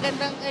niya yung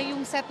magandang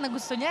yung set na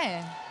gusto niya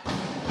eh.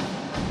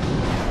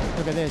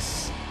 Look at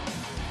this.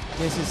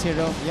 This is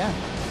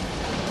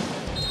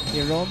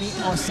Hiromi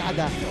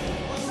Osada.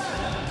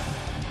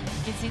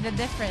 You can see the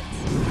difference.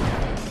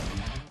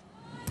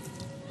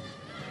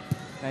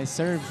 Nice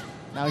serve.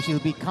 Now she'll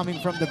be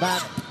coming from the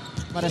back.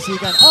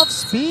 Marasigan off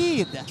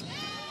speed.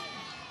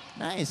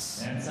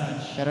 Nice.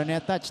 Pero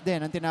net touch din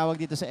ang tinawag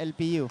dito sa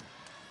LPU.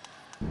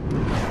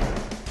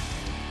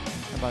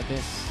 How about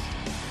this?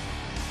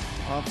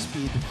 Off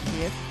speed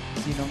hit.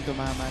 Sinong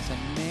tumama sa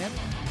net?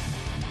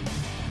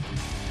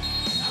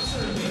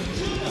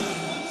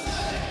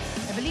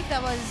 I believe that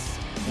was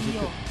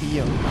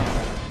Pio.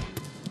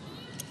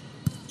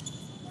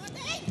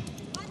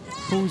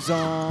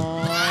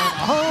 Puzon.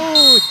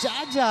 Oh,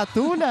 Jaja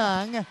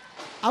Tulang.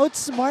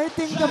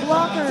 Outsmarting the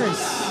blockers.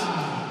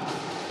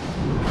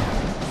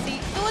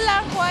 Si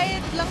Tulang,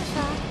 quiet lang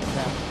siya.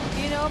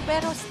 You know,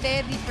 pero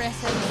steady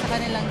presence sa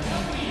kanilang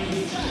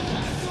team.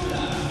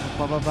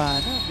 Pababa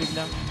na,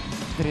 biglang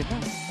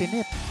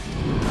tinip.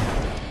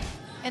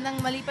 And ang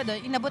mali pa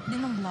doon, inabot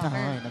din ng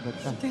blocker. Inabot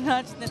na.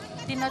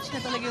 Tinouch na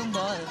talaga yung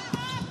ball.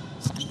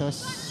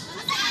 Santos.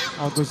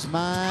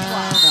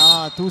 Guzman.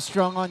 Wow. Too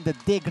strong on the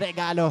dig.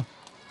 Regalo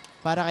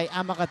para kay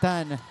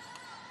Amakatan.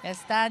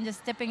 Stan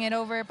just tipping it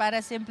over para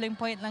simpleng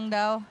point lang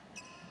daw.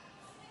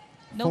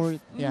 No,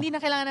 hindi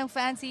na kailangan ng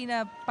fancy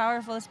na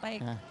powerful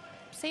spike.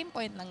 Same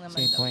point lang naman.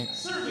 Same point.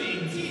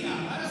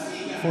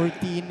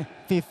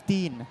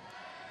 14-15.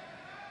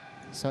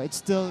 So it's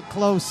still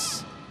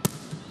close.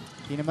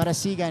 Tina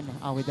Marasigan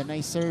with a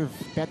nice serve.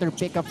 Better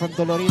pickup from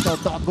Dolorito.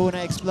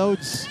 Daguna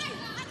explodes.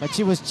 But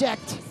she was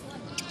checked.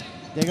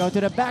 They go to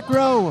the back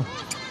row.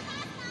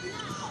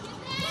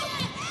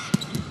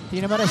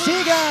 Tina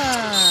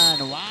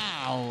Marasigan.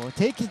 Wow.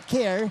 Taking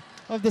care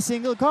of the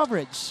single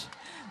coverage.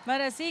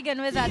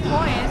 Marasigan with that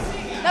point.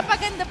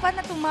 Napaganda pa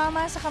na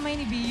tumama sa kamay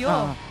ni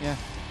Bio. Yeah.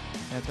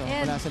 Ito,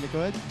 mula sa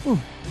likod.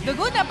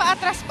 Daguna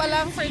paatras pa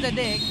lang for the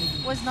dig.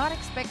 Was not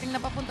expecting na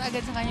papunta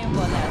agad sa kanya yung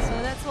bola. So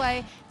that's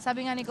why,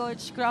 sabi nga ni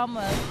Coach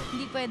Cromwell,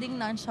 hindi pwedeng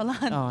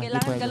nonchalant.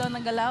 Kailangan galaw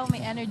ng galaw,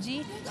 may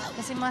energy.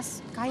 Kasi mas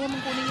kaya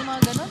mong kunin yung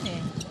mga ganon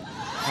eh.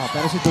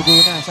 Pero si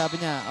Daguna,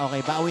 sabi niya,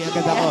 okay, bawi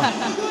agad ako.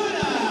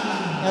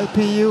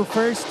 LPU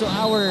first to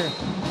our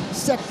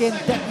second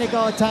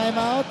technical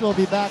timeout. We'll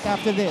be back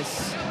after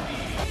this.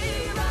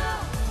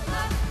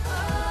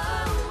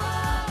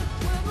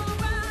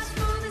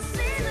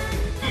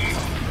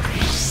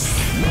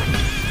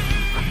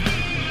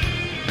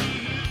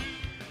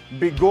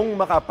 Bigong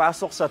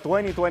makapasok sa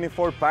 2024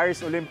 Paris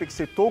Olympics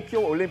si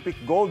Tokyo Olympic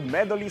gold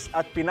medalist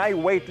at Pinay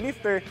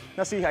weightlifter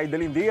na si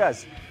Heidelin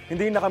Diaz.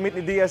 Hindi nakamit ni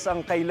Diaz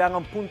ang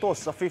kailangang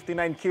puntos sa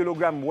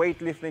 59kg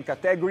weightlifting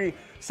category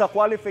sa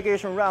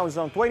qualification rounds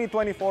ng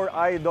 2024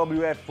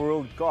 IWF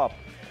World Cup.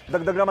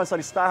 Dagdag naman sa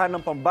listahan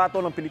ng pambato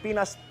ng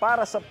Pilipinas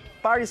para sa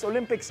Paris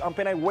Olympics ang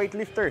Pinay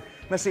weightlifter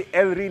na si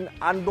Elrin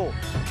Ando.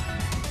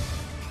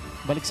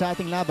 Balik sa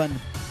ating laban.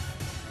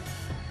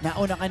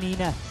 Nauna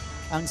kanina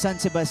ang San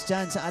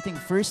Sebastian sa ating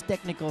first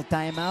technical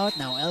timeout.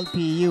 Now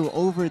LPU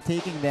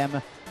overtaking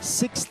them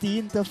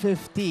 16-15.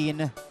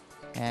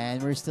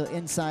 And we're still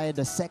inside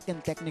the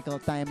second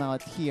technical timeout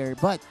here,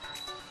 but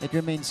it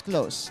remains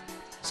close.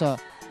 So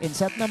in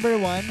set number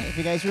 1, if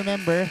you guys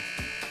remember,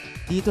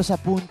 dito sa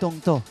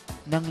puntong to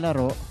ng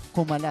laro,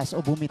 kumalas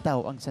o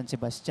bumitaw ang San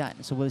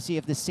Sebastian. So we'll see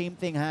if the same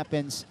thing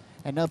happens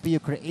And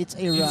LPU creates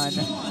a run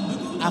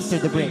after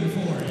the break.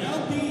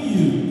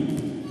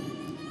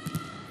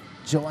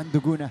 Joan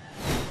Duguna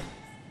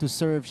to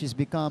serve. She's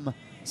become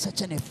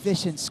such an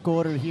efficient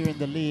scorer here in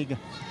the league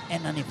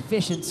and an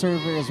efficient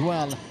server as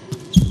well.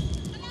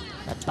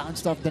 That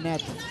bounced off the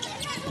net.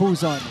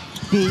 Who's on?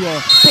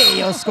 Pio.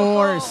 Pio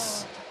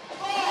scores.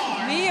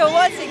 Mio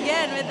once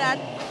again with that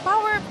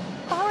power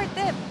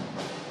tip.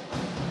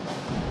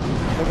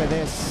 Look at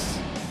this.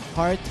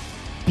 Heart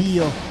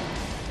Pio.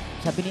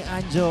 Sabi ni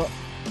Anjo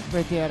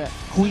Bertiera,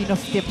 Queen of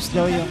Tips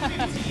daw yung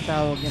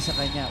tawag niya sa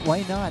kanya.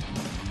 Why not?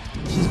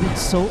 She's been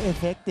so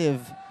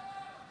effective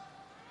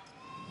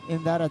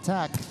in that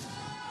attack.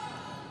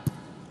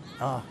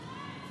 Oh.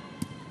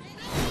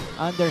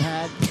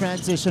 Underhand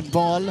transition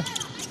ball.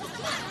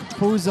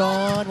 Who's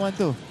on?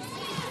 1-2.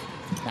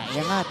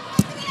 Naiangat.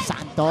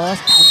 Santos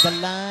down the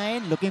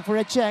line, looking for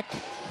a check.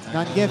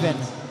 None given.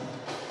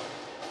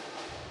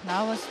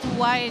 That was too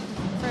wide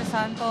for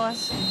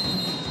Santos.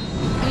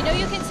 You know,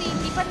 you can see,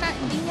 hindi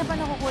niya pa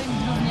nakukuha yung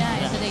bloom niya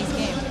in today's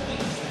game.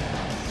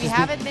 We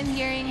haven't been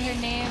hearing her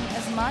name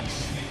as much.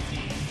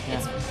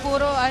 It's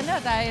puro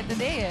tayo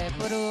today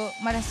puro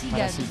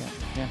marasigan.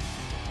 Yeah.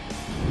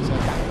 So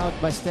timeout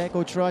by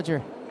Coach Roger.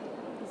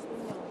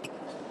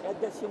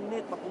 Edas yung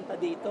net papunta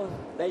dito.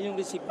 Dahil yung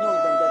receive nyo,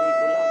 ganda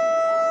rito lang.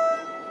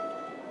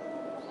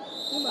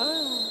 Diba?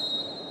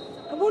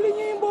 Abulin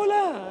nyo yung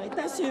bola.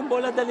 Itaas nyo yung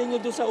bola, dalhin nyo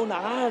doon sa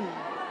unahan.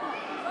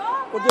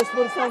 Pudos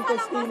por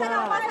Santos, Tina.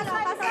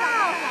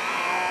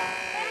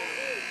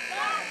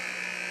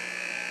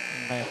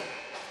 Okay.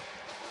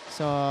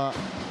 So,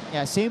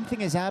 yeah, same thing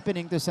is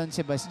happening to San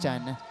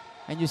Sebastian.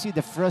 And you see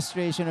the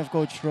frustration of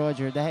Coach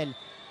Roger dahil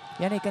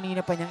yan ay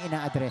kanina pa niyang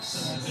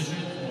ina-address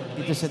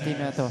dito sa team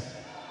na to.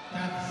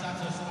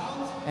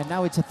 And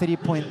now it's a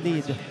 3-point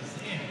lead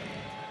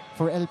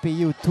for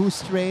LPU. 2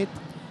 straight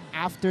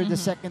after the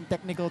second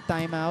technical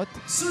timeout.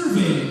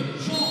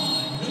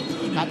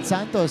 At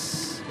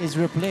Santos is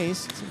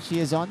replaced.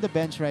 She is on the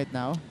bench right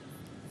now.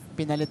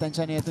 Pinalitan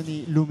siya nito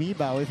ni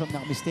Lumibaw, if I'm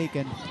not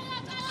mistaken.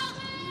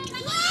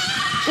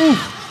 Ooh!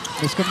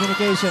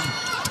 Miscommunication.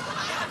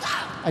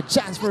 A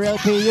chance for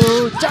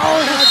LPU.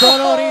 Jonah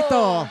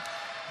Dolorito!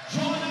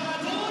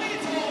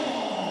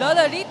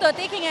 Dolorito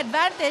taking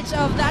advantage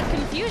of that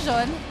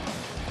confusion.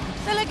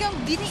 Talagang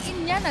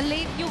diniin niya na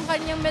late yung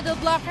kanyang middle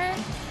blocker.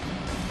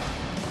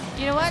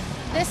 You know what?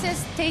 This is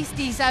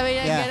tasty, sabi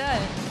niya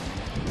gano'n.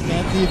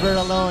 Can't leave her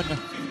alone.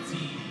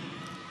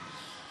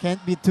 Can't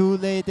be too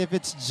late if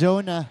it's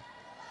Jonah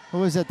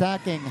who is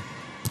attacking.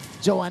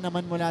 Joan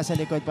naman mula sa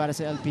likod para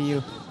sa LPU.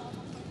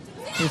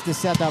 Here's the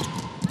setup.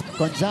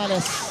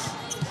 Gonzalez.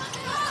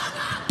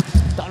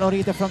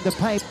 Dolorito from the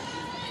pipe.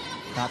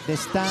 Not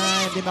this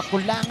time. Di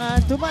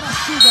makulangan.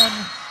 Tumarasigan.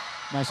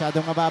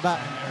 Masyadong mababa.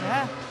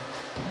 Yeah.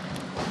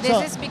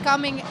 This is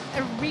becoming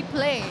a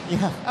replay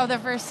of the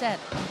first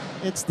set.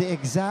 It's the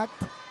exact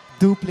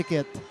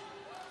duplicate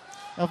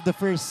of the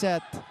first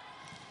set.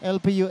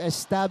 LPU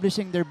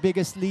establishing their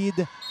biggest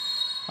lead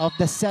of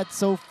the set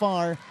so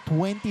far,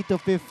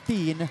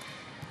 20-15.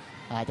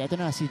 At ito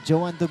na, si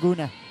Joan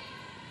Duguna.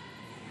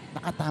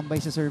 Nakatambay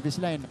sa service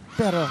line.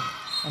 Pero,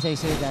 as I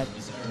say that,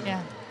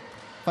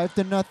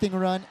 5-0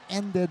 run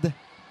ended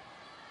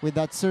with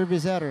that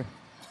service error.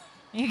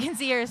 You can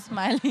see her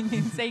smiling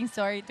and saying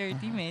sorry to her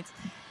teammates.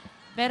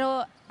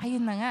 Pero,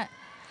 ayun na nga.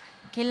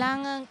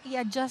 Kailangang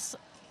i-adjust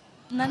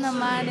na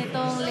naman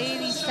itong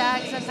Lady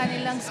Stags ang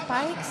kanilang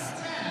spikes.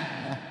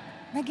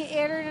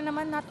 Nag-error na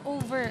naman, not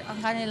over ang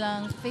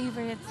kanilang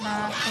favorite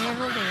na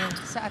hero there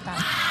sa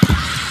attack.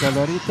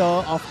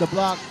 Dolorito off the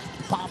block.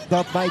 Popped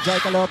up by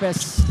Jaika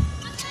Lopez.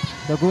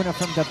 Duguna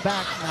from the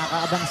back.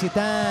 Nakakaabang si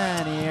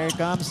Tan. Here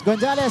comes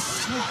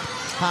Gonzalez.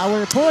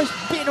 Power push.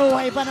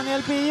 Pinuhay pa ng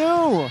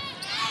LPU.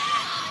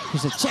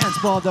 There's a chance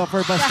ball though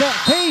for Bastet.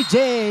 KJ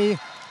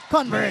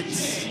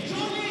converts.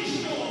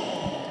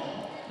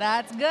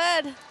 That's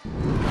good.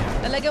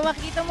 Talaga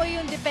makita mo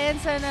yung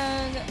depensa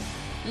ng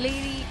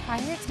Lady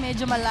Pirates.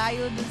 Medyo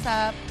malayo dun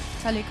sa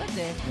likod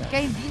eh.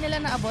 Kaya hindi nila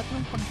naabot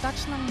yung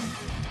pag-touch ng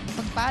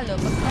pagpalo,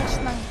 pag-touch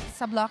ng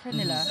sa blocker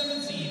nila.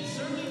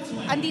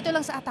 Andito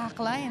lang sa attack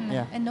line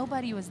and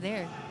nobody was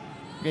there.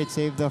 Great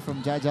save though from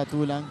Jaja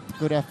Tulang.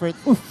 Good effort.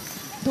 Oof!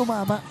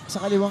 Tumama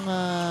sa kaliwang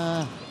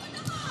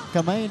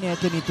kamay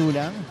neto ni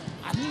Tulang.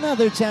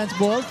 Another chance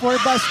ball for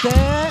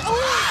Bastet.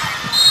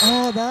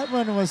 Oh, that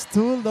one was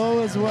too low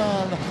as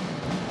well.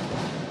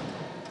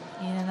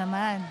 Yun na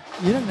naman.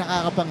 Yun ang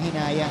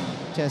nakakapanghinayang,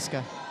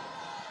 Cheska.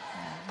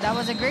 That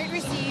was a great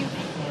receive.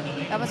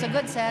 That was a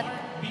good set.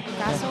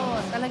 Kaso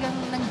talagang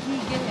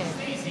nanggigil eh.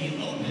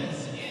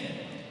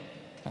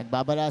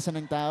 Nagbabalasan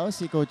ng tao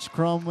si Coach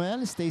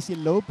Cromwell. Stacy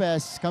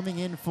Lopez coming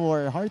in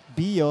for Heart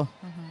Bio.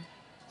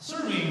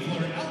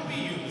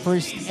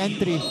 First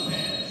entry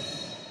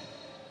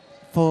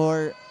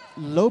for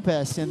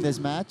Lopez in this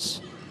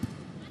match.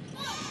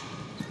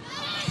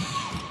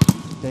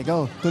 They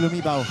go to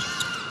Lumibaw.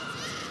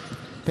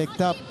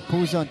 Picked up.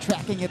 Puzon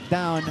tracking it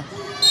down.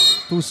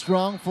 Too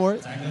strong for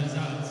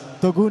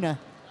Duguna.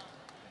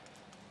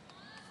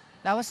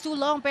 That was too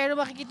long, pero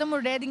makikita mo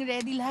ready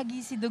lagi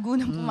si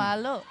Dugunang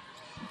pumalo.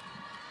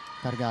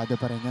 Kargado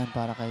pa rin yan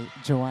para kay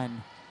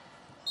Joanne.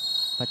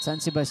 But San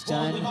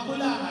Sebastian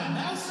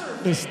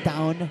is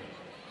down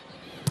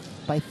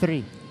by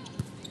 3.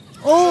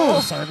 Oh!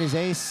 Service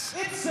ace.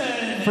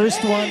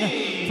 First one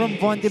from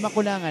Von de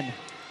Maculangan.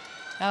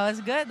 That was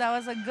good. That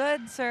was a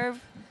good serve.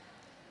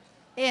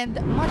 And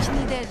much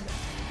needed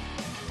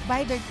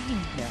by their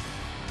team. Yeah.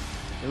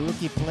 The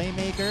rookie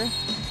playmaker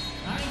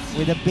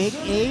with a big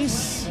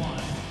ace.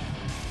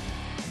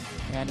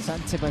 And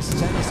San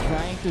Sebastian is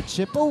trying to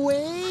chip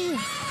away.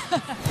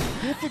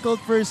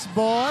 Difficult first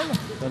ball.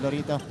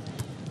 Dolorito.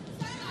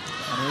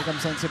 And here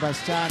comes San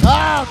Sebastian.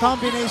 Ah!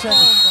 Combination.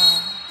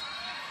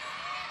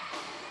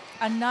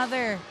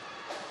 Another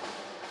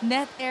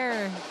net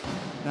error.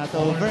 Not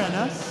over,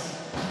 ano?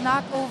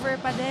 Not over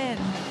pa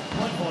din.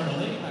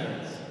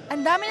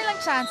 Ang dami nilang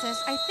chances.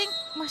 I think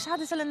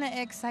masyado sila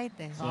na-excite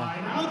eh.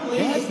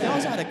 Yeah, they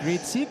also had a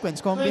great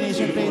sequence.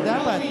 Combination play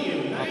dapat.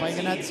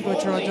 Papayagin natin si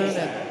Coach Roger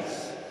ulit.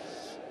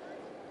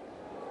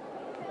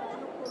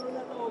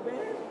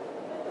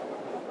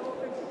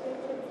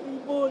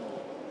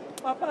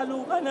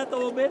 Papalo ka na to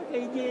over,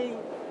 KJ.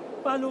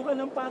 Papalo ka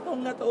ng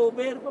patong na to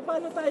over.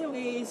 Paano tayong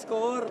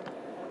i-score?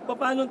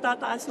 Paano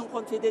tataas yung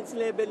confidence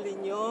level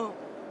ninyo?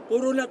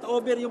 Puro not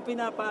over yung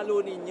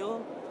pinapalo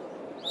ninyo.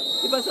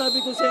 Diba sabi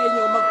ko sa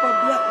inyo,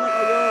 magpa-block na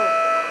kayo.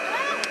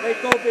 May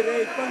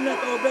copyright. Pag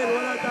not over,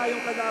 wala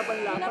tayong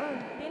kalaban-laban.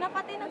 Di na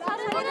pati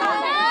nagsasalita.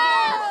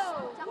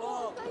 Tsaka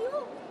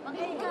kayo.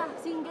 Mag-ika,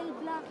 single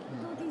block.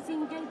 Ito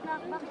single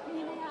block. Bakit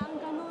hinayaan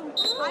ganun?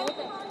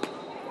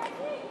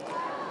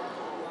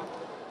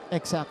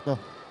 Eksakto.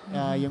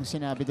 Yung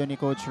sinabi doon ni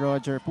Coach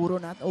Roger, puro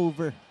not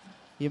over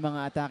yung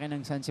mga atake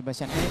ng San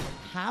Sebastian. And it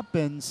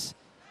happens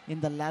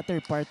in the latter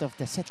part of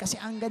the set kasi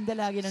ang ganda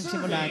lagi ng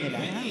simula nila.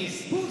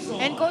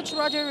 And Coach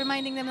Roger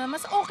reminding them na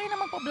mas okay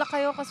na magpa-block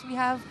kayo because we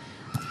have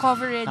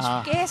coverage.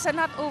 Kesa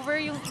not over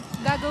yung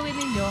gagawin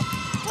ninyo,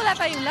 wala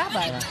tayong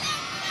laban.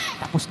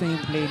 Tapos na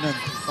yung play nun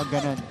pag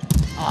ganun.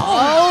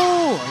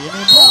 Oh! Yun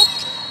yung block.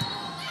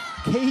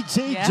 KJ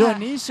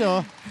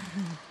Dionisio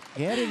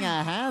getting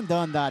a hand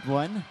on that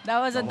one. That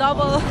was a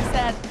double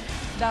set.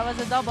 That was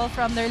a double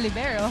from their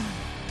libero.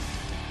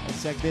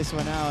 Let's check this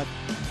one out.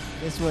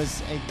 This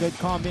was a good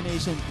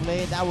combination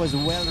play. That was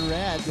well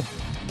read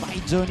by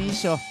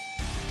Dionisio.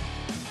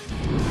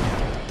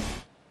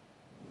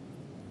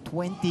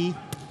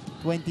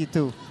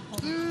 20-22.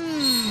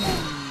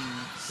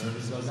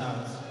 Service goes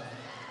out.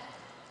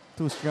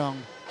 Too strong.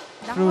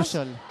 That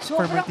Crucial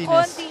for sobrang Martinez.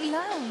 konti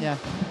lang. Yeah.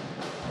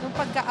 Yung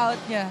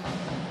pagka-out niya.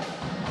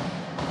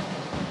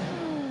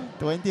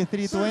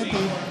 23-20.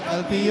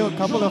 LPU a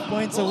couple of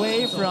points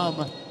away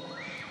from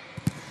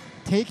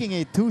taking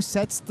a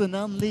 2-0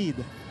 lead.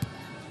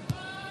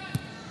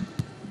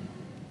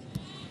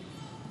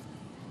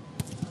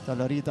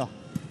 Dolorito.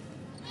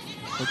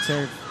 Good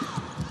serve.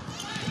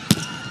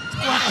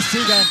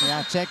 Marasigan.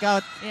 Yeah, check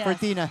out for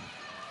Tina.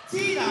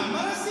 Tina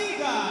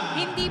Marasigan!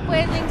 Hindi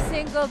pwedeng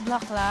single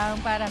block lang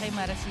para kay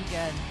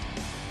Marasigan.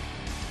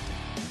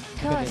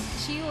 Because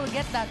she will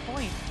get that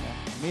point.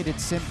 Yeah. Made it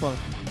simple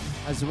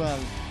as well.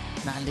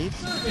 Na-late?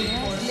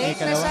 Yes, late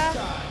na siya.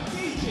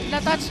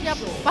 Na-touch niya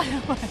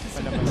palabas.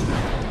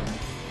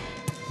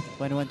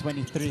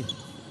 21-23.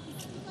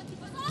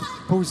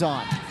 Who's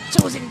on?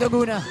 Choosing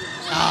Duguna.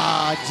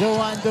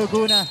 Joanne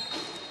Duguna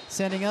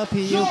sending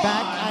LPU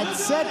back at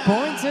set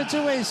point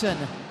situation.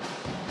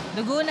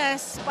 Duguna's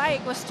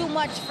spike was too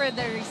much for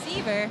the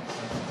receiver.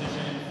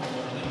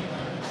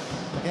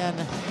 Again,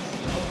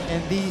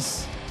 in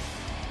these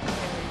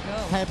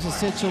types of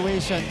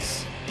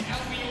situations,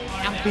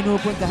 ang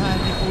pinupuntahan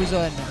ni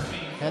Puzon,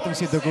 etong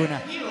si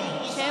Duguna.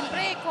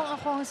 Siyempre, kung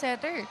ako ang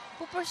setter,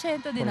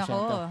 puporsyento din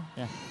ako.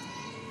 Yeah.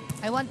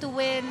 I want to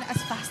win as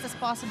fast as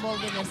possible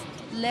with as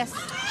less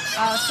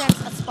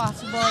sets as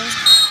possible.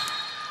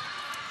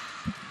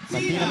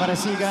 Tina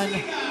Marasigan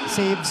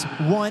saves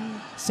one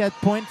set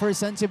point for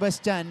San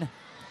Sebastian.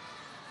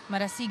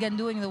 Marasigan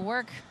doing the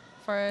work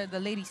for the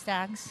Lady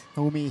Stags.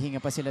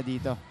 Humihinga pa sila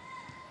dito.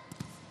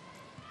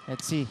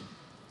 Let's see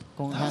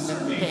kung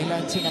hanggang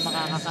kailan sila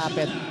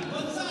makakakapit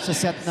sa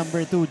set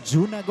number 2.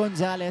 Juna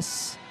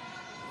Gonzalez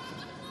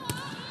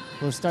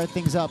will start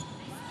things up.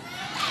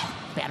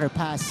 Better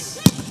pass.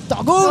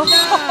 Duguna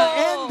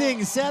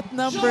ending set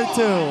number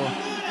 2.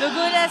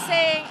 Duguna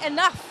saying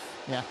enough.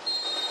 Yeah.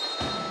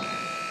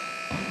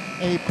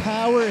 A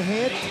power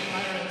hit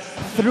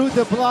through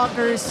the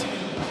blockers.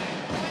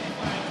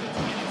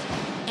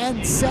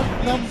 And set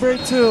number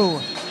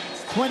 2.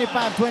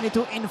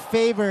 25-22 in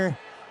favor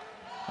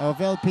of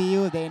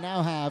LPU. They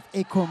now have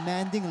a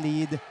commanding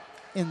lead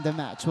in the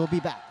match. We'll be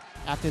back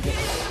after this.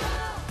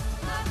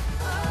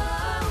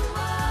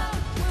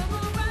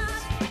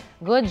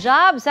 Good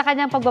job sa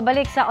kanyang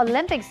pagbabalik sa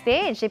Olympic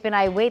stage si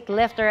Pinay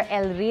weightlifter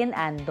Elrin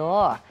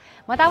Ando.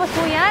 Matapos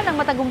po yan ang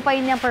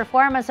matagumpay niyang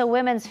performance sa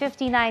Women's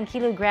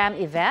 59kg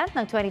event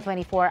ng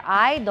 2024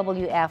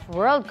 IWF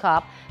World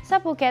Cup sa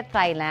Phuket,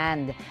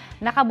 Thailand.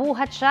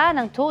 Nakabuhat siya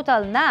ng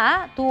total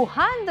na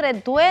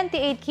 228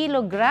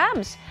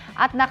 kilograms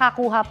at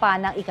nakakuha pa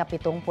ng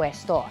ika-7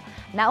 pwesto.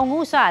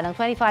 Naungusa ng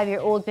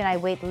 25-year-old Pinay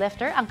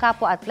weightlifter ang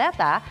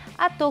kapwa-atleta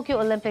at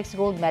Tokyo Olympics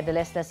gold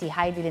medalist na si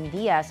Heidelin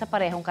Diaz sa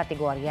parehong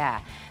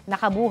kategorya.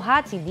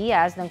 Nakabuhat si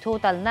Diaz ng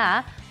total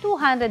na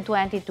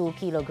 222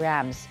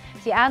 kilograms.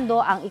 Si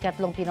Ando ang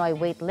ikatlong Pinoy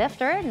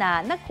weightlifter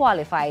na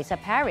nag-qualify sa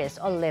Paris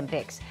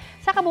Olympics.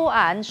 Sa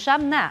kabuuan,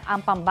 9 na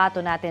ang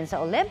pambato natin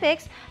sa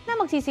Olympics na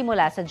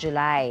magsisimula sa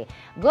July.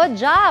 Good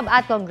job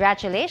at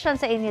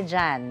congratulations sa inyo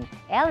dyan,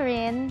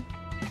 Elrin!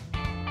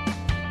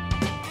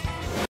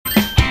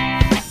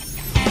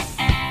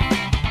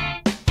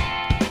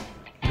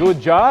 Good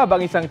job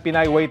ang isang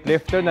Pinay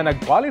weightlifter na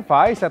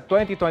nag-qualify sa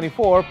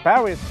 2024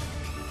 Paris.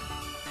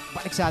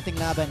 Balik sa ating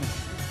laban.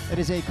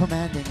 It is a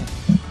commanding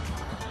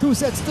 2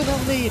 sets to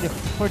none lead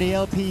for the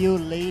LPU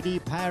Lady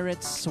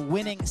Pirates,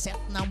 winning set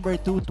number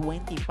 2,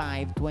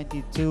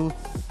 25-22.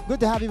 Good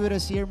to have you with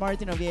us here,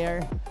 Martin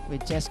Ovier,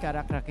 with Cheska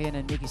Rakraken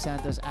and Mickey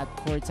Santos at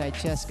courtside.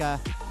 Cheska,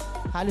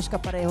 halos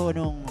kapareho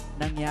nung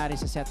nangyari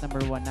sa set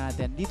number 1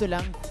 natin. Dito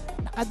lang,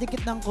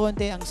 nakadikit ng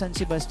konti ang San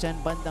Sebastian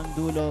bandang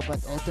dulo, but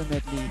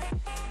ultimately,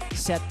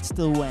 set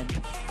still went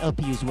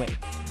LPU's way.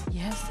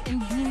 Yes,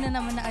 hindi na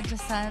naman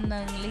na-adjustan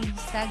ng Lady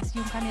Stags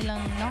yung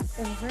kanilang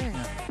knockover.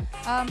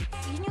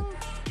 Yun yung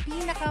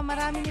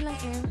pinakamarami nilang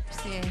errors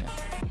eh.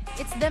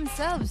 It's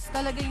themselves.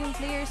 Talaga yung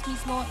players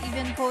mismo,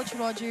 even Coach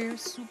Roger,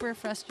 super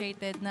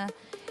frustrated na,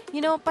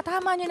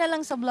 patama nyo na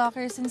lang sa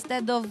blockers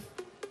instead of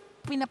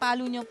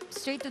pinapalo nyo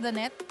straight to the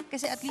net.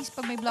 Kasi at least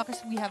pag may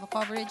blockers, we have a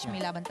coverage,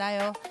 may laban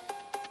tayo.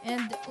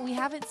 And we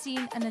haven't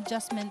seen an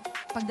adjustment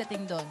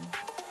pagdating doon.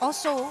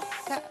 Also,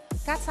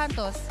 Kat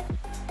Santos,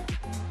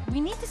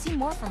 we need to see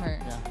more from her.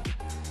 Yeah.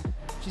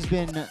 She's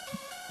been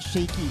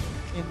shaky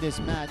in this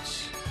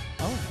match.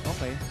 Oh,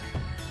 okay.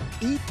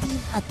 18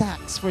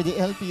 attacks for the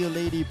LPU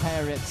Lady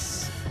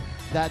Pirates.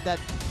 That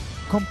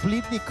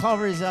completely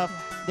covers up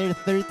their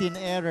 13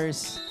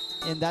 errors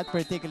in that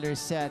particular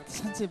set.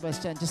 San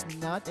Sebastian, just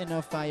not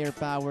enough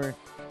firepower.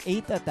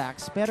 8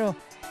 attacks. Pero,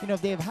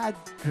 they've had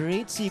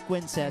great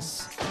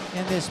sequences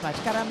in this match.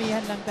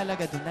 Karamihan lang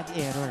talaga dun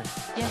nag-error.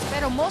 Yes,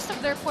 pero most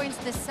of their points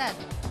this set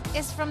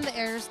is from the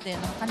errors din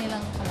ng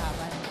kanilang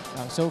kalaban.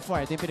 So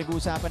far, ito yung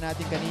pinag-uusapan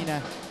natin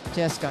kanina,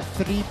 Cheska,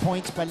 3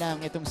 points pa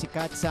lang itong si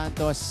Kat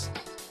Santos.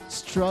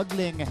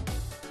 Struggling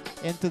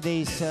in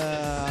today's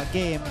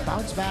game.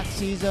 Bounce back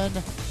season.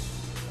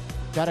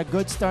 Got a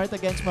good start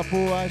against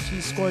Mapua.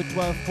 She scored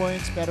 12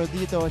 points. Pero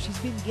dito,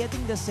 she's been getting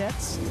the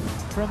sets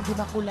from di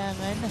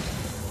makulangan.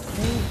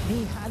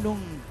 May halong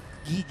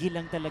gigil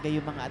lang talaga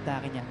yung mga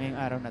atake niya ngayong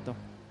araw na to.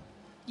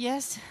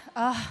 Yes,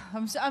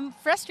 I'm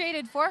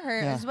frustrated for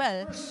her as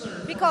well.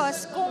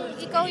 Because kung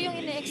ikaw yung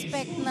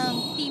ine-expect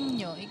ng team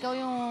nyo,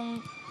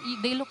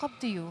 they look up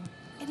to you,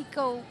 and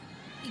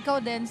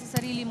ikaw din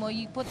sa sarili mo,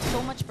 you put so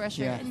much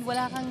pressure and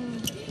wala kang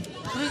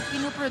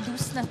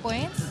pinoproduce na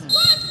points,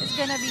 it's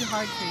gonna be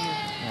hard for you.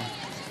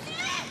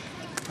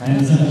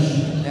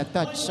 That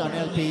touch on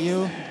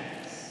LPU.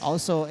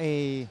 Also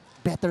a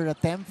better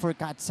attempt for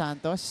Kat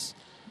Santos.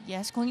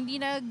 Yes, kung hindi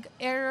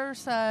nag-error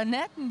sa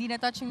net, hindi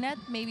na-touch yung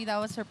net, maybe that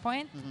was her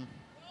point.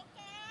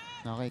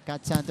 Okay,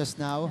 Kat Santos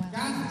now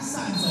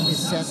is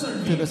sent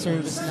to the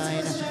service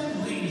line.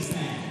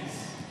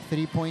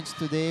 3 points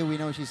today. We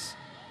know she's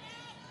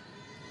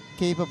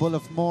capable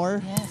of more.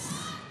 Yes.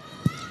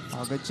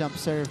 Good jump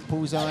serve.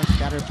 Puzon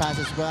got her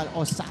pass as well.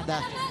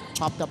 Osada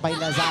popped up by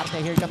Lazarte.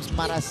 Here comes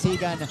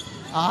Marasigan.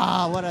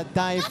 What a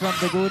dive from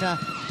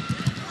Daguna.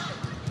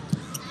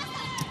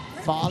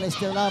 Ball is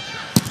still up.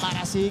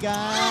 Marasigan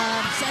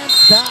sent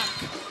back.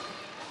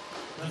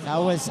 That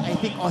was, I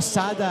think,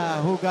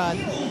 Osada who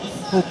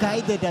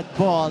guided that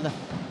ball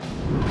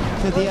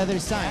to the other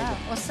side.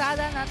 Yeah.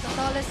 Osada, not the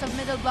tallest of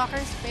middle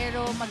blockers,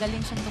 pero magaling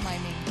siyang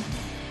tumiming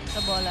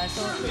sa bola.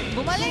 So,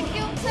 bumalik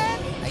yung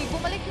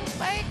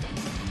spike.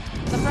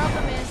 The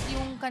problem is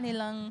yung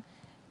kanilang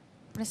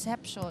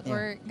reception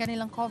or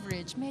kanilang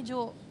coverage,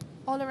 medyo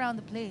all around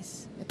the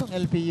place. Itong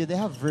LPU, they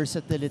have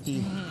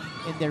versatility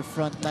in their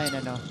front line.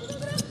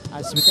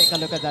 As we take a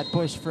look at that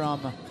push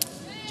from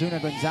Juna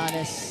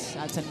Gonzalez,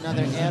 that's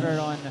another error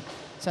on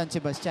San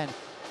Sebastian.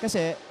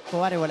 Kasi,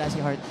 kuwari wala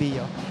si Heart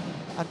Bio.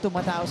 Ang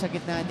tumatao sa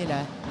gitna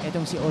nila,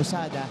 itong si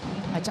Osada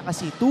at saka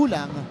si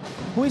Tulang,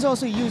 who is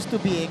also used to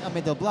being a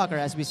middle blocker.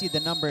 As we see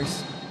the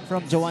numbers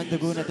from Joan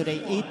Duguna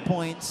today, 8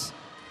 points.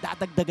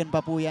 Dadagdagan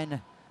pa po yan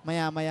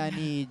maya-maya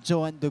ni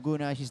Joan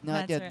Duguna. She's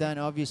not yet done,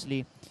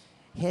 obviously.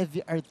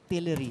 Heavy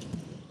artillery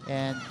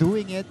and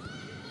doing it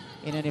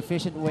in an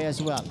efficient way as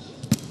well.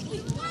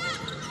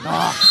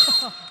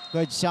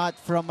 Good shot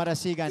from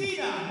Marasigan.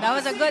 That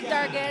was a good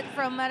target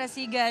from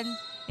Marasigan.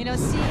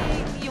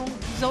 Seeing yung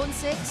zone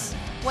 6,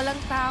 walang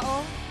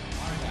tao.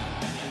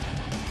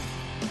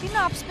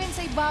 Tinopspin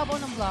sa ibabaw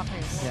ng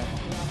blockers. Yeah.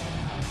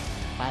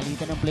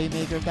 Palitan ng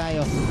playmaker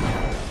tayo.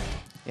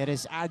 It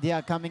is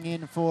Adia coming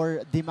in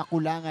for Di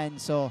Makulangan.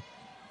 So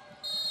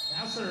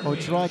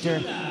Coach Roger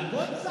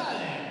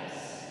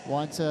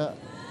wants a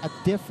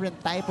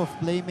different type of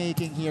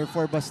playmaking here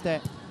for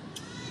Baste.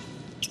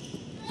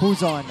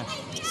 Puzon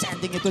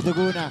sending it to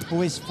Duguna,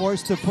 who is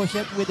forced to push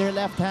it with her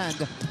left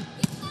hand.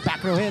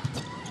 Back row hit.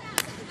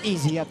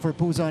 Easy up for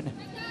Puzon.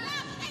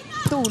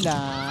 Tulang.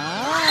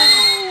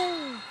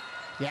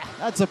 Yeah,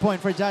 that's a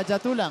point for Jaja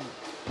Tulang.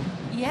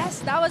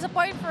 Yes, that was a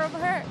point from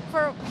her,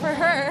 for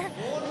her.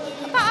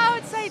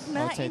 Pa-outside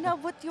na. Outside.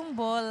 Inabot yung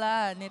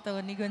bola nito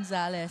ni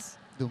Gonzalez.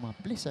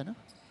 Dumaplis, ano?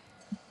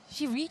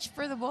 She reached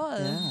for the ball.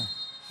 Yeah.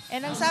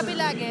 And ang sabi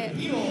lagi,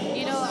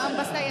 you know, ang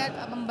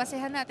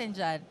basehan natin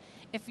dyan,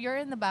 if you're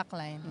in the back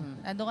line,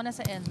 nandun ka na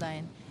sa end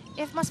line,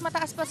 if mas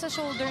mataas pa sa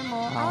shoulder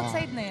mo,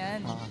 outside na yan.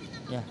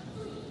 Yeah.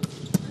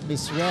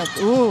 Misread.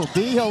 Ooh,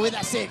 Biho with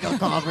a single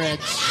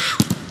coverage.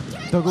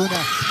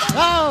 Duguna.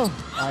 Oh!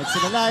 Alright,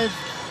 still alive.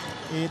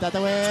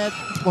 Itatawid.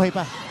 Buhay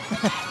pa.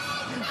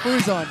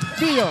 Puzon.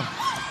 Biho.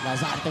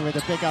 Lazarte with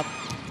the pickup.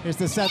 Here's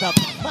the setup.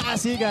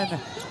 Marasigan.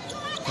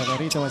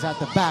 Federico was at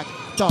the back.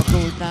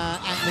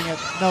 Duguna angling it.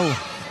 No.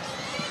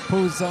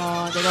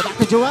 Puzon. They go back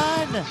to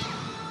Juan.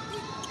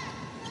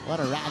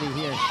 What a rally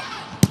here.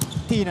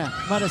 Tina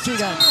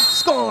Marasigan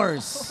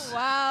scores.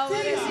 Wow,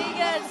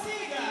 Marasigan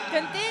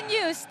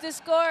continues to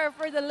score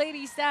for the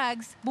Lady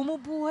Stags.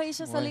 Bumubuhay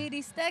siya sa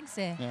Lady Stags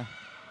eh. Yeah.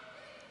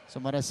 So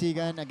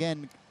Marasigan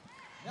again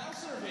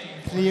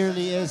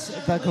clearly is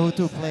the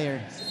go-to player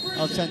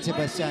of San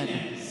Sebastian.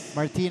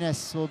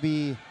 Martinez will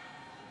be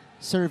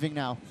serving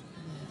now.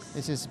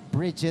 This is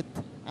Bridget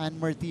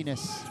and Martinez.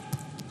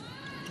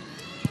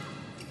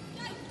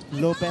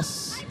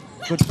 Lopez,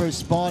 good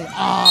first ball.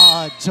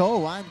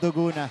 Joan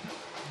Duguna.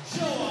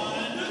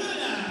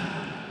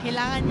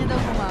 Kailangan niya daw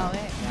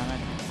bumawi. Kailangan.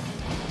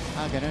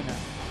 Ganun na.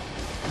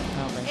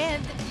 Okay.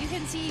 And you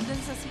can see dun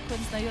sa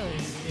sequence na yun,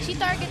 she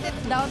targeted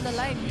down the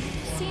line.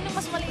 Sino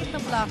mas maliit na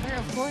blocker?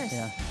 Of course.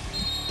 Yeah.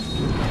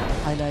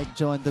 I like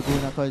Joan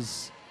Duguna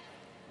because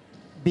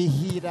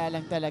bihira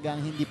lang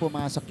talagang hindi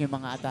pumasok yung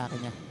mga atake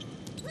niya.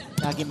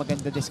 Lagi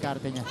maganda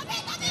diskarte niya.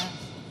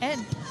 Yeah.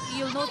 And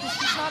you'll notice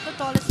she's not the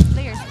tallest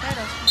player,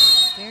 pero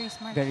she's very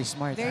smart. Very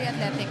smart. Very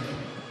athletic.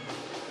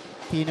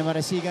 Tina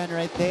Marasigan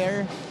right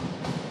there.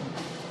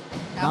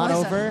 That Not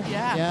was over.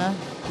 Yeah.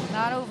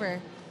 Not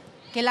over.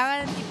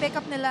 Kailangan i-pick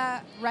up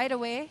nila right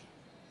away.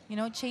 You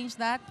know, change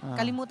that.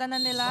 Kalimutan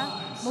na nila.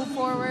 Move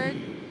forward.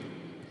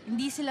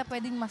 Hindi sila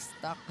pwedeng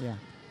ma-stuck.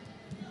 Yeah.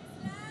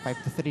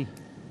 5-3.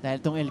 Dahil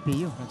tong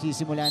LPU,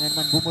 nagsisimula na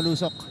naman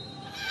bumulusok.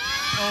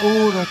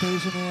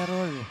 Rotation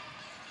error.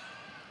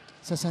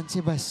 Sa San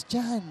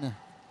Sebastian.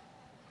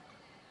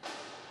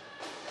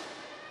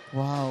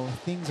 Wow,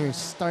 things are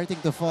starting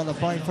to fall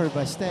apart for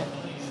Baste.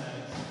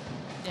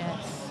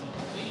 Yes.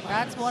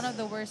 That's one of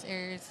the worst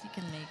errors you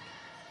can make.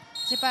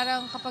 Kasi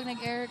parang kapag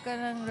nag-error ka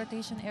ng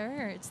rotation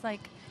error, it's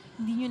like,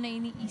 hindi nyo na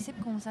iniisip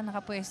kung saan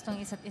nakapwesto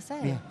ang isa't isa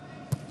eh. Yeah.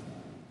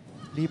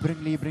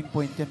 Libreng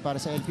point yan para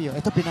sa LPU.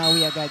 Ito,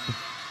 binawi agad.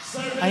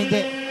 Ay,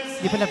 hindi.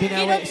 Hindi pala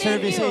binawi.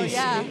 Services.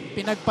 Yeah.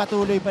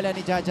 Pinagpatuloy pala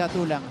ni Jaja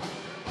Tulang.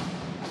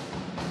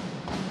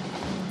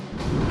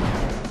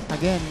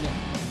 Again,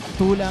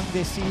 Tulang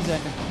this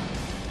season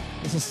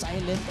is a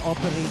silent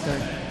operator.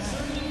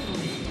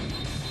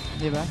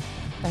 Diba?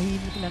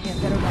 Tahimik lang yan,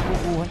 pero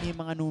nakukuha niya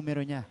yung mga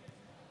numero niya.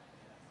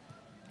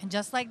 And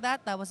just like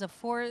that, that was a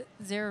 4-0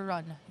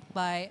 run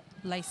by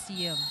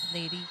Lyceum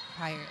Lady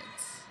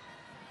Pirates.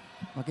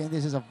 Again,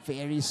 this is a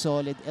very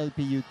solid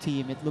LPU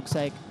team. It looks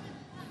like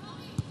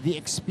the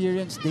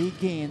experience they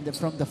gained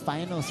from the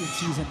finals in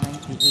season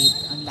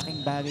 98. Ang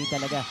laking bagay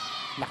talaga.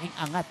 Laking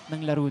angat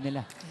ng laro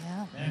nila.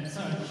 Yeah.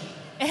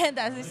 And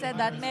as I said,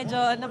 that medyo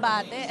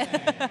nabate.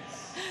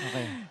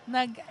 Okay.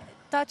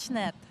 Nag-touch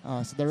net.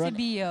 So the run,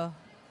 Si Bio.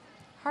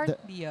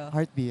 Heart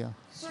Bio.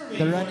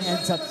 The run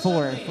ends at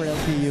 4 for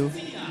LPU.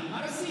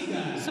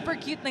 Super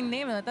cute ng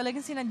name. No?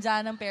 Talagang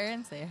sinadya ng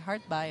parents eh.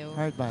 Heart Bio.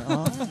 Heart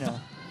Bio.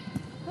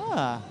 No.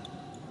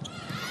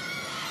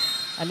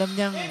 Alam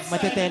niyang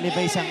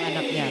matitelevise ang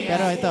anak niya.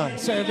 Pero ito,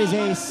 service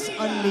ace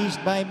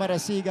unleashed by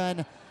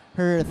Marasigan.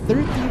 Her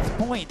 13th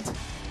point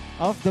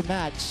of the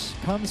match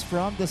comes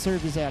from the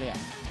service area.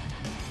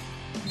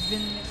 She's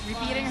been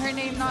repeating her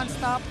name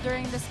non-stop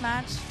during this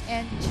match,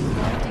 and she's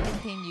going to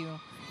continue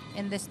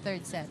in this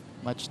third set.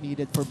 Much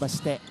needed for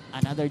Baste.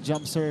 Another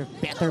jump serve.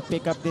 Better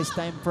pickup this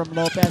time from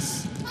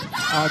Lopez.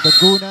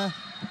 Duguna.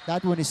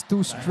 That one is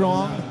too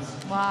strong.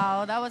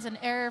 Wow, that was an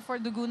error for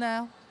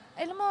Duguna.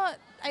 Alam mo,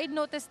 I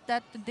noticed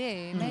that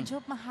today.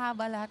 Medyo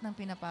mahaba lahat ng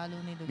pinapalo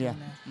ni Duguna.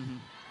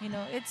 Yeah. You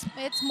know, it's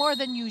more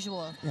than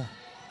usual. Yeah.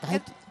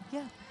 Kahit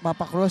Yeah.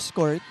 mapa-cross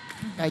court,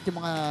 kahit yung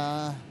mga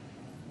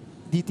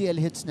DTL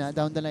hits niya,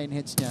 down the line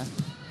hits niya,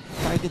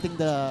 targeting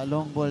the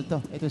long ball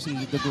to. Ito si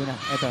Duguna.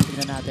 Ito,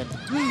 tingnan natin.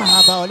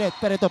 Mahaba ulit,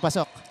 pero ito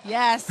pasok.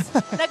 Yes.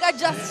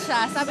 Nag-adjust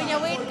siya. Sabi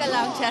niya, wait ka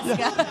lang,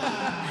 Cheska.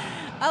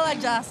 I'll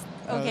adjust.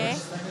 Okay?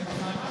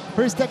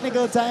 First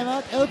technical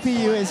timeout.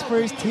 LPU is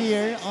first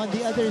here. On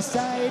the other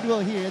side, we'll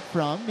hear it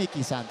from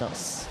Mickey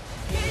Santos.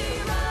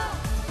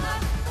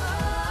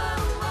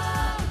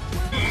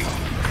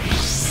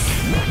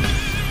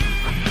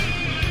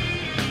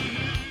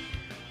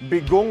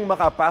 Bigong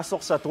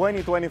makapasok sa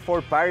 2024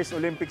 Paris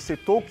Olympics si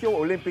Tokyo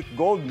Olympic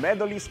gold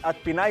medalist at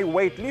Pinay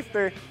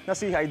weightlifter na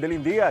si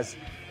Heidelin Diaz.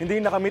 Hindi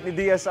nakamit ni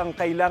Diaz ang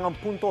kailangang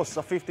puntos sa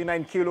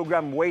 59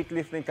 kg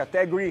weightlifting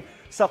category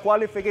sa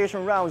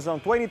qualification rounds ng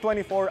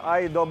 2024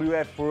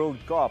 IWF World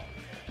Cup.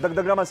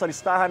 Dagdag naman sa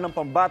listahan ng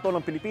pambato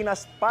ng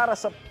Pilipinas para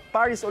sa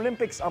Paris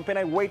Olympics ang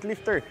Pinay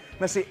weightlifter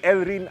na si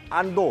Elrin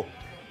Ando.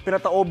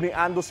 Pinataob ni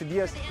Ando si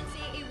Diaz.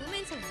 NCAA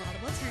Women's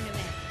Volleyball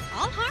Tournament.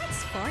 All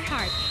hearts for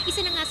heart.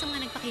 Isa na nga sa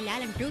mga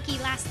nagpakilalang rookie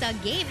last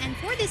game, and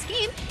for this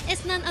game is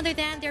none other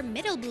than their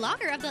middle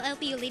blocker of the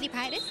LPU Lady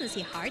Pirates na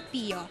si Heart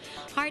Pio.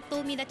 Heart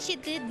told me that she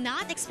did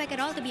not expect at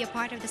all to be a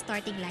part of the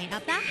starting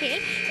lineup dahil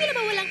hindi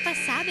ba walang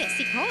pasabi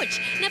si coach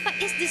na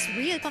is this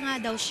real pa nga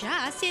daw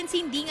siya since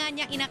hindi nga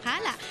niya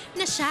inakala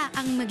na siya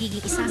ang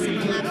magiging isa sa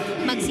mga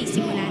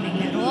magsisimula ng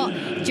laro.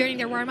 During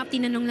their warm-up,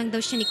 tinanong lang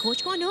daw siya ni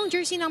coach kung ano ang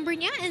jersey number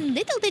niya, and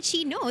little did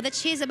she know that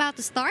she is about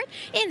to start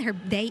in her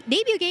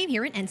debut game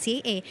here in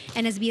NCAA.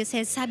 And as Bio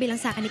says, sabi lang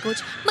sa akin ni coach,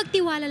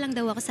 magtiwala lang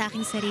daw ako sa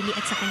aking sarili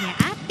at sa kanya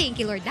at thank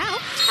you Lord daw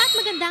at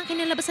maganda ang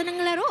kinalabasan ng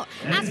laro.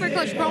 As for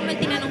Coach Cromwell,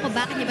 tinanong ko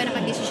bakit niya ba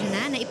napag-desisyon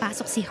na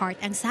ipasok si Hart,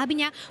 and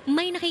sabi niya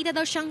may nakita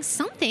daw siyang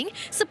something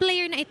sa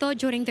player na ito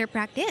during their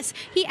practice.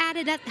 He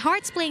added that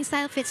Hart's playing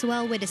style fits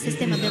well with the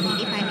system of the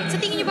Lady Pirates. Sa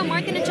tingin niyo ba,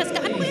 Martin and Cheska,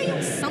 ano kaya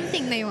yung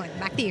something na yun?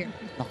 Back to you.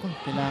 Ako,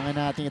 kailangan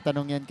natin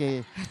itanong yan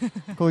kay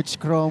Coach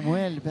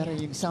Cromwell. Pero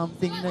yung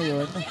something na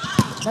yun,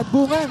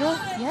 nagbunga, no?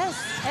 Yes,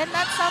 and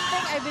that's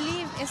something I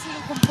believe is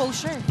yung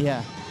composure.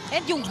 Yeah.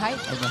 And yung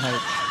height. And the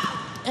height.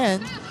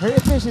 And her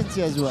efficiency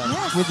as well,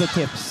 yes, with the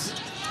tips.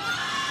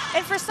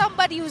 And for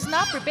somebody who's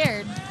not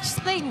prepared, she's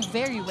playing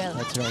very well.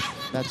 That's right.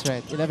 That's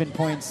right. 11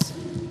 points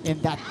in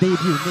that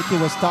debut Nikki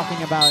was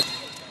talking about.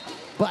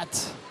 But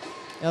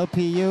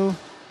LPU,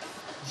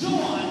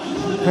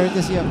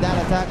 courtesy of that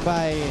attack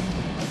by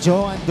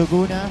Joan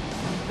Duguna.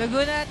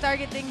 Duguna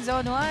targeting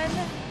zone 1,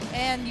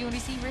 and yung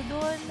receiver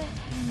doon,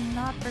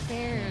 not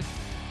prepared.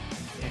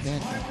 Again,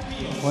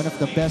 one of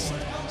the best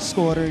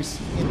scorers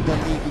in the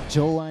league,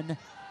 Joan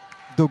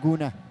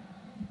Duguna.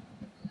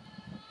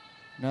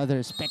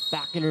 Another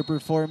spectacular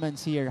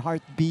performance here.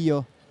 Heart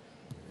Bio.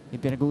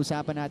 Yung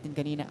pinag-uusapan natin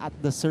kanina at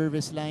the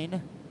service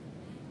line.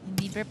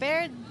 Hindi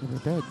prepared. Hindi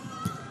prepared.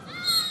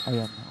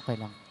 Ayan, okay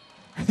lang.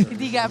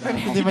 Hindi ka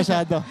prepared. Hindi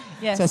masyado.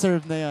 Yes. Sa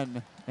serve na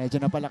yun.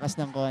 Medyo napalakas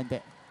ng konti.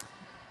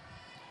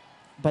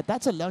 But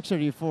that's a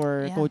luxury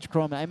for Coach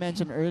Cromwell. I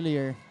mentioned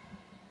earlier,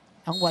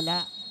 ang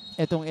wala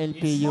itong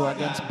LPU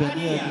against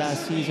Benilde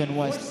last season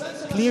was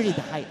clearly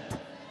the height.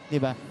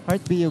 Diba?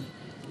 Heart Bio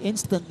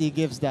instantly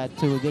gives that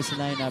to this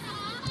lineup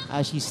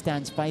as she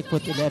stands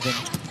 5'11".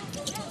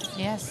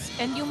 Yes.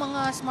 And yung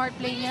mga smart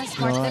play niya,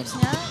 smart tips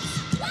niya,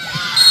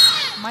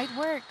 might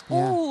work.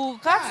 Yeah. Ooh,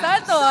 Kat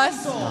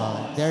Santos!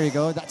 Oh, there you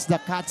go. That's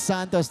the Kat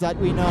Santos that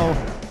we know.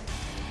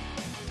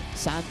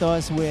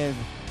 Santos with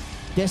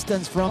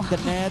distance from the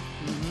net.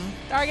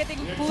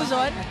 Targeting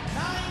Puzon.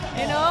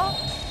 You know?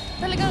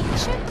 Talagang,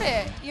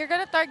 syempre, you're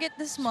gonna target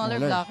the smaller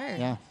blocker.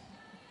 Yeah.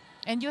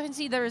 And you can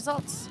see the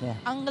results. Yeah.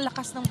 Ang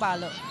lakas ng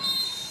palo.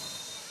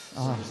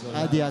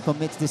 Adia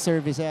commits the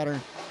service error.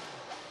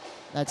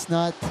 That's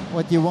not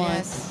what you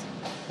want. Yes.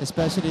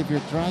 Especially if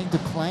you're trying to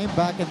climb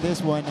back in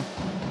this one.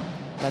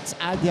 That's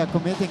Adia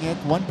committing it.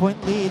 1-point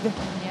lead.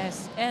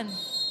 Yes. And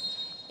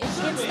it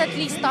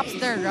instantly stops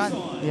their run.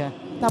 Yeah.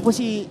 Tapos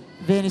si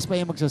Venice pa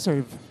yung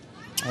magsaserve.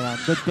 Ayan.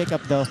 Good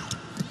pickup though.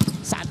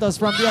 Santos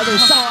from the other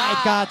side.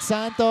 Kat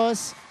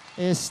Santos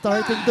is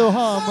starting to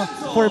hum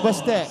for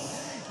Baste.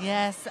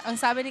 Yes. Ang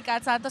sabi ni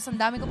Kat Santos, ang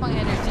dami ko pang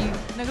energy.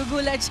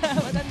 Nagugulat siya.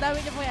 Ang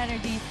dami niya pang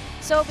energy.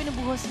 So,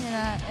 pinubuhos niya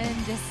na in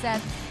this set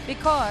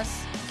because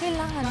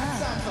kailangan na.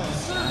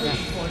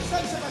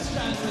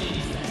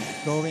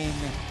 Going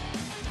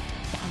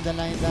down the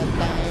line that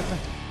time.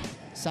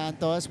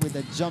 Santos with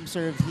a jump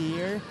serve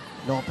here.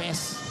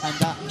 Lopez,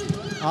 handa.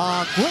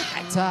 Quick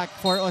attack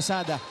for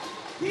Osada.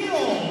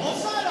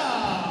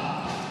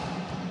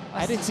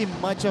 I didn't see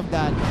much of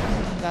that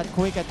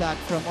quick attack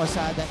from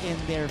Osada in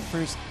their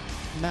first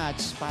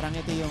match. Parang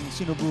ito yung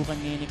sinubukan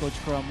ni Coach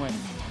Cromwell.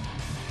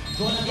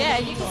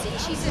 Yeah, you can see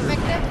she's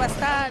effective.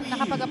 Basta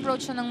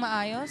nakapag-approach siya ng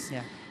maayos.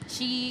 Yeah.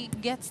 She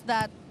gets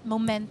that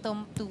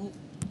momentum to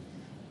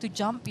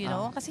jump, you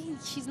know? Kasi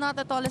she's not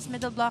the tallest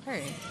middle blocker.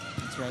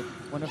 That's right.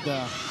 One of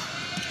the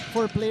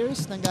 4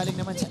 players nanggaling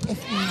naman sa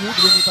FEU,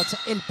 lumipat sa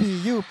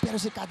LPU. Pero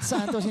si Kat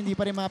Santos hindi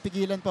pa rin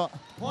mapigilan po.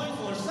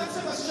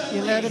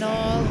 11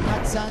 all,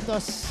 Kat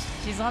Santos.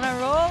 She's on a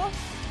roll.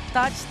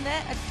 Touch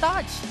net. A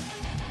touch.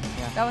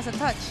 Yeah. That was a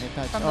touch,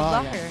 from the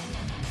blocker.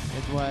 Yeah.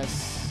 It was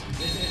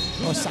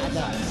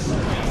Osada.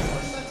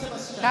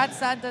 Kat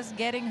Santos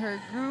getting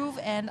her groove,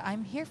 and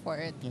I'm here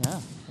for it.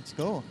 Yeah, let's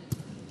go.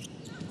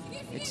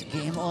 It's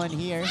game on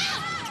here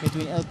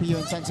between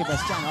LPU and San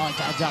Sebastian.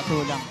 Jaja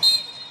Tulang.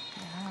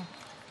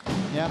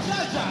 Yep.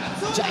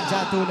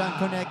 Jaja Tulang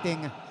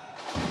connecting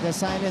the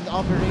silent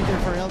operator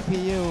for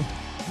LPU.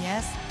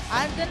 Yes.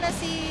 Andun na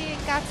si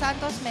Kat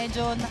Santos,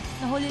 medyo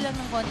nahuli lang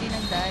ng konti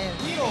ng dive.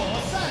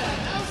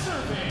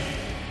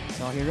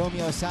 So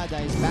Hiromi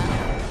Osada is back.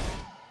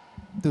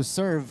 to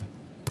serve.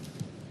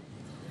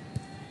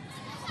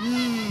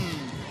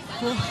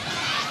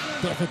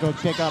 Difficult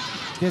pickup.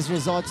 This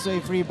results to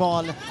a free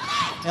ball.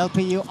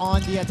 LPU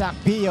on the attack.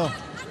 Pio.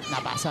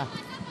 Nabasa.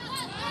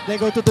 They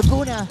go to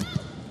Tuguna.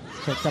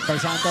 Picked up by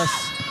Santos.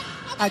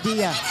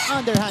 Adia.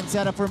 Underhand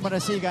setup for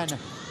Marasigan.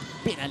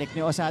 Pinalik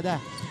ni Osada.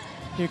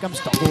 Here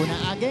comes Tuguna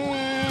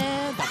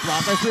again. The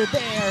blockers were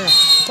there.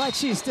 But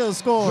she still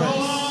scores.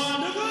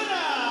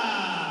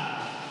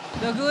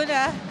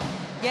 Tuguna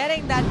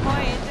getting that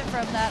point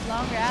from that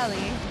long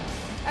rally.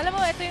 Alam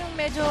mo, ito yung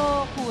medyo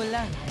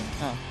kulang.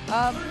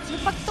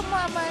 Yung pag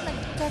tumama,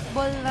 nag-cut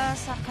ball na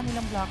sa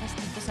kanilang blockers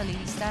dito sa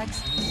Lady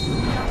Stags,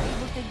 not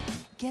able to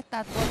get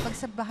that ball pag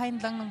sa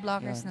behind lang ng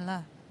blockers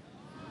nila.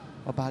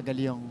 Mabagal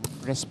yung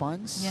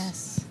response.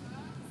 Yes.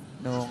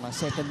 Nung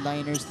second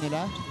liners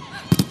nila.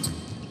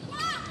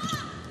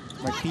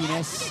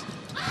 Martinez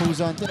pulls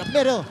on to the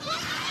middle.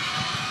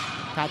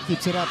 Kat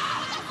keeps it up.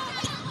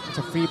 It's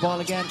a free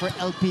ball again for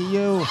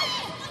LPU.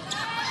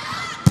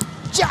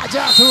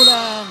 Jaja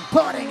Tulang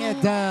putting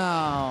it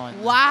down.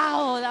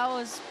 Wow, that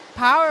was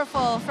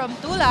powerful from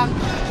Tulang.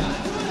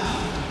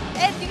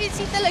 And you can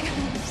see talaga,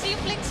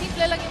 simple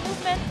lang yung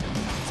movement,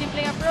 simple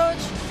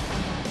approach.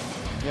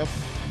 Yep.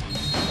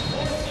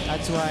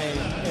 That's why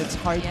it's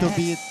hard to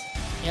beat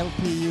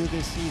LPU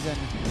this season.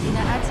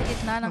 Inaan sa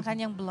gitna ng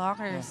kanyang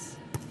blockers.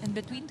 In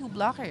between two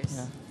blockers.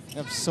 Yeah. They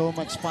have so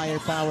much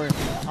firepower.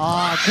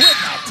 Quick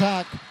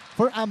attack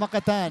for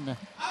Amakatan.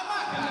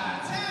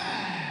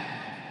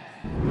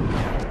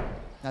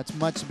 That's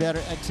much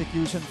better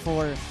execution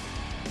for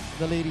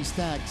the Lady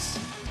Stags.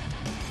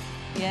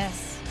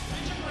 Yes.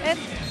 And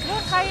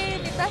kaya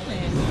ni Tan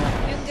eh.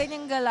 Yung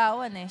ganyang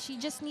galawan eh. She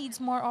just needs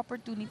more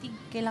opportunity.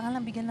 Kailangan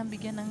lang bigyan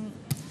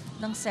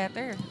ng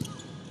setter.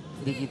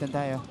 Dikitan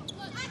tayo.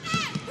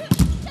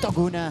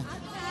 Tuguna.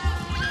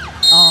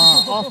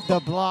 Off the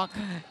block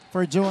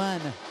for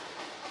Joanne.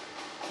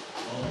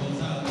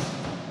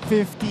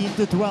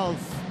 15-12.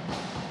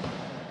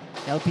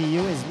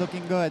 LPU is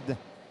looking good.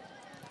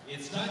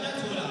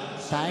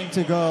 Time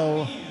to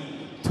go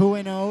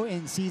 2-0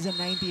 in season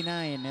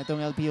 99.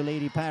 Itong LPU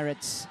Lady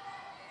Pirates.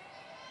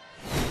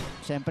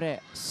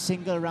 Siyempre,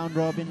 single round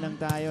robin lang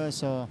tayo,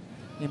 so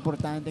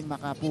importanteng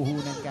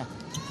makapuhunan ka.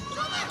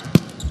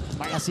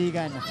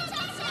 Marasigan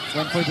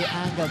went for the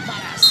angle.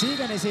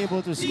 Marasigan is able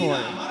to score.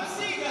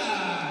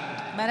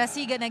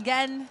 Marasigan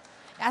again,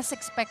 as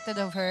expected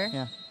of her.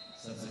 Yeah.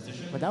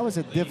 But that was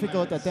a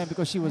difficult attempt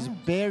because she was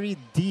very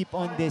deep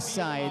on this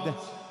side.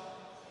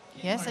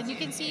 Yes, and you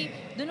can see,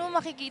 doon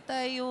mo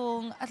makikita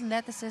yung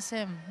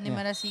athleticism ni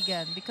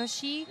Marasigan because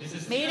she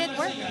made it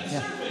work.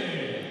 Yeah.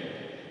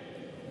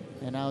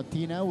 And now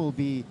Tina will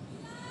be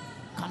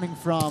coming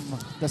from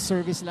the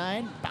service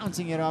line,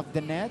 bouncing it off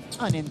the net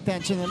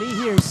unintentionally.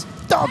 Here's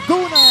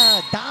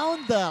Tuguna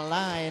down the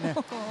line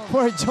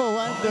for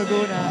Joanne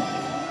Tuguna.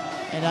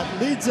 And that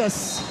leads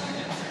us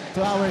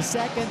to our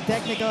second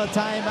technical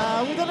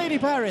timeout with the Lady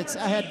Pirates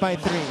ahead by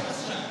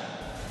 3.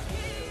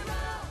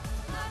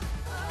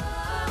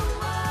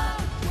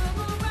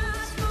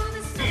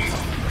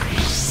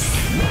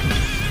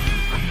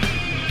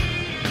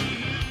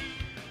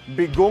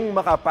 Bigong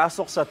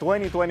makapasok sa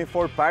 2024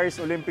 Paris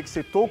Olympics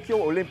si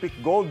Tokyo Olympic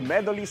gold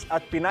medalist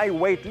at Pinay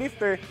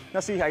weightlifter na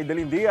si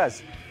Heidelin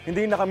Diaz.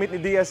 Hindi nakamit ni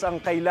Diaz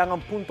ang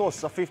kailangang puntos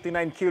sa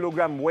 59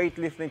 kg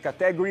weightlifting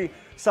category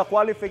sa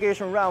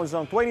qualification rounds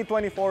ng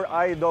 2024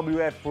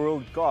 IWF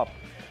World Cup.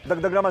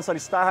 Dagdag naman sa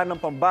listahan ng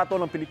pambato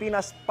ng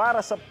Pilipinas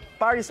para sa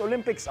Paris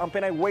Olympics ang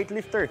Pinay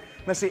weightlifter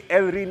na si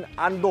Elrin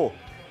Ando.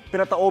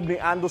 Pinataob ni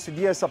Ando si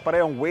Diaz sa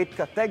parehong weight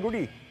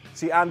category.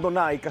 Si Ando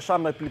na ay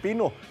kasama na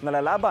Pilipino na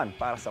lalaban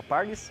para sa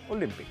Paris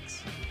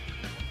Olympics.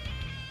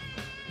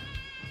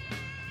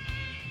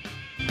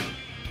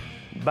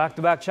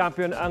 Back-to-back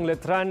champion ang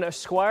Letran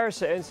Squire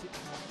sa NCAA.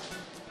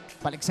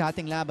 Balik sa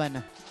ating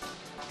laban.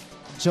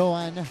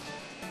 Joanne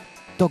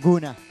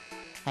Tuguna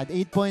had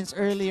 8 points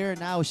earlier.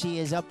 Now she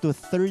is up to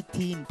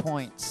 13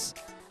 points.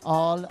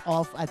 All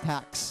off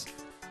attacks.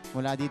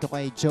 Mula dito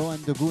kay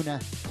Joanne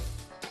Tuguna.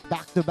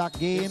 Back-to-back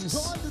games.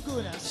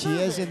 She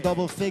is in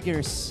double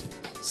figures.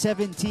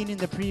 17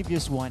 in the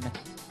previous one.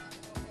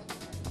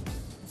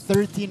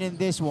 13 in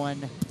this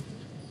one.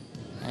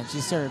 And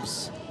she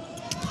serves.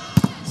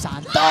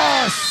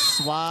 Santos!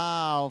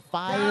 Wow!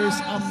 Fires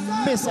a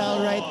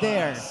missile right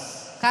there.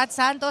 Kat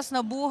Santos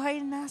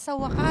nabuhay na sa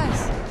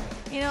wakas.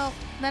 You know,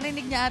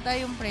 narinig niya ata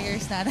yung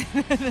prayers natin.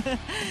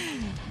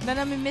 Na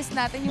nami-miss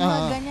natin yung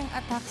mga ganyang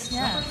attacks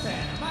niya.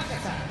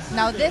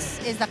 Now this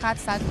is the Kat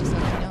Santos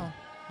that we know.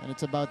 And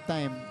it's about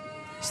time.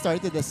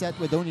 Started the set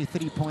with only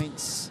 3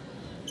 points.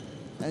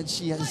 And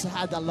she has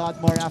had a lot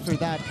more after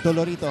that.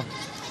 Dolorito.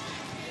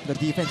 The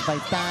defense by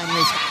Tan.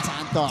 Here's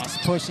Santos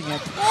pushing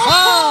it.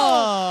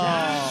 Oh!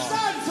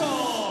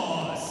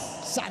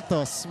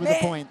 Santos with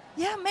a point.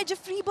 Yeah, medyo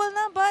free ball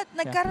na but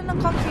nagkaroon ng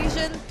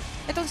confusion.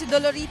 Itong si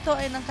Dolorito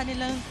ay ng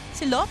kanilang,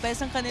 si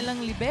Lopez ang kanilang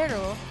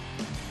libero.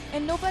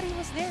 And nobody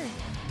was there.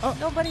 Oh.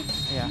 Nobody.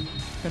 Yeah.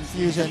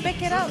 Confusion.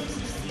 Pick it up.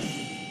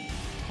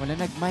 Wala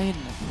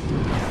nag-mine.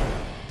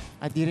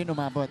 At di rin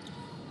umabot.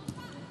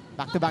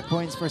 Back-to-back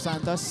points for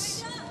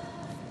Santos.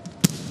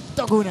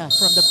 Toguna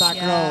from the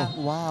back row.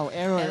 Wow,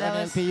 error that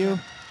on was-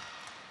 LPU.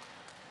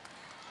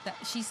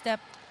 She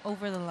stepped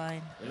over the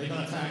line.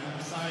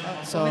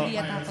 So, Over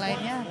the attack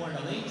line niya.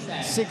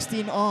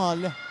 16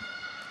 all.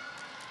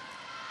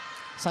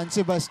 San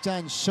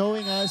Sebastian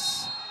showing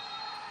us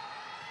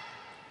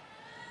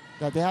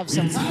that they have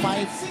some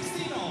fight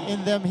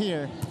in them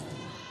here.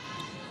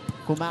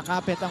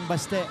 Kumakapit ang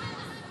baste.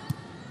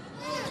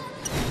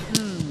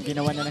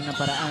 Ginawa na lang ng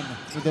paraan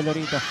si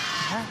Dolorito.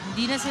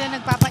 Hindi na sila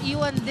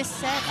nagpapaiwan this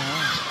set.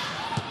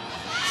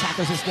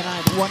 Santos is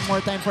denied. One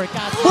more time for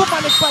Kat.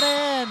 Bumalik pa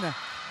rin!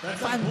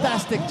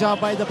 Fantastic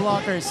job by the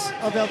blockers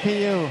of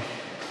LPU.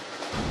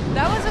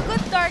 That was a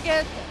good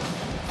target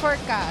for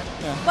Kat.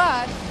 Yeah.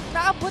 But,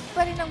 naabot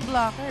pa rin ng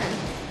blocker.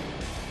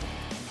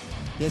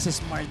 This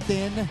is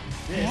Martin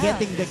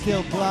getting the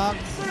kill block.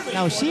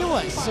 Now she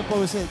was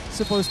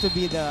supposed to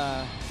be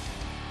the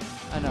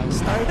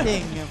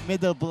starting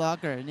middle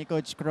blocker ni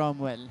Coach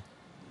Cromwell.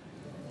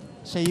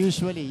 Siya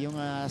usually yung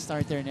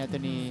starter nito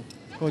ni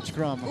Coach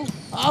Crom.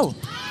 Oh!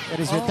 It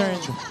is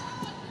returned.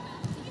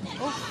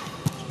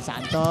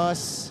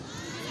 Santos.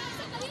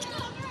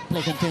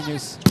 Play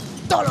continues.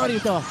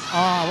 Dolorito!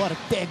 Oh, what a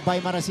dig by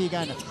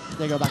Marasigan.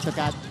 They go back to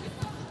Kat.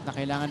 Na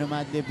kailangan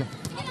umadlib.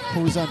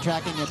 Who's on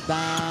tracking it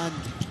down?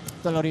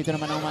 Dolorito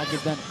naman ang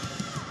umadlib doon.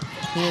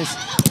 Here's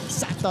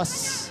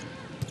Santos.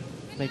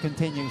 Play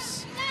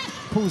continues.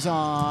 Who's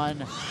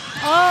on?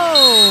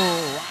 Oh!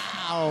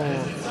 Wow!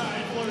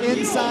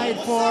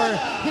 Inside for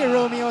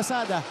Hiromi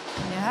Osada.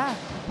 Yeah.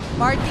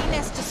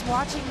 Martinez just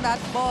watching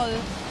that ball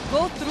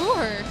go through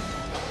her.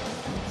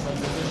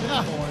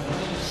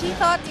 She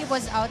thought it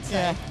was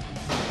outside. Yeah.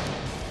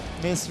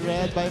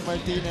 Misread by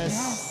Martinez.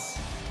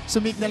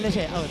 Sumignal na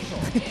siya. Out.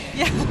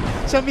 Yeah.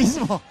 Siya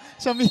mismo.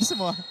 Siya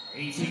mismo.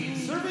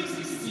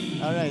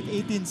 Alright,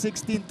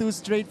 18-16, 2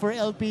 straight for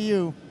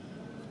LPU.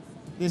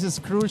 This is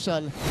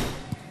crucial.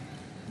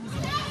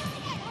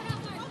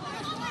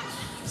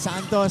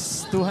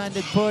 Santos,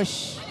 two-handed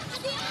push.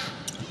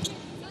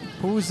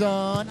 Who's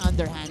on?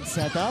 Underhand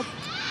setup.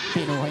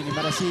 Pinuhay ni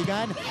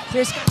Marasigan.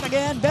 Here's Kat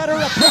again. Better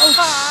approach.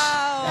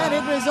 Wow. And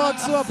it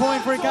results to a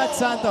point for Kat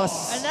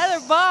Santos.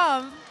 Another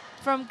bomb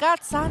from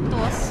Kat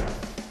Santos.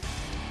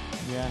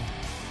 Yeah.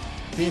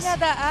 This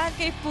Pinadaan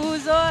kay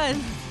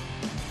Puzon.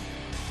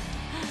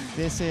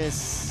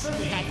 is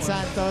Kat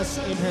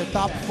Santos in her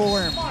top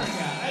form.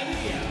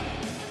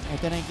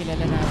 Ito na yung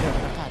kilala natin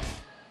na Kat.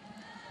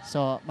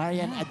 So,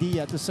 Marian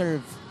Adia to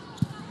serve.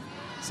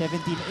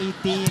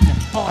 17-18.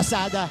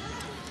 Osada.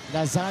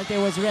 Lazarte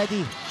was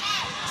ready.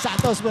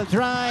 Santos will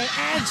try,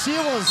 and she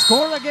will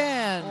score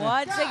again.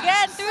 Once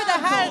again, through the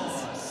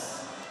hands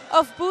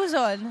of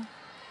Puzon.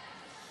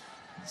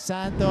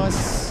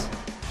 Santos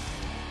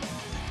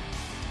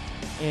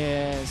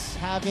is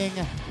having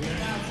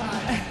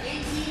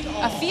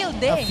A field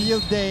day. a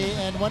field day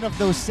and one of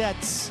those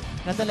sets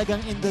na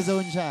talagang in the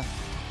zone siya.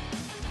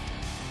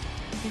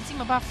 Kasi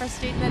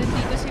mapafrustrate na rin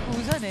dito si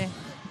Puzon eh.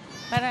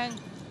 Parang,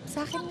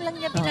 sa akin lang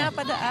niya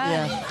pinapadaan.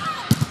 Yeah.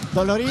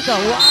 Dolorito,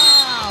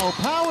 wow!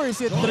 Powers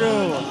it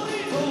through.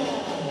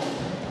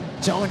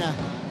 Jonah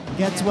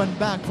gets one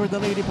back for the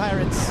Lady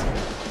Pirates.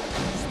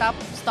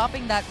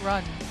 Stopping that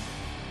run.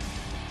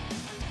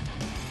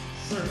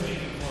 Serving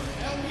for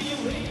LPU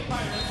Lady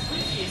Pirates,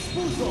 Venice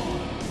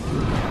Puzon.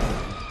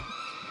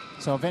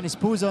 So Venice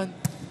Puzon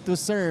to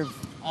serve.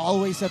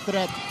 Always a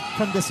threat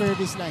from the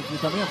service line.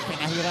 Kita mo yung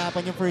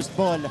pinahirapan yung first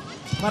ball.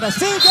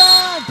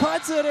 Marasigan!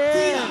 Puts it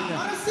in!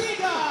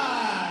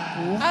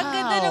 Wow. Ang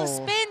ganda ng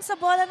spin sa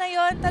bola na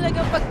yon.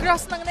 Talagang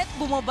pag-cross ng net,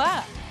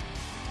 bumaba.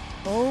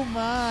 Oh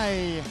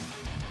my!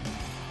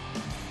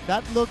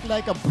 That looked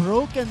like a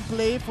broken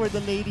play for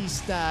the Lady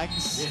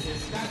Stags.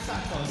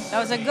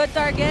 That was a good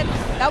target.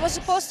 That was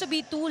supposed to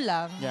be 2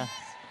 lang. Yeah,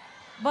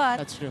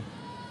 But, that's true.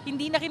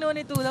 hindi na kinuha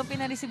ni 2 lang.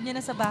 Pinareceive niya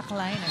na sa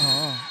backline.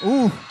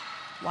 Ooh!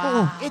 Wow.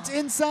 Ooh, it's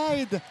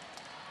inside!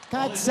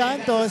 Kat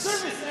Santos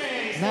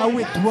now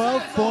with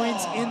 12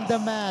 points in the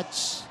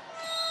match.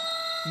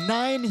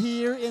 9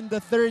 here in the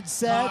third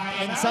set,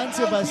 and San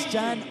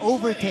Sebastian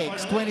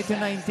overtakes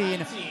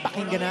 20-19.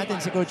 Pakinggan natin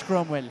si Coach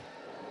Cromwell.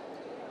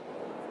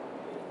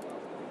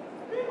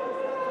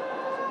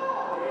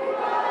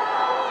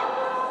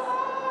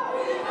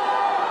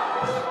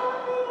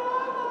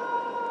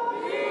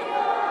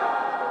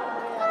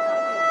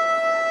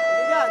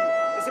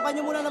 Isipan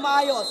nyo muna na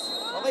maayos.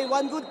 Okay,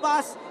 one good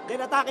pass, then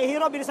atake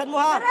hero, bilisan mo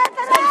ha.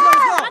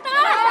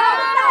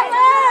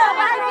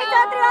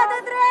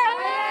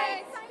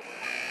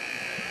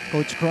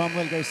 Coach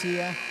Cromwell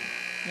Garcia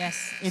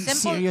Yes. in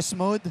serious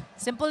mode.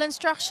 Simple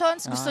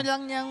instructions. Gusto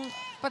lang niyang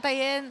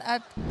patayin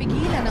at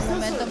pigilan ang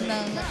momentum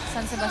ng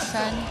San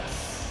Sebastian.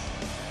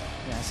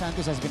 Yeah,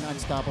 Santos has been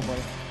unstoppable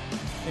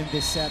in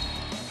this set.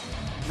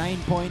 9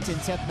 points in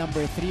set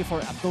number 3 for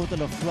a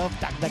total of 12.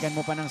 Dagdagan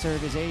mo pa ng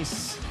service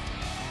ace.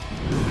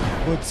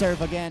 Good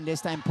serve again.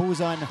 This time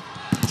Puzon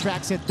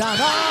tracks it down.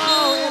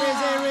 Oh, it is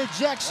a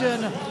rejection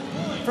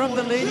from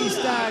the Lady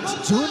Stags.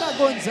 Juna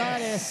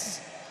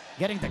Gonzalez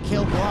getting the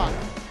kill block.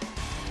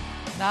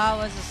 That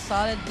was a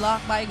solid block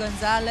by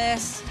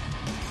Gonzalez.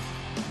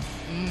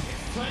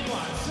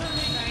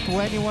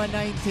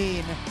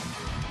 21-19.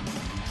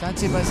 San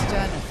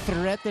Sebastian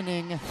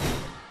threatening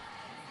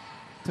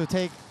to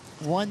take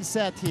one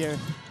set here.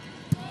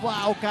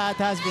 Wow,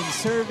 Kat has been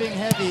serving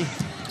heavy.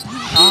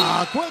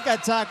 Quick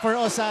attack for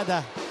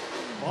Osada.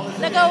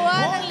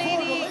 Nagawa ng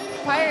Lady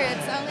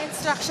Pirates ang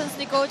instructions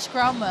ni Coach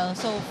Cromwell.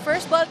 So,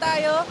 first ball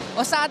tayo,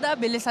 Osada,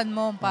 bilisan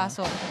mo ang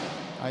pasok.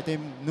 Ito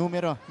yung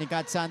numero ni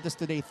Kat Santos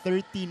today,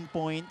 13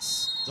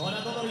 points.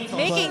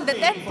 Making the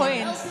 10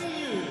 points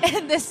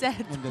in the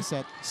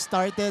set.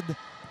 Started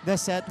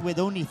the set with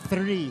only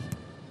 3.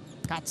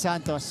 Kat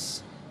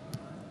Santos.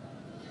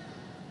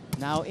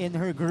 Now in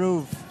her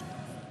groove.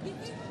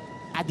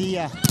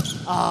 Adia.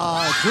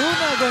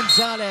 Juna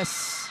Gonzalez.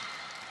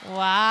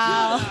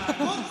 Wow.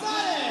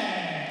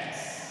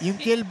 Yung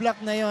kill block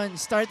na yon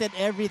started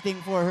everything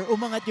for her.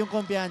 Umangat yung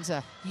kumpiyansa.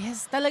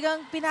 Yes,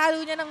 talagang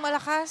pinalo niya ng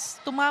malakas,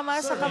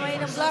 tumama sa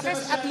kamay ng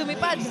blockers at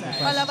lumipad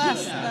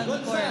palabas ng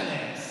court.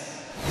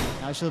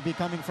 Now she'll be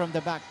coming from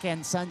the back.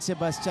 Can San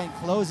Sebastian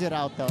close it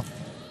out though?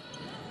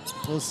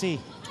 We'll see.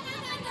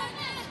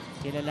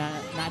 Kilala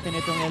natin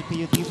itong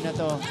LPU team na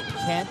to.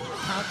 Can't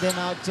count them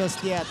out just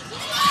yet.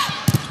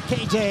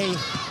 KJ.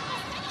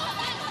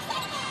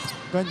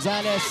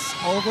 Gonzalez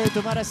over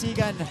to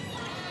Marasigan.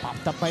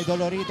 Popped up by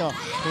Dolorito.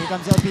 Here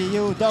comes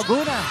LPU.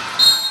 Doguna.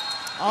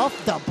 Off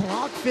the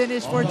block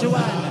finish for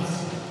Juan.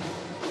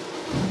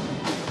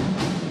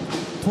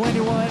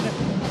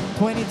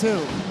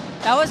 21-22.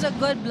 That was a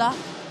good block.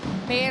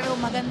 Pero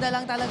maganda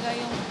lang talaga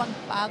yung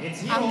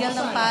pag-angle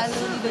ng palo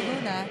ni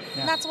Doguna.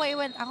 Yeah. That's why it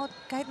went out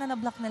kahit na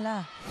na-block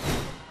nila.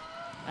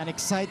 An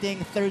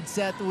exciting third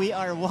set we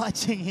are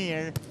watching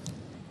here.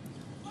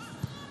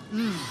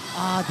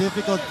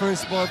 Difficult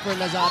first ball for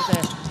Lazarte.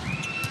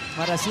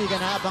 Marasigan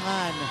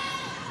naabangan.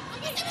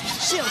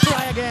 She'll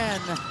try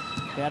again.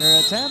 Better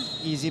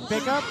attempt. Easy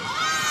pickup.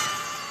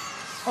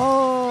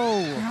 Oh!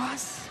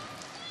 Cross.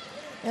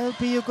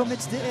 LPU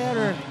commits the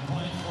error.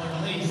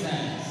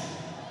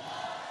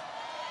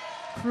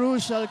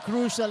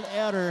 Crucial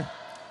error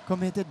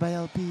committed by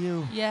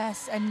LPU.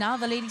 Yes, and now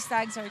the Lady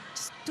Stags are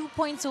just 2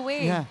 points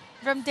away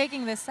from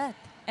taking this set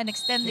and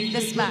extending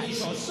this match.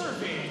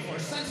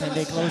 And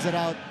they close it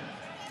out.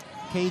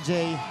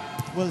 KJ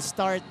will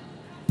start.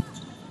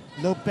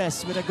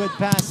 Lopez with a good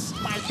pass.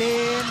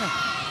 Martin!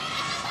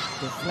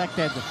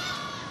 Deflected.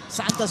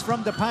 Santos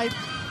from the pipe.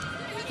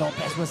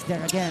 Lopez was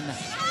there again.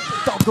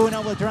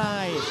 Doguna will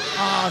drive.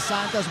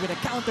 Santos with a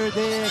counter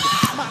dig.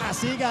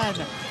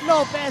 Marasigan.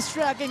 Lopez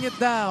tracking it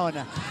down.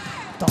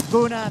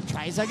 Doguna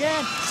tries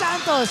again.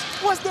 Santos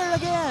was there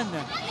again.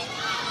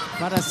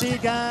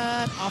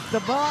 Marasigan off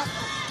the block.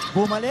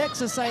 Bumalik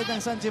sa side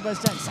ng San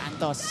Sebastian.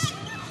 Santos.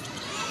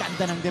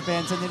 Ganda ng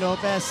depensa ni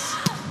Lopez.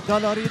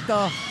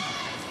 Dolorito.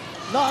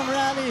 Long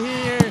rally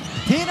here.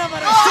 Tina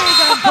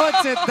Marasigan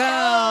puts it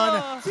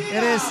down.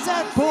 It is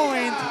set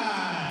point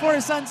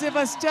for San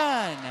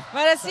Sebastian.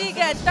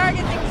 Marasigan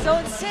targeting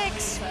zone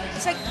 6.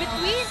 It's like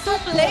between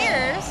 2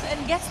 players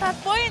and gets that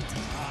point.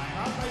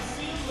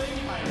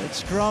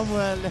 Coach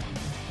Cromwell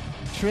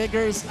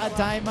triggers a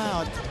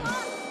timeout.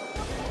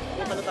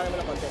 Paano tayo mo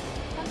na konti?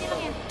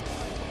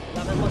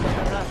 Lakan mo,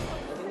 ha?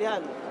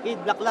 Natindihan.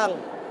 Kid, block lang.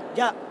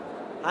 Ja,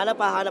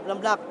 hanap ng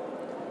block.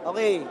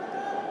 Okay.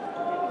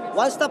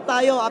 One stop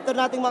tayo. After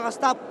nating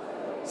makastop,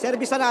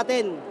 service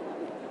natin.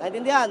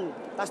 Naintindihan?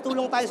 Tapos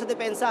tulong tayo sa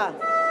depensa.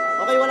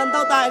 Okay, walang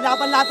daw tayo.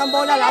 Laban lahat ng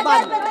bola.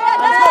 Laban.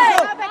 Let's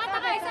go!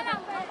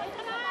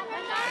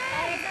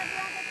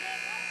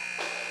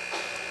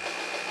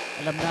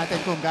 Alam natin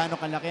kung gaano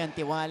kalaki ang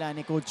tiwala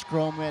ni Coach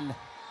Cromwell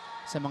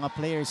sa mga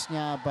players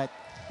niya. But,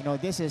 you know,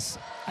 this is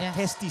a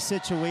testy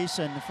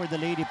situation for the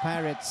Lady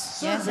Pirates.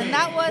 Yes, and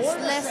that was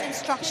less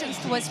instructions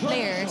to his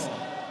players.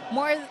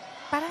 More,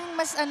 parang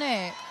mas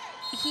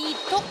he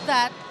took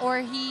that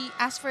or he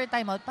asked for a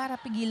timeout para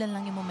pigilan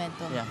lang yung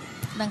momentum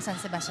ng San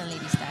Sebastian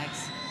Lady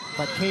Stags.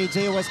 But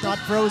KJ was not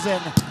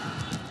frozen.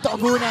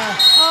 Doguna.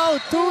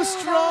 Too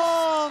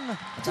strong!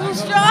 Too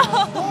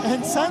strong!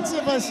 And San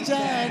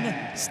Sebastian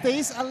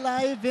stays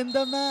alive in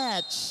the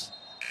match.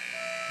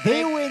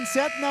 They win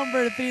set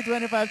number 3,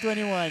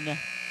 25-21.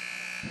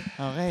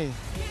 Okay.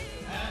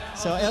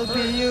 So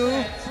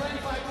LPU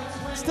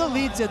still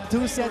leads it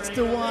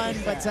 2-1,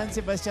 but San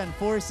Sebastian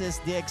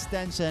forces the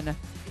extension.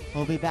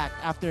 We'll be back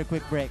after a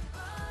quick break.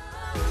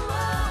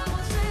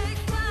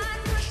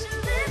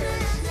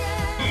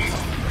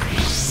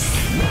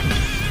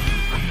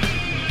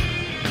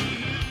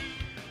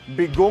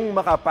 Bigong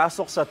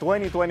makapasok sa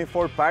 2024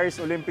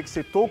 Paris Olympics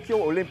si Tokyo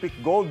Olympic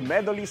gold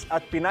medalist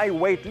at Pinay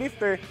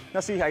weightlifter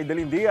na si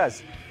Heidelin Diaz.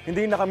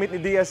 Hindi nakamit ni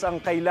Diaz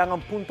ang kailangang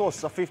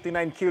puntos sa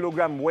 59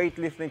 kg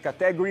weightlifting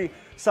category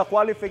sa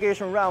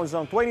qualification rounds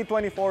ng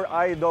 2024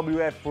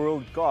 IWF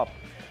World Cup.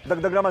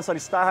 Dagdag naman sa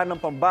listahan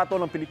ng pambato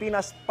ng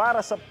Pilipinas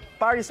para sa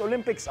Paris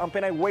Olympics ang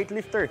Pinay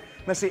weightlifter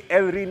na si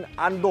Elrin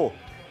Ando.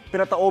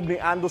 Pinataob ni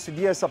Ando si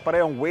Diaz sa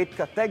parehong weight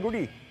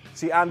category.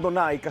 Si Ando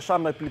na ay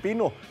kasyam na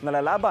Pilipino na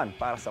lalaban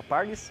para sa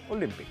Paris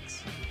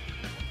Olympics.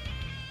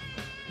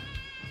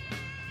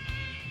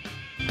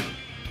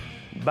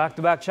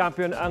 Back-to-back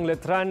champion ang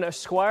Letran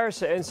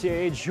Squires sa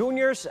NCAA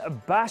Juniors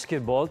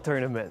Basketball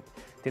Tournament.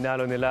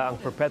 Tinalo nila ang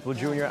Perpetual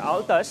Junior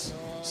Altas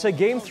sa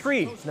Game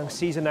 3 ng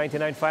Season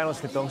 99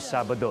 Finals nitong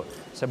Sabado.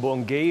 Sa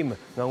buong game,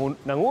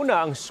 nanguna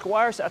ang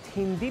Squires at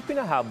hindi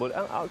pinahabol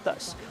ang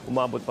Altas.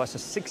 Umabot pa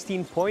sa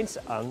 16 points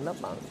ang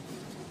lamang.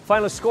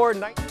 Final score,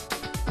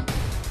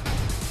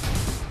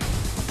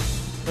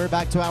 We're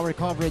back to our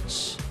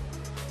coverage.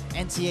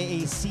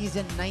 NCAA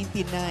Season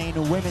 99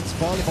 Women's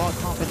Volleyball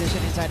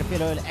Competition inside the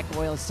Philoil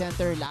Eco-Oil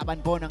Center.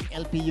 Laban po ng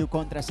LPU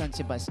kontra San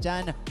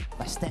Sebastian.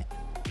 Baste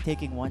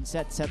taking one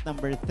set, set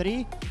number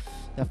 3.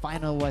 The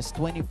final was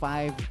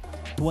 25-21.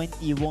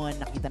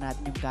 Nakita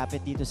natin yung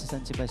kapit dito sa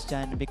San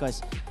Sebastian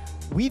because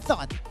we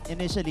thought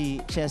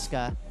initially,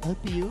 Cheska,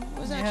 LPU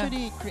was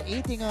actually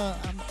creating a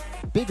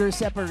bigger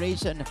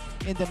separation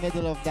in the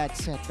middle of that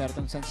set. Pero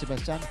itong San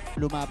Sebastian,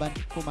 lumaban,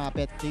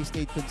 kumapit, they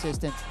stayed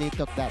consistent. They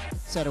took that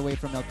set away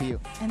from LPU.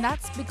 And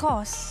that's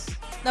because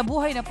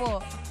nabuhay na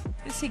po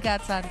si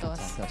Kat Santos.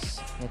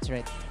 That's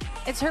right.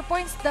 It's her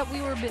points that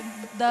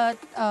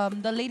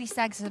the Lady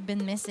Stags have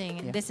been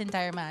missing this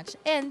entire match.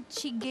 And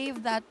she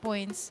gave that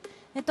points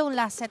nitong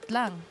last set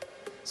lang.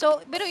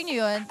 So, biruin nyo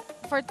yun,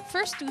 for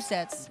first 2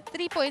 sets,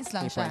 3 points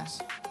lang siya.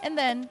 And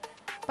then,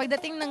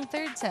 pagdating ng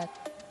third set,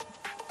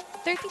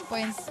 13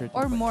 points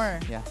or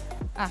more,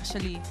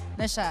 actually,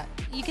 na siya.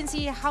 You can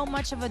see how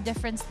much of a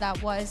difference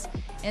that was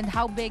and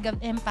how big of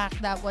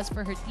impact that was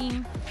for her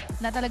team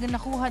na talagang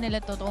nakuha nila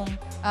toong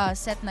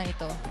set na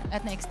ito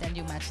at na-extend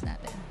yung match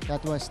natin.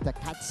 That was the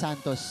Kat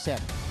Santos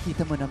set.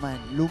 Kita mo naman,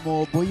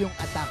 lumobo yung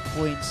attack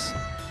points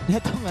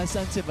nito nga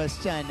San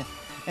Sebastian.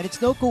 And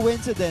it's no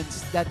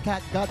coincidence that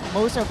Kat got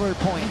most of her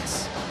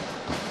points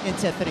in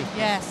set 3.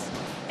 Yes.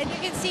 And you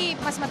can see,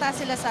 mas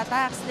mataas sila sa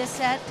attacks this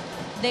set.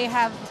 They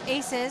have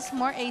aces,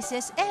 more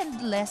aces,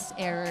 and less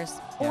errors.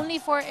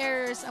 Only 4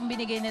 errors ang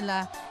binigay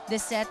nila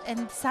this set.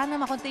 And sana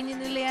makontinue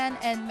nila yan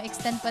and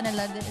ma-extend pa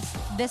nila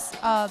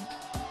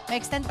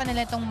ma-extend pa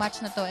nila itong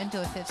match na to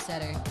into a 5th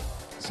setter.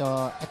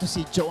 So, ito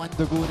si Joanne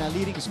Duguna,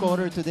 leading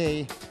scorer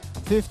today.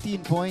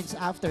 15 points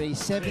after a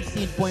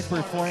 17-point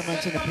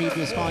performance in the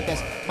previous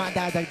contest.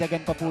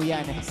 Madadagdagan pa po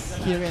yan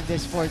here in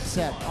this 4th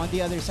set. On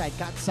the other side,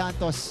 Kat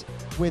Santos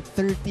with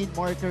 13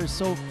 markers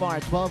so far,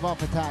 12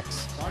 off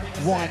attacks,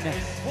 1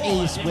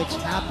 ace, which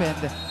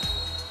happened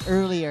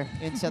earlier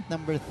in set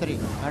number 3.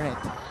 All right.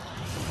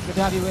 Good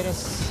to have you with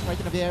us right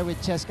in the air with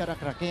Cheska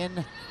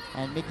Rakrakin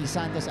and Mickey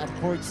Santos at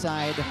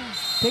courtside.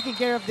 Taking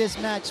care of this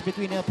match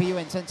between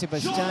LPU and San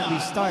Sebastian. We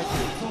start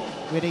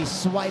with a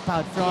swipe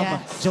out from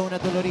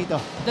Jonah Dolorito.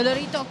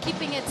 Dolorito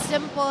keeping it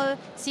simple,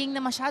 seeing na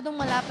masyadong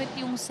malapit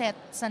yung set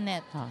sa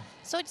net.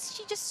 So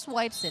she just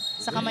swipes it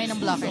sa kamay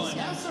ng blockers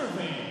niya.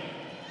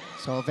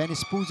 So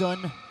Venice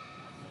Puzon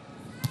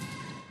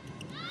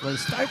will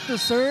start to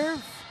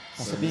serve.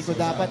 Sasabihin ko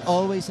dapat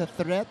always a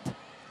threat,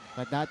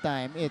 but that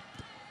time it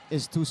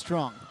is too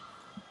strong.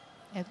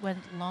 It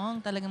went long,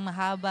 talagang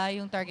mahaba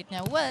yung target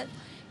niya. Well,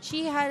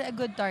 she had a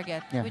good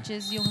target, which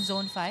is yung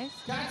zone 5.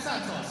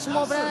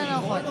 Sumobra na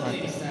ng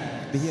konti.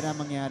 Bihira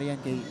mangyari yan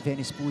kay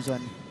Venice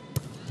Puzon.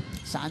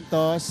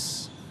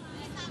 Santos.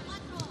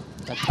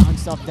 That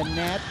bounced off the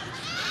net.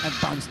 And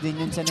bounced din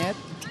yun sa net.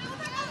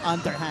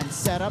 Underhand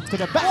setup to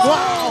the back.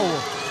 Wow!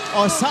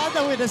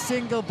 Osada with a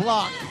single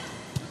block.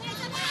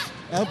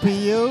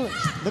 LPU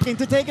looking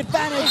to take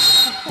advantage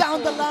down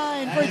the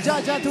line for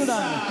Jaja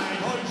Tulang.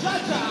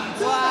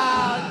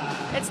 Wow!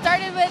 It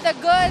started with a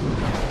good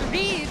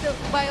read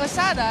by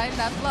Osada in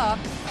that block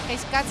kay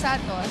Kat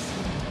Santos.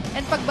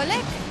 And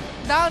pagbalik,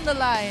 down the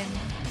line.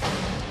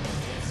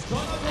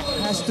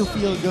 Has to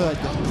feel good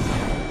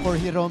for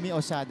Hiromi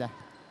Osada.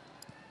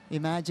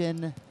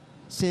 Imagine,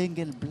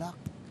 single block.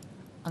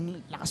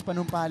 Ang lakas pa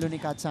nung palo ni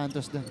Kat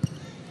Santos doon.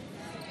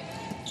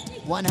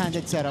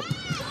 One-handed setup.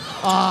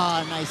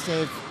 Ah, nice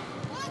save.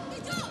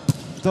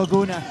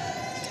 Doguna.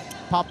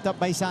 Popped up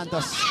by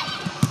Santos.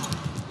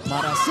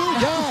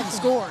 Marasigan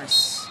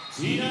scores.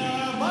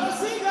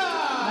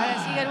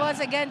 Marasigan once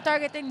again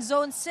targeting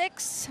zone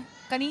 6.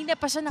 Kanina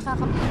pa siya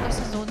nakakapunta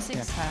sa zone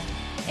 6 ha.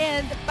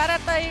 And para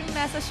tayong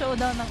nasa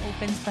showdown ng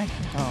open spike.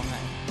 Oo nga.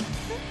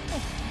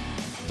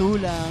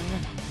 Tulang,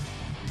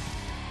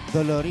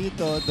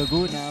 Dolorito,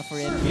 Doguna for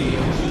LPU.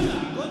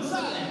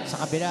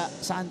 Sa kabila,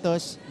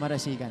 Santos,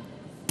 Marasigan.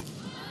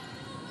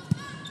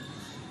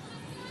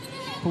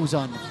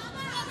 Puzon.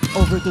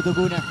 Over to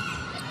Doguna.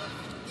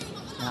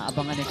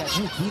 Naabangan ni Kat.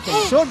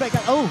 Shown by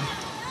Kat. Oh!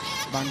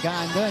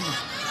 Banggaan dun.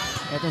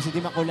 Ito si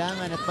Di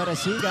Makulangan at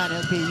Marasigan.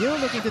 LPU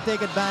looking to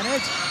take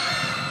advantage.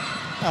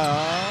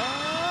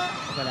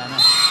 Wala na.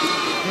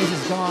 This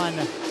is gone.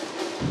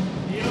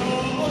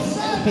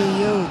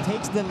 LPU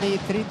takes the lead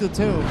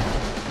 3-2.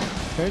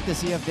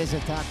 Courtesy of this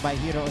attack by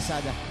Hiro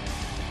Osada.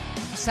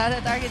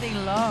 Osada targeting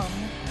long.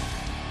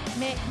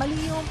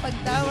 Mali yung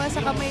pagtawa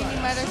sa kamay ni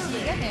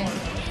Marasigan eh.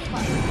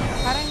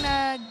 Parang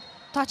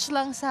nag-touch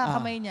lang sa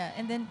kamay niya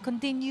and then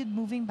continued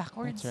moving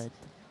backwards. That's right.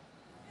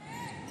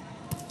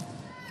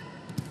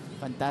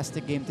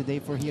 Fantastic game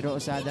today for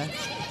Hiro Osada.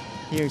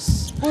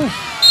 Here's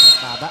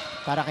baba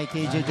para kay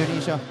KJ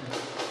Dionisio.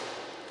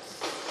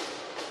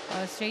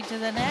 Goes straight to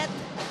the net.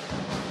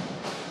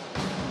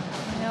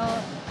 You know,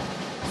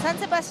 San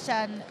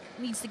Sebastian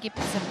needs to keep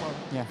it simple.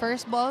 Yeah.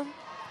 First ball,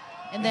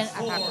 and then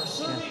attack.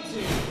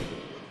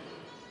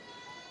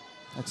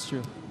 That's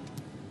true.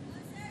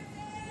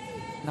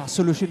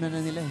 Nakasolusyon na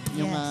nila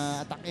yung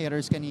Yes. attack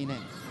errors kanina.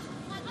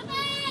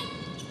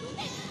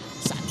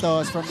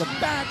 Santos from the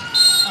back.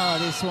 Oh,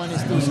 this one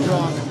is too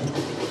strong.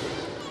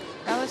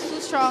 That was too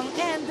strong.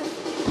 And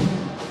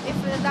if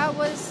I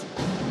was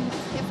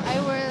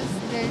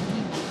their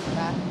team,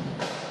 diba?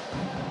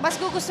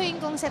 Mas gugustuhin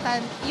kong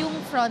setan yung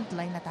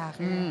frontline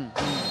attacker.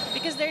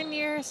 Because they're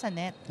near sa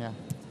net. Yeah.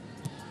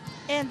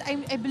 And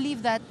I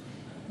believe that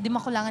Di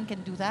Makulangan can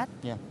do that.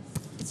 Yeah.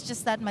 It's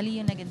just that mali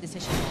yung naging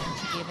decision and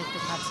she gave it to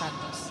Kat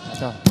Santos.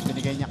 Ito,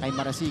 binigay niya kay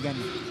Marasigan.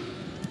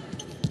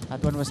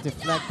 That one was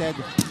deflected.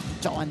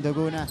 Joan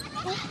Doguna.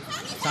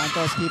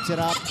 Santos keeps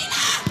it up.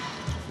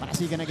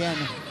 Marasigan again.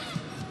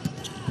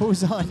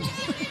 Who's on?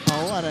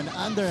 Oh, what an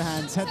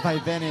underhand set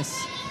by Venice.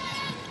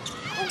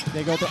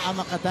 They go to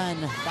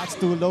Amakatan. That's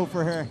too low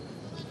for her.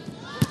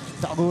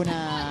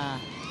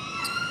 Doguna.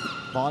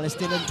 Ball is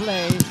still in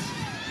play.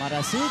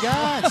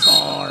 Marasigan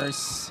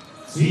scores.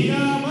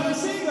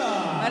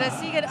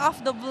 Marasigan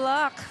off the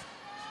block.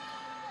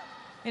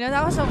 You know,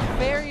 that was a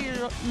very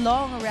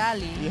long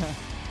rally. Yeah.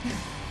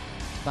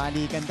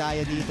 Balikan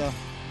tayo dito.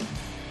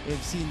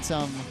 We've seen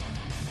some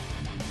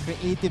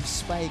creative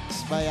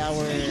spikes by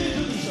our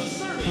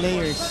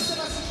players.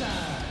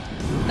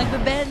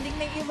 Nagbe-bending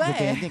na yung iba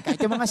Depending.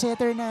 Kahit yung mga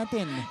setter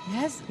natin.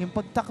 Yes. Yung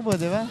pagtakbo,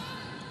 di ba?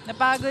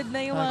 Napagod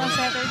na yung mga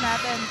setter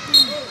natin.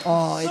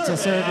 Oh, it's a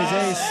service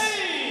ace.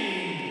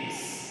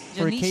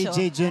 For Junicio. KJ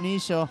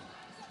Junicio.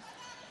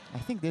 I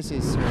think this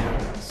is her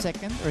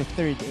second or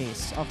third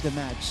ace of the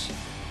match.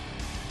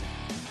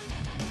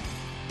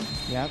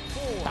 Yep.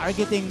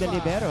 Targeting the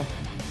libero.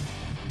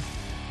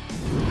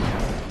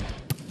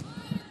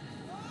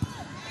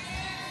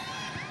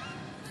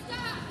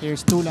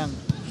 Here's Tulang.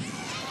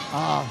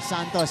 Oh,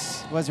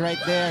 Santos was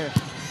right there.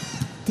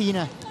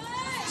 Tina.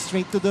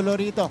 Straight to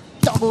Dolorito.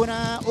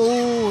 Tabuna.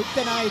 Oh,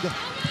 denied.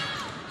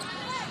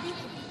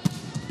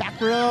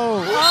 Back row.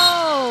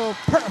 Oh,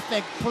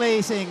 perfect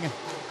placing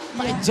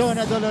by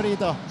Jonah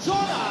Dolorito.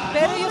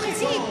 Pero yung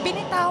kasi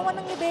binitawan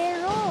ng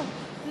libero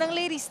ng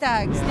Lady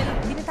Stags.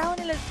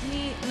 Binitawan nila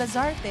ni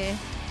Lazarte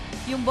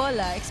yung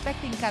bola,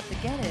 expecting Kat to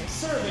get it.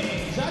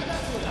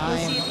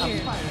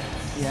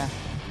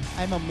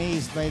 I'm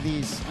amazed by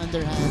these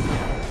underhand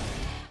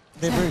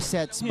reverse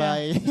sets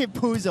by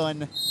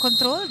Puzon.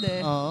 Controlled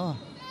eh. Oo.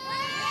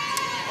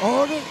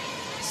 Oh,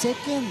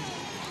 second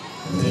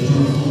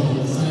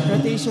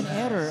rotation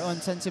error on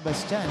San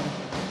Sebastian.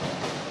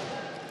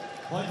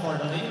 Point for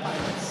the Lady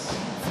Pirates.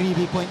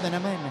 Freebie point na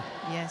naman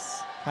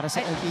Yes. para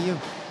sa LPU.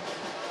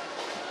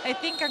 I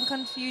think ang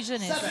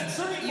confusion is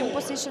yung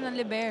position ng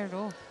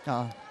libero.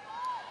 Oo.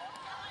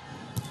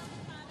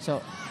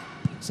 So,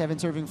 7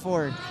 serving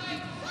 4.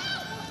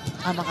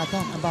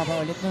 Amakatan, ang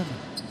baba ulit nun.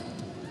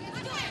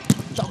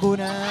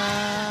 Taguna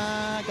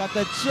got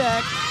the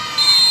check,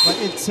 but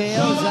it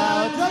sails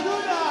out.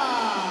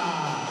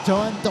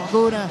 John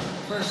Taguna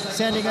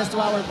sending us to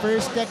our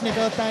first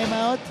technical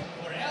timeout.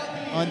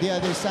 On the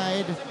other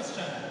side,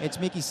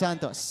 it's Mickey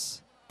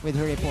Santos with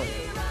her report.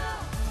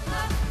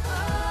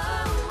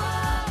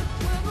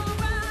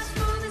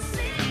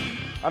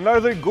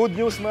 Another good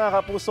news mga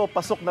kapuso,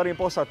 pasok na rin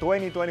po sa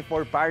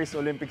 2024 Paris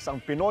Olympics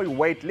ang Pinoy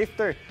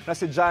weightlifter na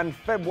si John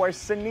February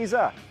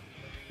Seniza.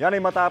 Yan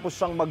ay matapos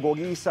siyang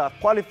maggogi sa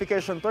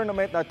qualification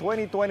tournament na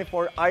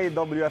 2024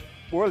 IWF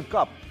World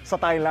Cup sa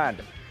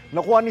Thailand.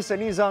 Nakuha ni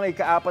Seniza ang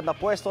ika-4 na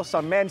pwesto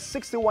sa men's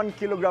 61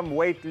 kg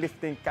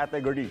weightlifting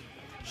category.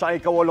 Siya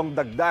ay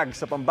ika-8 dagdag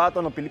sa pambato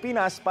ng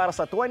Pilipinas para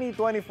sa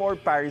 2024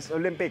 Paris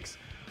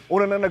Olympics.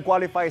 Una na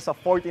nag-qualify sa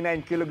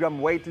 49 kg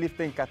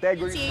weightlifting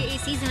category. NCAA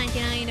Season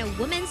 99 na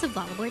Women's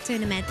Volleyball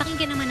Tournament.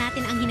 Pakinggan naman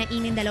natin ang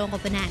hinaing ng dalawang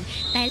koponan.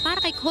 Dahil para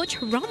kay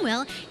Coach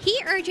Romwell, he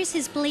urges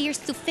his players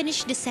to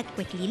finish the set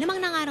quickly.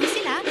 Namang nangarang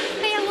sila,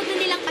 kaya huwag na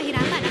nilang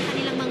pahirapan ang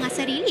kanilang mga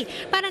sarili.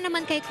 Para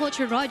naman kay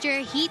Coach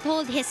Roger, he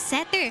told his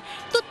setter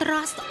to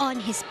trust on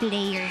his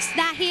players.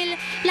 Dahil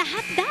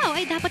lahat daw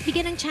ay dapat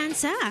bigyan ng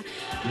tsansa.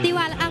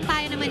 Tiwala ang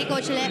payo naman ni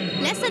Coach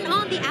lesson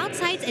on the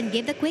outsides and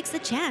give the quicks a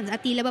chance.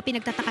 At tila ba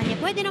pinagtataka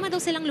niya, pwede naman daw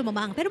silang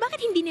lumamang. Pero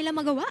bakit hindi nila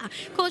magawa?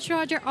 Coach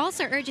Roger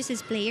also urges his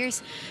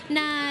players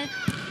na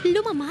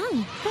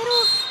lumamang.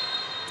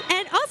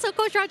 And also,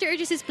 Coach Roger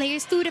urges his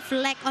players to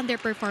reflect on their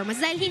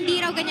performance dahil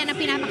hindi raw ganyan ang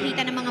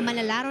pinapakita ng mga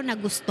malalaro na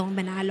gustong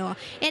manalo.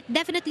 It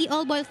definitely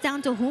all boils down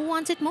to who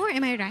wants it more.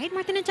 Am I right,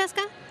 Martin and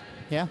Cheska?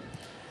 Yeah.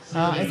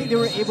 I think they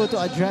were able to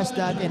address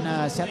that in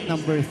set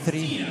number 3.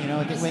 You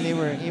know, when they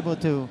were able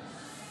to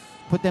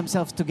put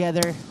themselves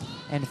together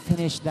and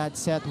finish that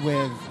set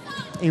with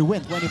a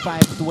win,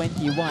 25-21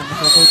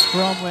 for Coach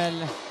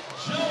Cromwell.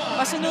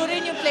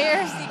 Masunurin yung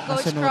players ni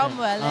Coach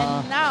Cromwell.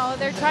 And now,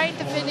 they're trying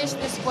to finish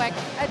this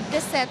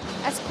set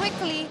as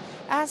quickly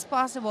as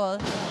possible.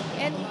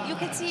 And you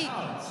can see,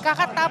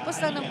 kakatapos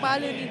lang ng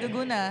palo ni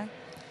Duguna.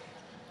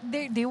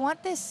 They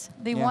want this.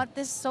 They want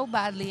this so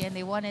badly and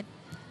they want it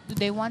do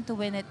they want to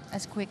win it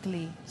as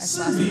quickly as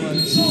possible?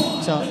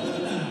 So,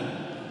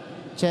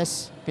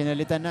 Chess,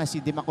 pinalitan na si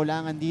Di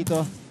Makulangan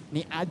dito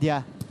ni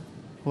Adia,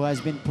 who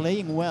has been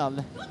playing well.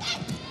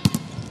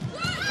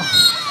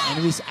 And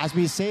as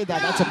we say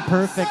that, that's a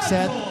perfect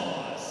set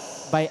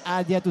by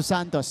Adia to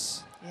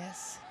Santos.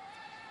 Yes.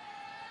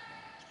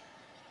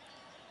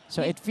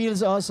 So it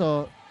feels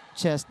also,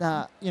 Chess,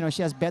 na,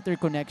 she has better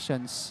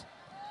connections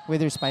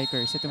with her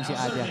spikers. Itong si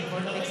Adia.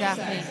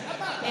 Exactly.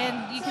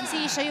 And you can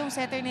see siya yung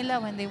setter nila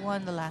when they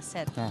won the last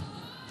set. Yeah.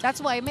 That's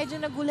why medyo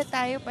nagulat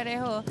tayo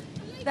pareho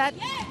that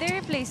they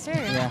replaced her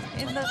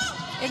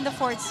in the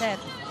fourth set.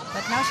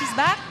 But now she's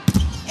back,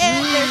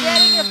 and they're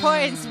getting the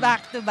points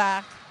back to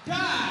back.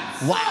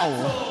 Wow!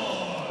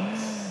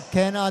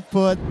 Cannot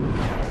put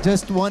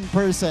just one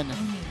person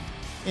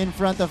in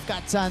front of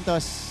Kat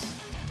Santos.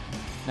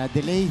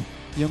 Na-delay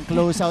yung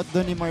closeout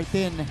doon ni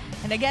Martin.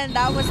 And again,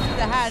 that was through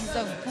the hands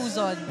of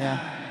Puzon. Yeah.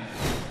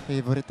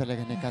 Favorite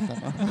talaga ni Kat.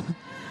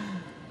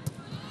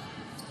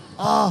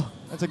 Oh,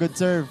 that's a good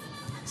serve.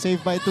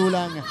 Saved by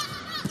Tulang.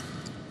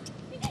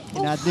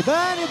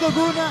 Inadliban ni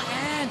Doguna,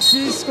 and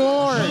she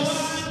scores.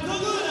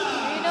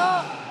 You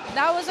know,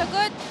 that was a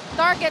good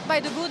target by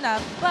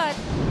Doguna, but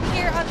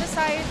here on the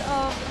side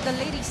of the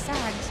Lady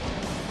Stags,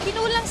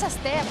 kinulang sa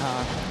step.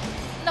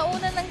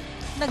 Nauna nang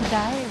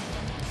nag-dive.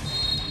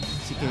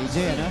 Si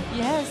KJ, ano?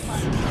 Yes.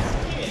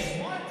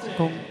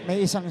 Kung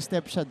may isang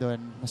step siya doon,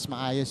 mas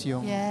maayos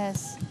yung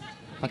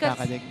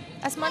pagkakadig.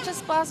 As much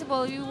as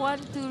possible, you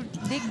want to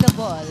dig the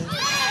ball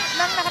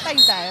nang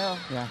nakatayo tayo.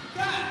 Yeah.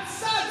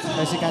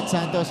 Kasi Kat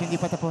Santos, hindi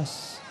pa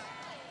tapos.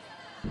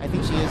 I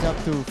think she is up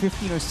to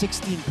 15 or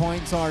 16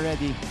 points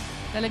already.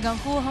 Talagang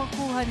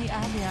kuha-kuha ni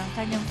Ali ang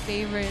kanyang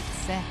favorite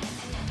set.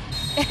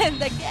 And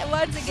again,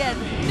 once again,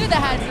 to the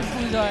hands of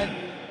Puzon.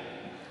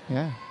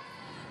 Yeah.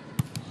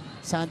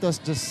 Santos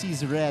just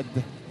sees red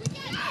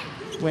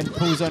when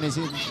Puzon is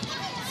in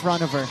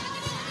front of her.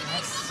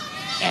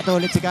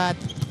 Eto ulit si Kat.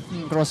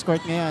 Cross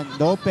court ngayon.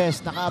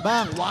 Lopez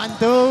nakaabang.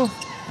 1-2.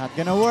 Not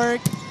gonna work.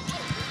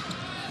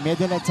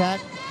 Middle attack.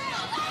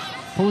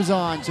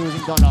 Puzon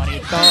choosing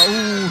Dolorito.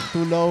 Ooh,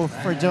 too low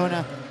for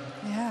Jonah.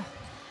 Yeah.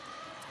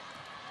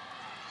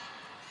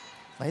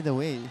 By the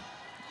way,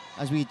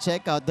 as we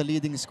check out the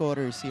leading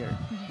scorers here,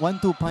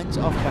 1-2 punch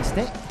of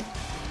Baste.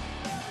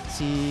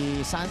 Si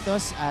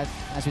Santos, at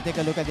as we take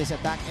a look at this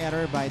attack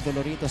error by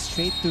Dolorito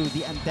straight to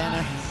the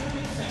antenna.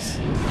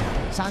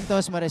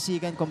 Santos,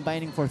 Marasigan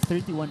combining for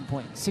 31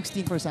 points.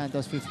 16 for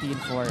Santos, 15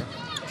 for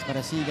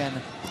Marasigan.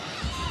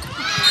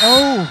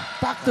 Oh,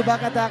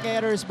 back-to-back attack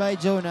errors by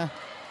Jonah.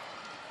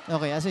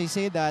 Okay, as I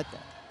say that,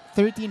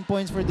 13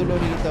 points for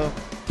Dolorito.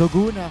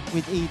 Doguna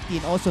with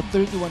 18, also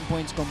 31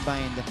 points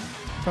combined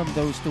from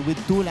those two, with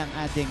Tulang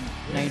adding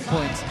 9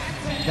 points.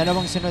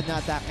 Dalawang sunod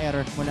na attack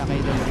error mula kay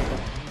Dolorito.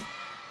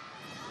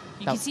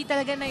 You can see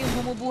talaga na yung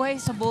bumubuhay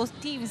sa both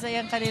teams ay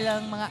ang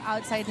kanilang mga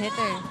outside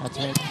hitter. That's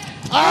right.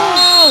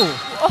 Oh!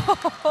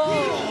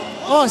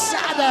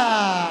 Osada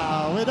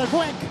with a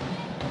quick.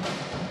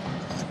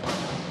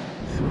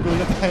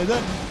 Gulat tayo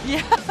dun.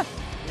 Yeah.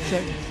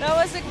 That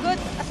was a good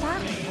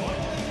attack.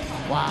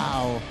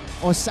 Wow.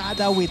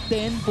 Osada with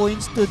 10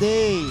 points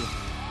today.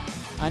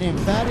 And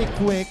very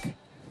quick.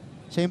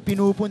 Siya yung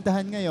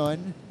pinupuntahan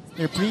ngayon.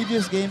 Their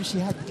previous game,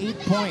 she had 8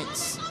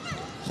 points.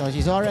 So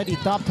she's already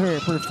topped her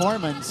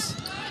performance.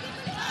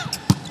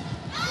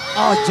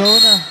 Oh,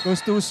 Jonah goes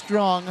too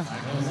strong.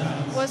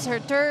 Was her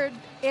third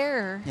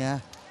error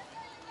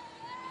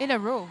in a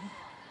row.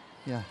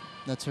 Yeah,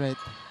 that's right.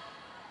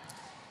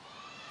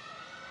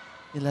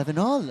 11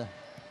 all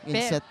in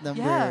set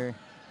number.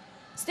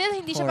 Still,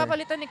 hindi siya 4.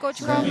 papalitan ni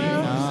Coach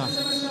Cromwell.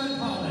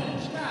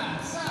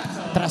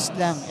 Trust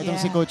lang itong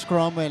si Coach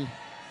Cromwell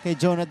kay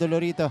Jonah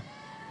Dolorito.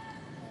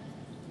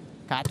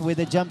 Kat with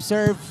a jump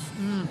serve.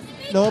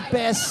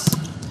 Lopez,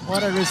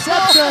 what a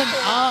reception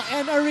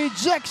and a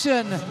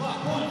rejection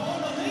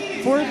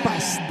for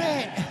Baste.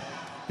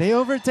 They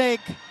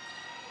overtake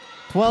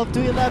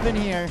 12-11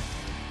 here.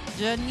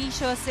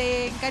 Dionisio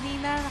saying,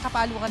 kanina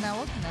nakapalo ka na,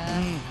 wag na.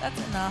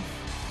 That's enough.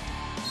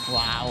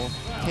 Wow.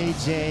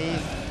 KJ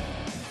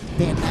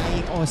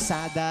denying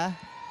Osada.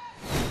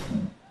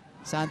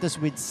 Santos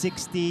with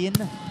 16.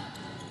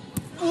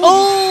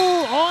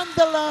 Oh, on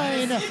the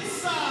line.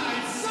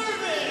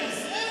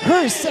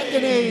 Her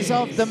second ace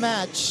of the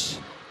match.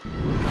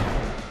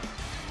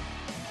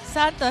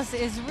 Santos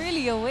is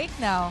really awake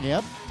now.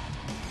 Yep.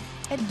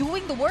 And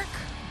doing the work.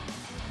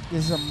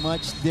 This is a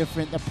much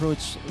different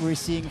approach we're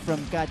seeing from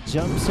Kat.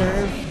 Jump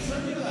serve.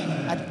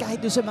 At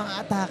kahit doon sa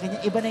mga atake niya,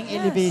 iba na yung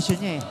elevation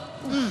niya eh.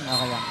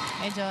 Okay lang.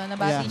 Medyo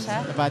nabati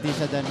siya. Nabati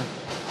siya doon.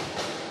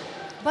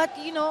 But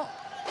you know,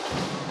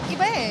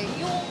 iba eh.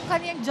 Yung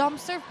kanyang jump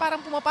serve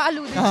parang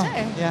pumapalo din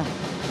siya eh. Yeah.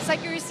 It's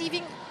like you're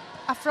receiving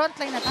a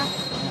frontline attack.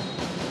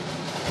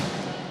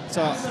 So,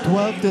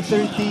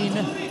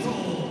 12-13.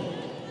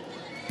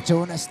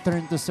 Jonah's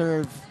turn to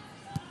serve.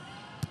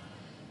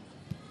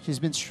 She's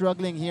been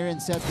struggling here in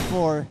set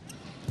 4.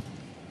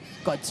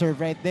 Good serve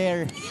right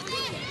there.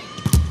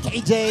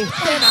 KJ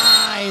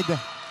denied.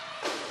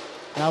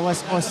 That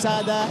was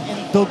Osada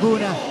and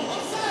Doguna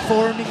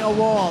forming a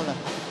wall.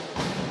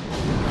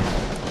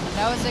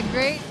 That was a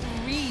great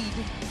read.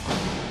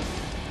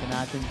 Ito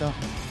natin to.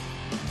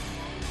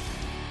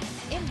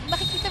 And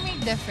makikita mo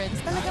yung difference.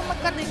 Talagang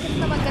magkadikit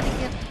na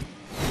magkadikit.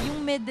 Yung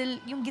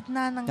middle, yung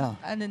gitna ng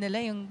ano nila,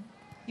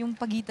 yung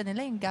pagitan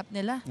nila, yung gap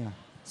nila. Yeah.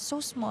 So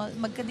small.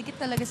 Magkadikit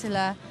talaga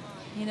sila.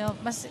 You know,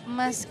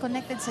 mas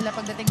connected sila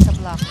pagdating sa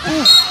block.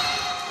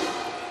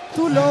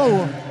 Too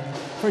low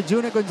for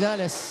Juna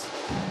Gonzalez.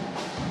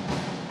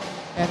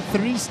 And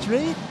 3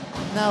 straight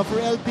now for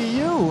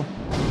LPU.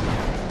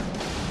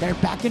 They're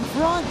back in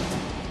front.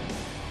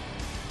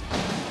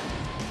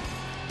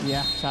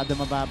 Yeah, shadow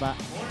mababa.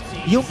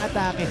 Yung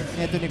atake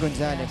neto ni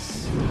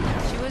Gonzalez.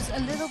 She was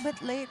a little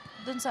bit late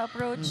dun sa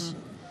approach.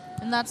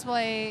 And that's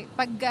why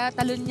pag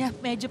talon niya,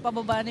 medyo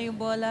pababa na yung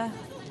bola.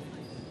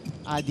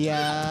 Adia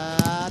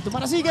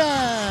Tumarasigan!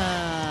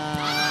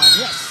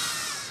 Yes!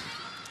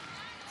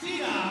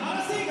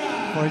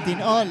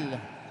 14 all.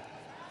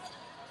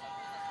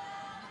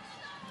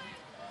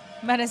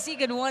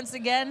 Marasigan once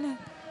again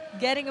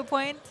getting a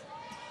point.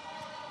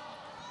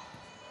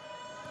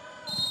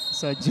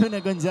 So Juna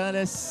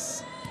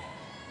Gonzalez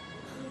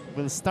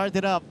will start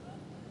it up.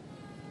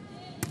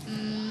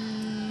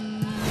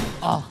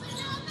 Oh,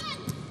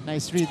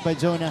 nice read by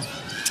Jonah.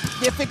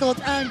 Difficult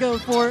angle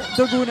for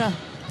Doguna.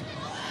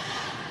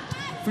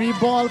 Free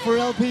ball for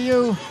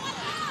LPU.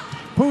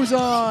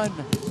 Puzon.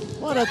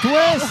 What a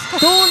twist.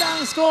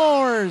 Tulang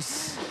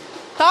scores.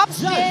 Top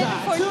spin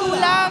for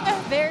Tulang.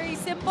 Very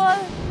simple.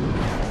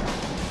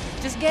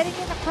 Just getting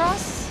it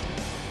across.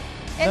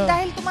 And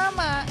dahil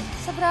tumama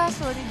sa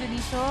braso ni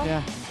Dionisio,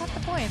 got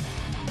the point.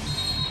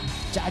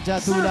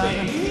 Jaja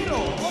Tulang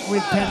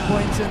with 10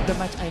 points in the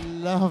match. I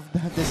love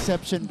that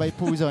deception by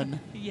Puzon.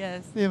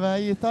 Yes.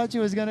 Diba? You thought she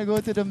was gonna go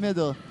to the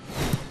middle.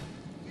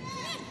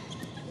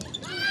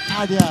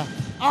 Adia.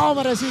 Oh,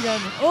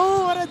 Marasigan.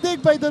 Oh, what a dig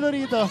by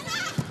Dolorito.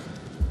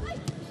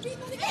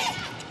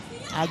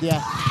 Adia.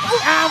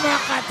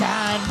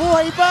 Makatan.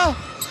 Buhay pa.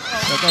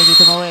 Teka, hindi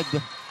tumawid.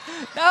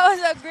 That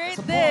was a great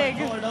dig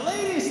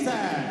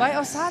by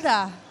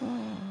Osada.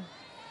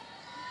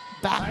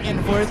 Back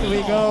and forth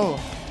we go.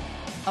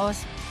 That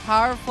was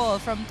powerful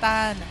from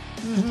Tan.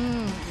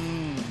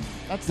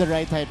 That's the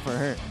right height for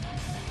her.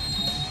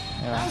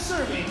 Now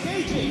serving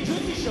KJ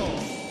Junisho.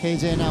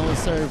 KJ now will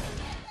serve.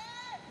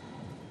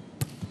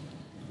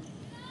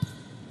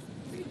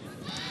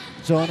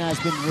 Jonah has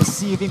been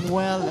receiving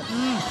well.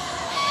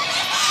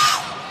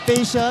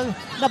 Facial,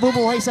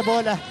 nabumuhay sa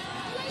bola.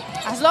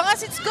 As long as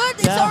it's good,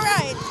 it's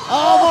alright.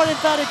 Oh, more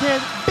emphatic here.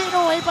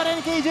 Binuhay pa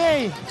rin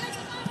KJ.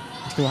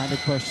 200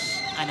 push.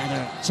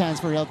 Another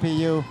chance for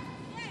LPU.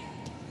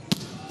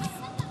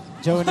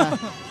 Jonah,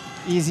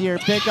 easier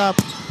pickup.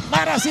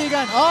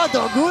 Marasigan. Oh,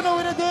 Doguna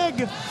with a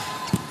dig.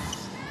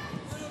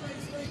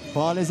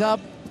 Ball is up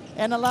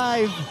and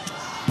alive.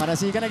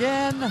 Marasigan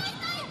again.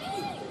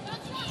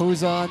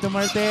 Puzon to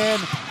Martin.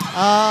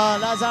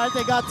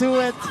 Lazarte got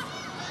to it.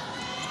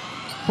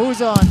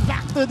 Puzon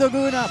back to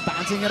Doguna,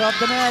 bouncing it off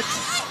the net.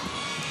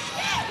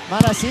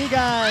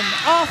 Marasigan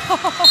off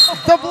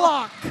the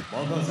block.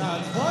 Ball goes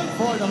out, point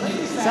for the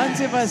Lady Stags. San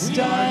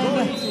Sebastian We are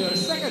going to your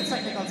second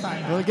technical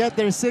timeout. will get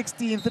their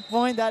 16th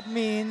point. That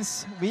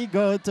means we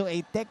go to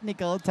a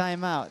technical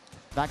timeout.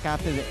 Back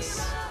after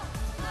this.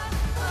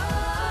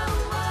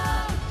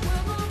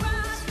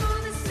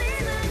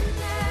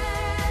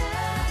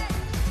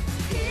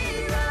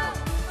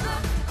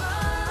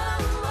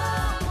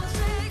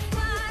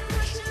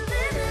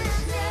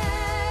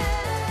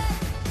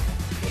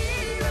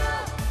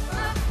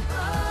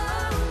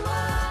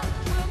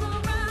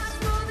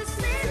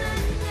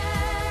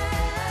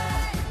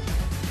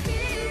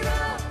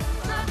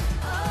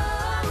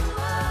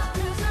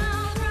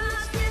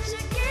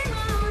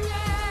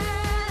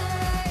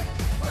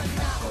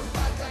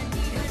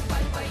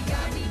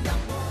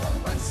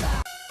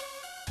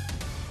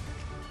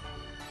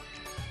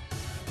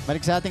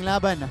 Balik sa ating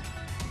laban.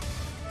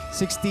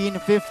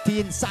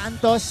 16-15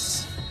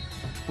 Santos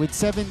with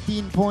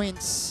 17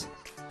 points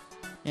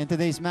in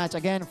today's match.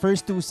 Again,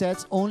 first 2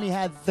 sets only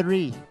had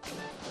 3.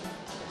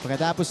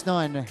 Pagkatapos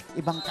nun,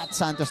 ibang cut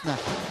Santos na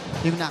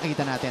yung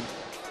nakita natin.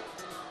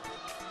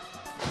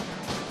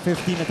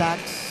 15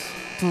 attacks,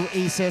 2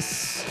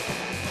 aces,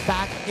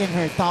 back in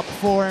her top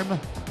form.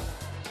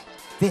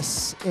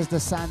 This is the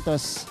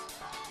Santos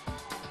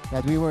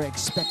that we were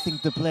expecting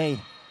to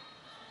play.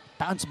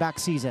 Bounce back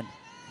season.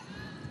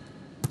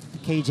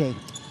 KJ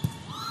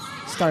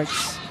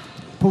starts,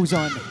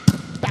 Puzon,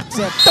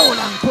 backs it,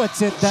 Tulang puts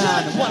it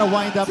down. What a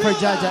wind up for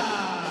Jaja.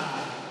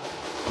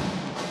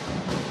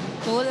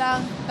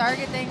 Tulang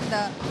targeting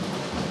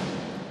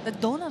the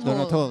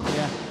donut hole.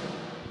 Yeah.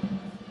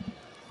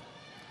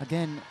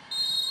 Again,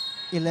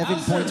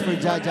 11 points for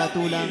Jaja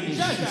Tulang.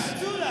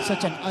 She's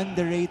such an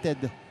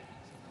underrated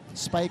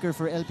spiker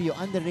for LPU.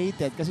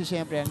 Underrated kasi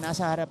syempre ang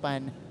nasa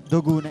harapan,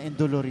 Doguna and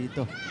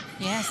Dolorito.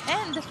 Yes,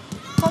 and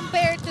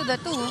compared to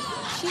the two,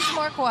 she's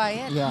more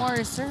quiet, more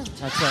reserved.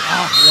 That's right.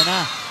 Yan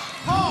na.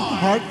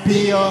 Heart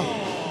Pio.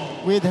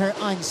 with her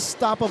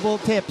unstoppable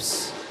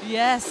tips.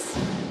 Yes.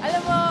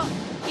 Alam mo,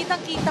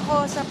 kitang-kita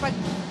ko sa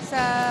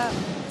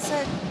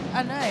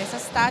sa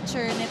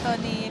stature nito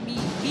ni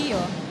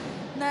Bio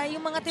na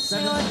yung mga tips na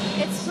yun,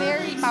 it's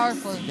very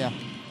powerful. Yeah.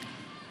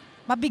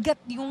 Mabigat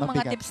yung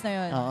mga tips na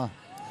yun. Oo.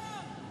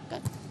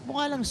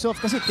 Mukha lang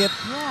soft kasi tip,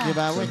 di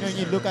ba? When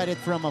you look at it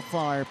from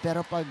afar,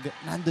 pero pag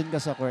nandun ka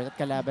sa court at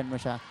kalaban mo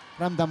siya,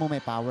 ramdam mo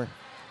may power.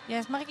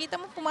 Yes, makikita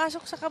mo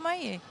pumasok sa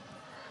kamay eh.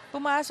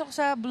 Pumasok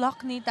sa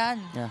block ni Tan.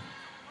 Yeah.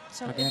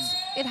 So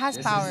it has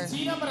power.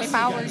 May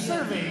power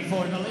yun.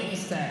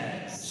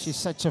 She's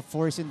such a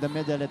force in the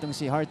middle. Itong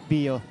si Heart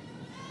Bio.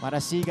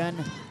 Marasigan.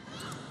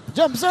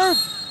 Jump serve!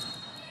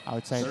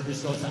 Outside.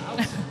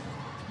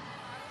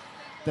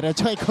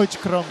 Diretso kay Coach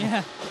Krom.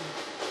 Yeah.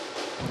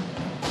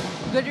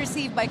 Good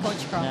receive by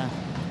Coach Krom. Yeah.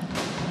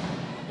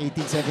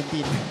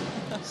 18-17.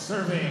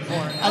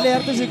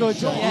 Alerto si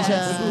Coach. Yes.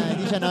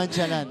 Hindi siya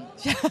nonchalant.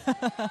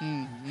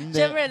 Hindi.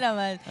 Siyempre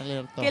naman.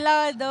 Alerto.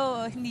 Kailangan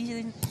daw,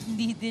 hindi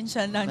din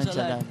siya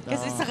nonchalant.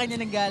 Kasi sa kanya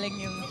nanggaling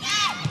yung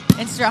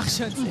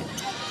instructions.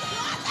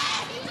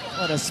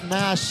 What a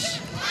smash.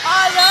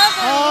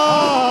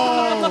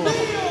 Oh, love it!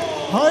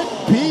 Oh! Heart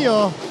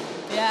Bio.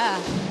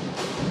 Yeah.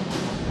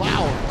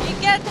 Wow. You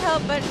can't help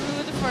but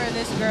root for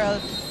this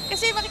girl.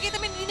 Kasi makikita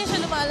mo, hindi na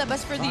siya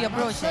lumalabas for the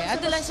approach eh.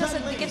 Ando lang siya sa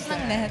dikit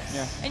ng net.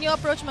 And yung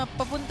approach mo,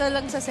 papunta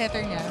lang sa setter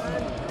niya.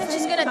 Then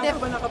she's gonna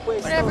dip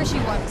wherever she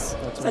wants.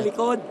 Sa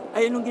likod.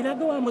 Ay, anong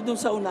ginagawa mo dun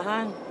sa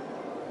unahan?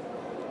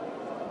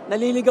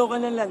 Naliligaw ka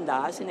ng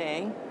landas,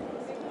 Neng?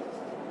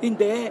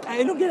 Hindi.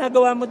 Ay, anong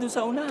ginagawa mo dun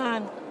sa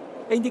unahan?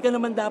 Ay, hindi ka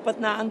naman dapat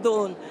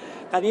naandoon.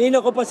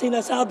 Kanina ko pa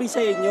sinasabi sa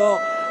inyo,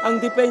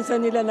 ang depensa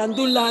nila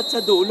nandun lahat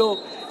sa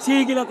dulo.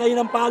 Sige lang kayo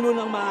ng palo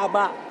ng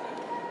mahaba.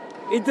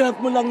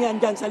 I-drop mo lang yan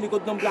dyan sa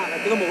likod ng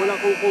bracket. Tingnan mo,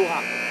 walang kukuha.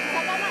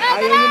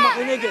 Ayaw niyo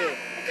makinig eh.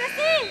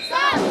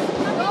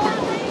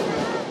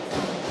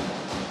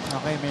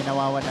 Okay, may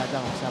nawawala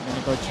daw, sabi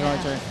ni Coach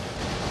Roger.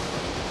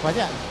 But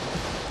yeah,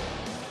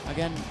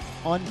 again,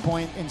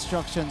 on-point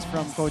instructions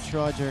from Coach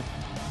Roger.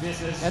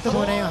 Ito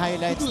muna yung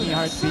highlights ni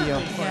Heart Bio.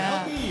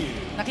 Yeah.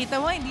 Nakita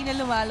mo, hindi na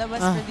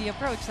lumalabas for the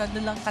approach.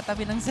 Nandun lang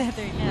katabi ng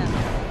setter niya.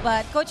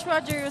 But Coach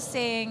Roger was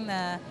saying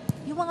na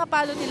yung mga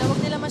palo nila,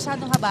 huwag nila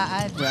masyadong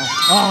habaan. Yeah.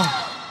 Oh!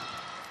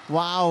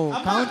 Wow!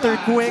 Counter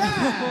quick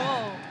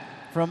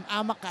from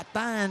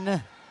Amakatan.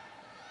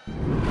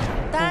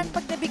 Tan,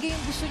 pag nabigay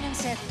yung gusto niyang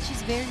set,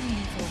 she's very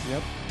lethal.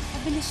 Yep.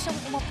 Mabilis siyang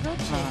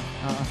umapproach eh.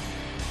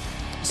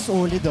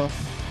 Solid oh,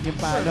 yung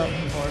palo.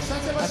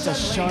 That's a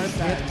sharp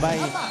hit by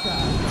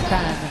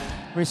Tan.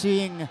 We're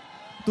seeing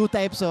two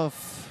types of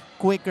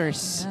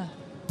quickers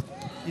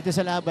dito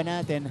sa laban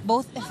natin.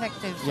 Both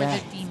effective for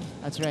the team.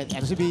 That's right.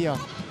 Exhibio.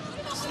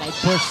 Slight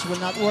push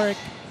will not work.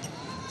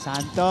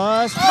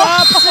 Santos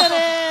drops it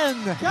in!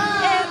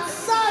 And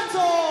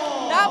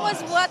that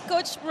was what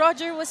Coach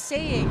Roger was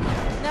saying.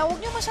 Na huwag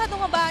niyo masyadong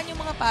habaan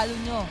yung mga palo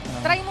niyo.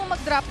 Try mo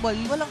mag-drop ball,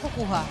 walang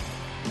kukuha.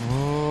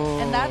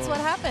 Oh. And that's what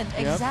happened.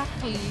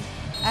 Exactly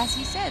as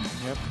he said.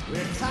 Yep.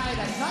 We're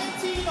tied at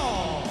 19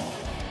 all.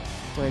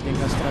 Pwedeng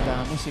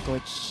Nostradamus si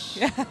Coach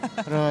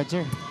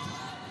Roger.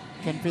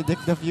 Can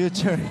predict the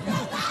future.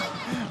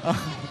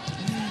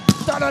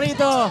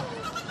 Dolorito!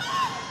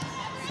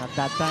 At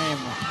that time,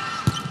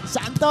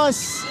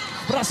 Santos!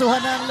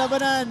 Brasuhan na ang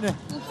labanan.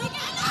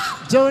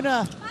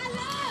 Jonah.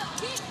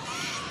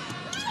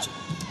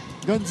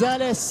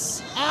 Gonzalez.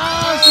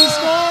 She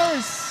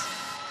scores!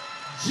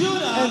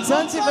 And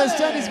San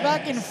Sebastian is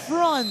back in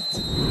front.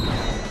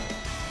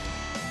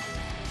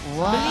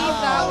 Wow. I believe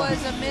that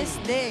was a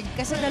missed dig.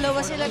 Kasi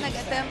dalawa sila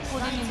nag-attempt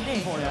po din yung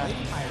dig.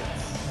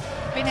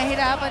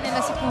 Pinahirapan nila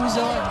si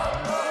Puzon.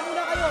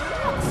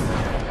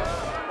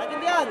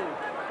 Natindihan.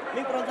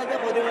 May frontside ka,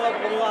 pwede mo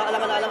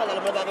alangan-alangan, alam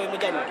mo na gagawin mo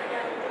dyan.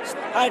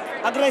 Kahit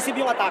aggressive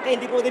yung atake,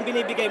 hindi pwedeng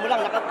binibigay mo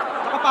lang.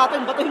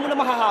 Nakapatay, batuhin mo na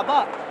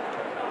mahahaba.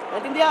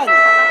 Natindihan.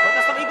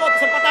 Batas pang ikot,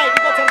 isang patay,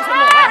 ikot, isang gusto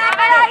mo.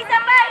 Isa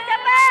pa!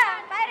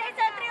 Para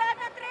isa, 3 out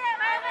of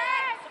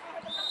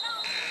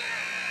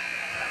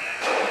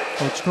 3,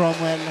 Coach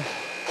Cromwell.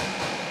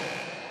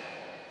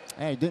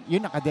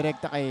 Yun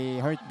nakadirekta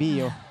kay Heart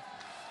Bio.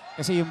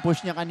 Kasi yung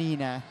push niya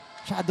kanina,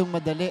 masyadong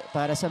madali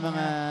para sa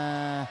mga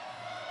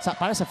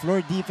para sa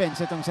floor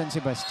defense itong San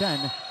Sebastian.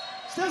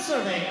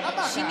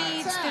 She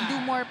needs to do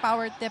more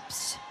power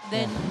tips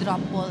than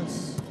drop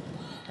balls.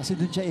 Kasi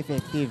dun siya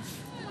effective.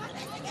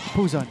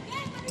 Puzon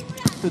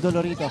to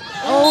Dolorito.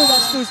 Oh,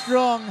 that's too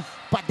strong.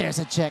 But there's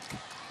a check.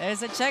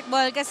 There's a check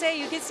ball kasi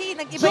you can see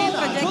nag-iba yung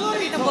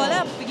trajectory ng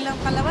bola. Biglang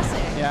palabas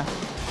eh. Yeah.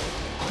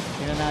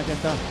 Tingnan natin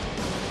to.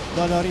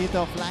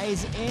 Dolorito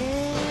flies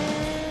in.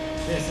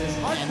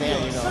 And there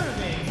you go.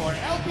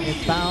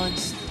 It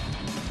bounced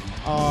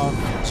of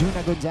Juna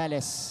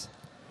Gonzalez.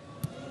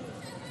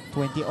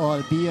 20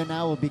 all. Bio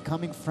now will be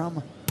coming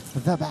from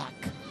the back.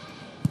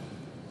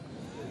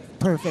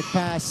 Perfect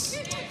pass.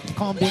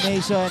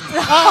 Combination.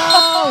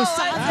 Oh,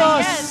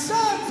 Santos! Yes.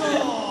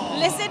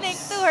 Listening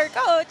to her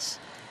coach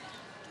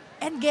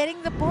and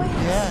getting the points.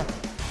 Yeah.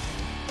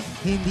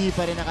 Hindi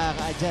pa rin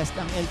nakaka-adjust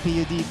ang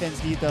LPU defense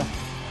dito.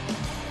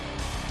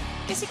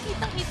 Kasi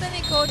kitang-kita ni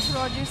Coach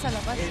Roger sa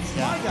labas.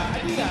 Yeah.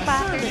 Yung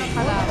pattern ng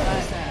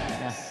kalaban.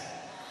 Yeah.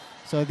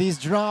 So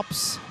these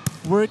drops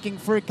working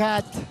for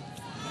Kat.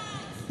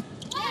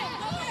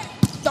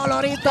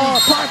 Dolorito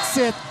puts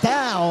it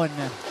down.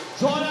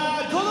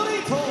 Jonah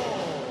Dolorito.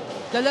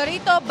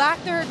 Dolorito back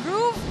to her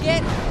groove,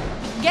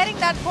 getting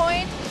that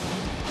point,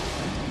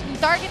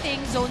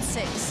 targeting zone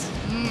 6.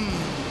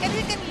 Kasi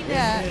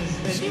kanina,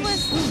 she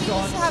was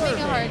having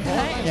a hard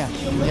time. Yeah.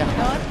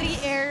 No, 3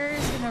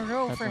 errors in a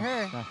row for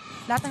her.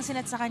 Lahat ng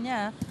sinet sa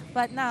kanya,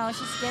 but now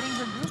she's getting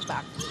her groove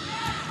back.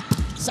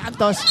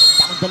 Santos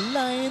down the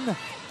line,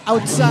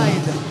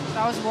 outside.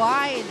 That was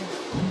wide.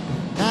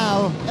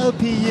 Now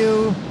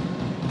LPU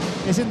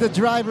is in the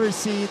driver's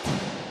seat,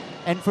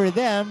 and for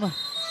them,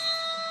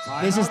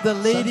 this is the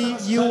lady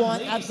you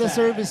want at the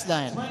service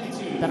line.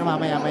 Pero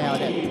mamaya-maya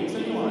ulit.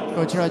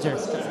 Coach Roger.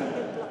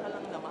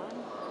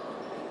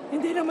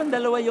 Hindi naman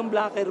dalawa yung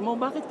blocker mo.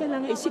 Bakit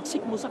kailangan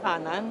isiksik mo sa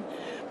kanan?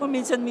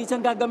 Paminsan-minsan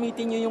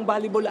gagamitin nyo yung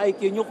volleyball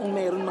IQ nyo kung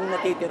meron mang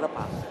natitira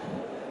pa.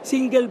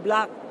 Single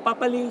block.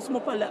 Papalihos mo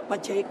pala,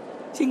 pa-check.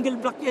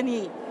 Single block yan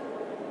eh.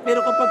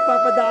 Pero kapag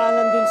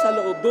papadaanan dun sa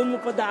loob, dun mo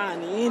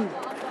padaanin.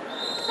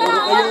 Puro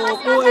kayo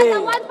ko eh.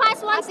 One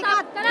pass, one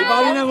stop. Di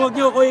ba rin ang huwag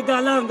nyo ko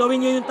igalang.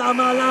 Gawin nyo yung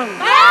tama lang.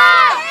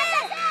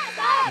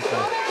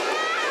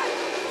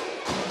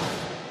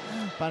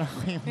 Parang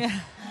yung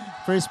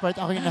first part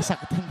ako yung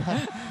nasaktan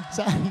na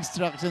sa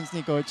instructions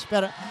ni Coach.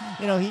 Pero,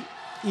 you know,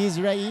 he's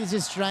right. He's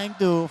just trying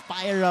to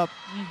fire up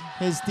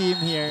his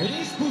team here.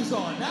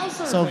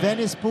 So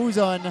Venice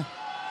Puzon,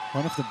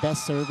 one of the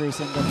best servers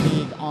in the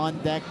league, on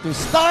deck to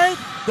start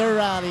the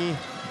rally.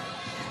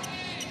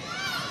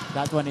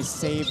 That one is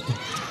saved.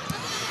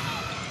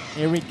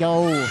 Here we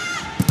go.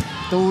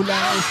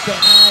 Tula is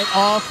denied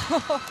off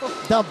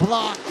the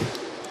block.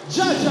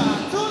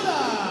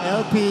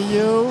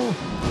 LPU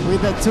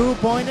with a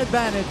 2-point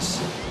advantage.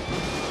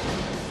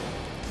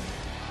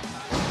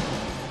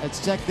 Let's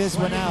check this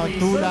one out.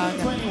 Tulang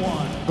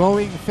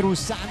going through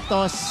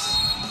Santos.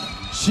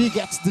 She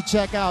gets the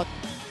check out.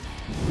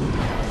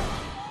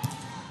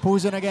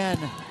 Puzon again.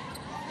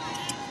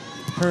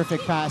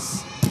 Perfect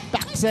pass.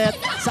 Back set.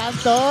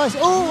 Santos.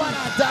 Oh, what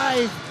a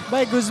dive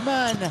by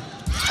Guzman.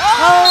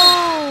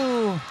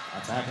 Oh!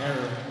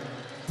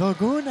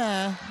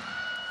 Doguna.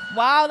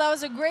 Wow, that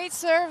was a great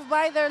serve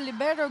by their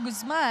libero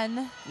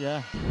Guzman.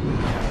 Yeah.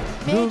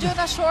 Medyo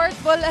na-short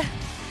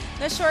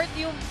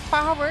yung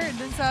power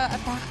dun sa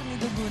attack ni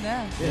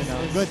Doguna. You know,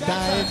 good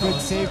dive, good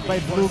save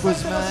by Blue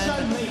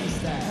Guzman.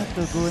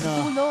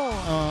 Doguna.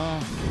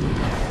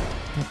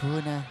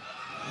 Doguna.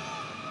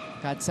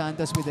 Kat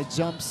Santos with a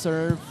jump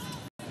serve.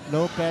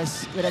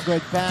 Lopez with a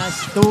good pass.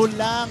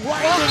 Tulang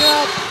winding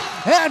up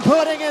and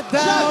putting it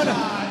down.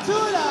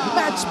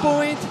 Match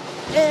point,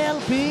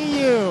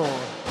 LPU.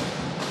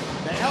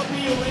 The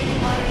LPU Lady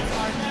Pirates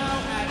are now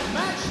at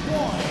match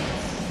point.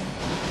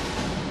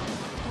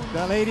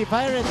 The Lady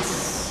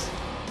Pirates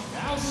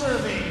Now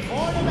serving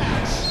for the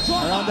match.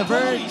 are on the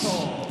verge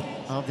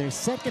of their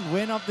second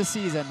win of the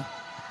season.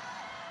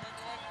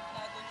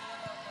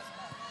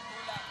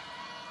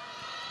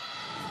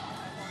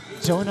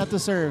 Jonah to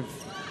serve.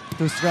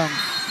 Too strong.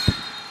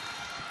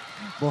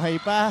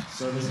 Buhay pa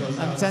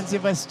ang San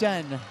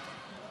Sebastian.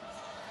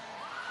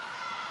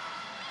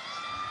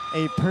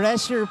 A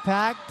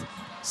pressure-packed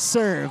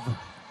serve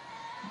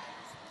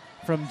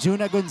from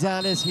Juna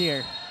Gonzalez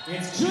here.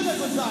 It's Juna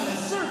Gonzalez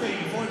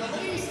serving for the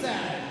Lady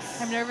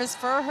Stags. I'm nervous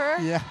for her.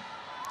 Yeah.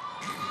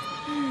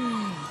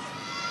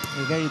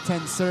 A very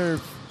tense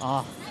serve.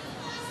 Oh,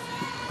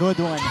 good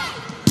one.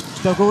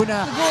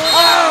 Doguna.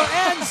 Oh,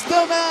 ends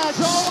the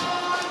match.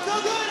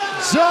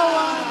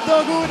 Joan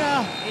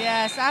Doguna.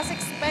 Yes, as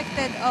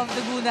expected of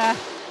Doguna.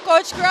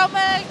 Coach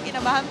Cromwell,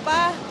 kinabahan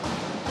pa.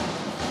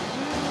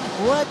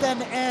 What an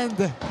end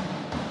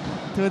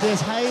to this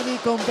highly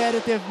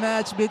competitive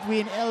match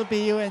between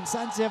LPU and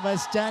San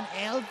Sebastian.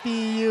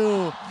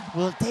 LPU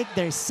will take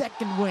their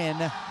second win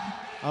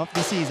of the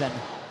season.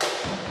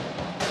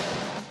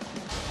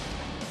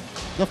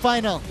 The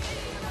final,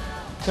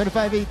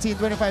 25-18,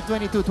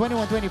 25-22,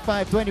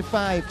 21-25,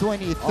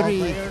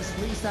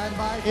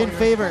 25-23 in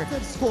favor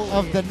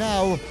of the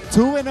now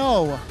 2-0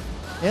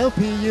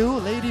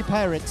 LPU Lady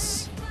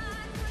Pirates.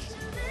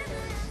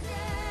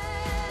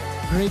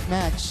 Great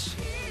match.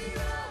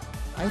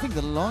 I think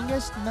the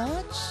longest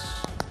match,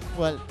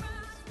 well,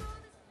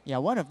 yeah,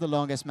 one of the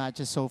longest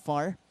matches so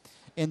far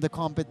in the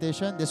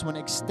competition. This one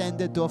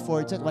extended to a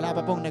 4th set. Wala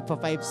pa pong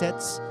nagpa-5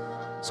 sets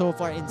so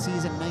far in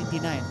season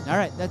 99. All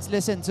right, let's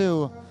listen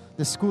to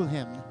the school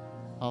hymn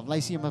of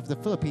Lyceum of the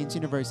Philippines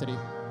University.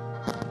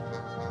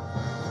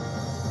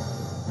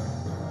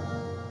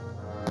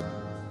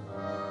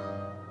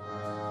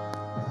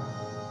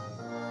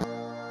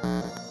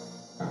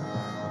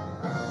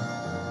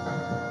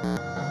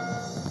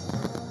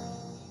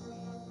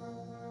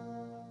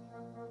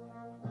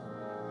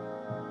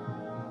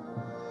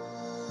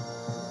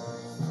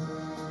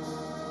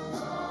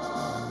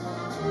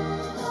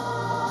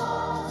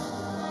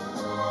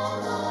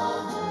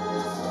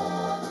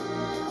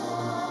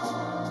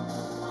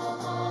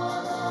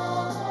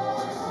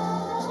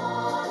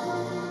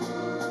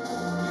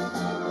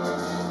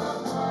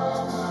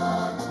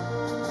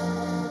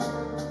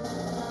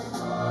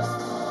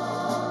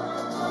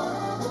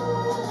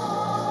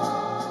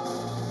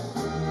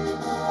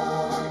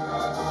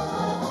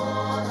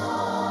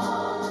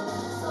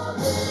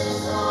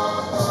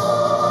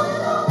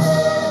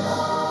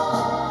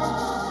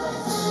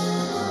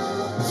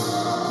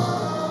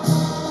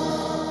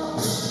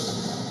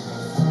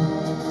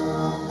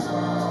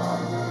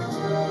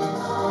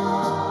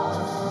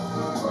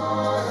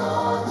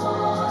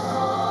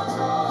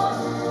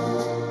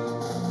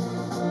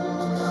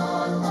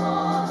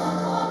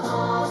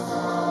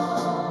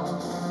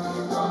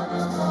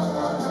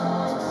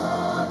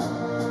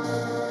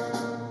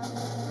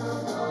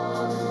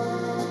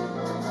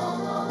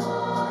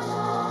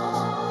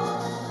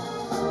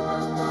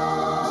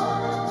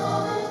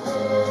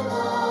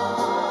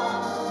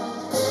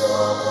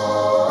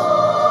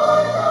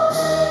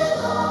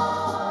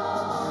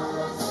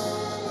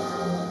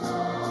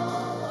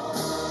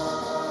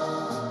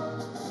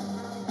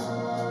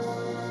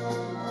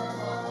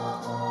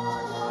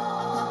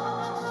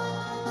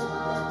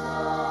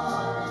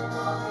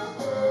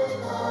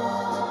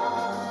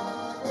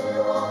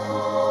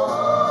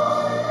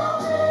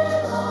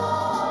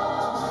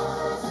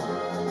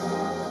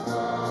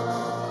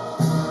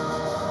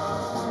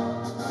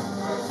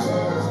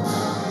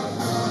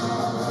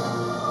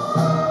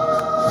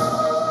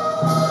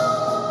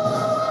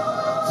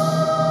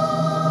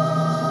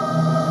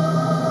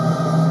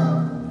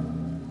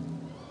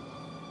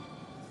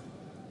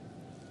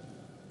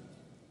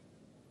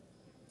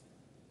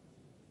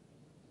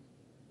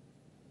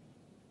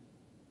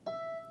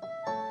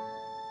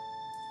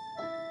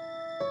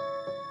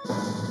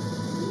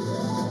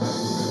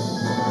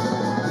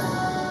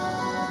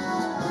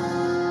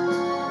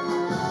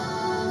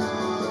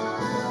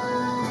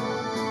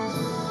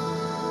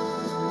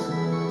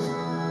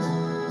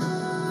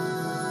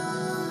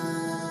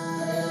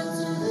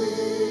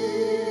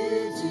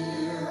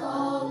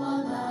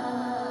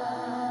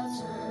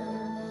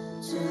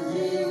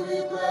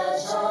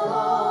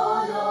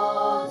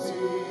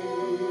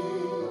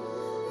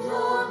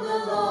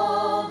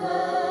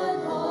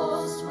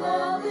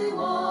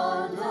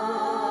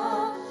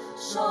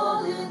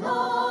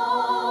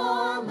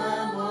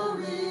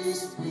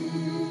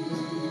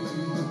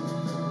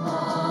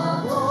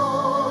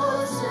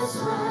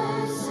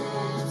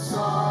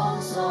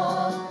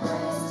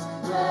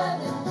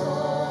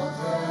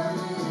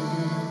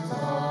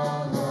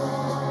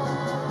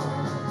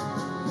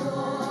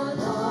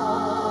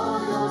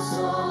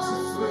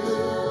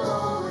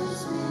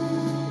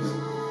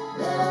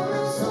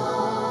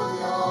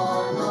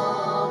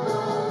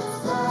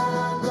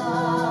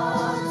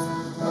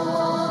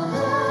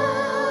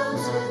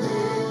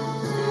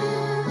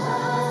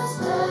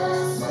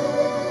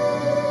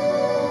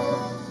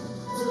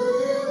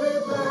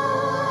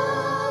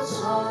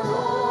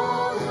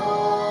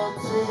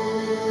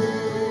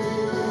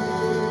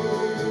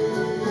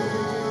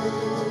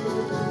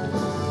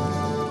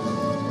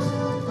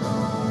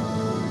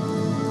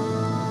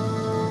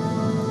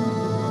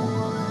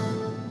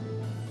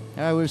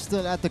 We're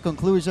still at the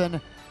conclusion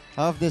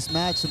of this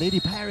match.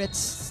 Lady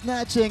Pirates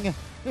snatching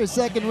their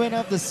second win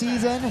of the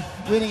season,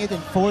 winning it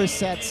in 4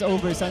 sets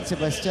over San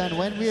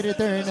Sebastian. When we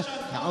return,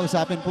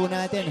 nakausapin po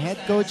natin head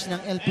coach ng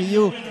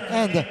LPU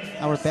and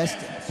our best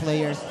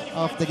player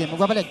of the game.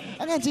 Magbabalik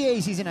ang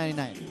NCAA Season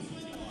 99.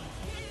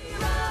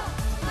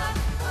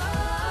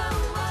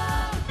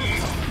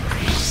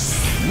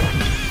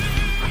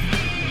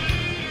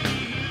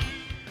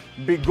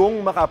 Bigong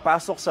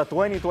makapasok sa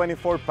 2024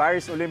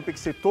 Paris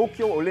Olympics si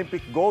Tokyo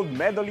Olympic gold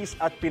medalist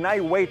at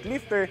Pinay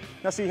weightlifter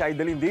na si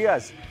Heidelin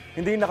Diaz.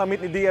 Hindi nakamit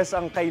ni Diaz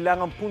ang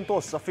kailangang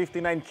puntos sa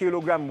 59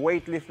 kg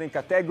weightlifting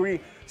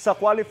category sa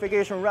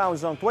qualification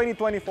rounds ng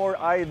 2024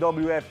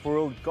 IWF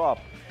World Cup.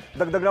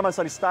 Dagdag naman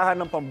sa listahan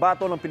ng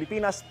pambato ng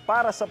Pilipinas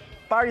para sa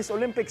Paris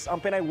Olympics ang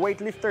Pinay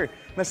weightlifter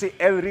na si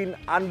Elrin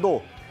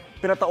Ando.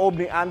 Pinataob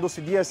ni Ando si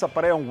Diaz sa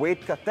parehong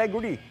weight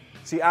category.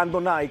 Si Ando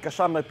na ay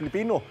kasama na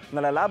Pilipino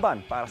na lalaban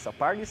para sa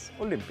Paris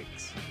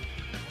Olympics.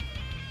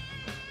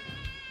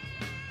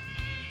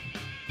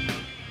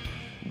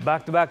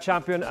 Back-to-back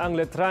champion ang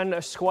Letran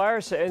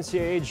Squires sa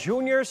NCAA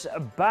Juniors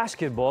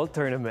Basketball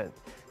Tournament.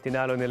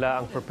 Tinalo nila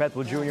ang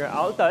Perpetual Junior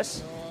Altas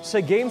sa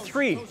Game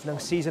 3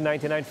 ng Season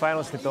 99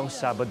 Finals nitong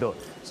Sabado.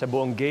 Sa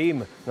buong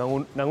game,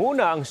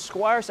 nanguna ang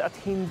Squires at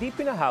hindi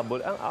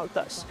pinahabol ang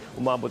Altas.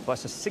 Umabot pa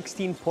sa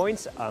 16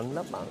 points ang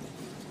lamang.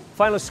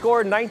 Final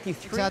score,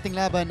 93. Sa ating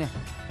laban,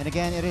 and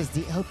again, it is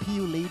the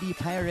LPU Lady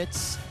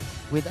Pirates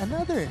with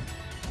another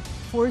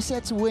 4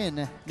 sets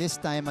win, this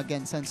time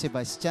against San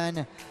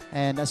Sebastian.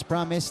 And as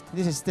promised,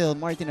 this is still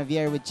Martin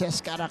Javier with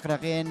Cheska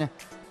Rakrakin.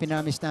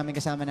 Pinamis namin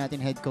kasama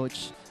natin head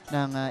coach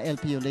ng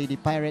LPU Lady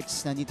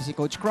Pirates. Nandito si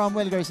Coach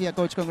Cromwell Garcia.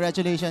 Coach,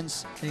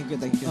 congratulations. Thank you,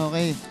 thank you.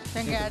 Okay.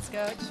 Congrats,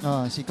 Coach.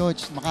 Oh, si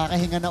Coach,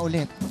 makakahinga na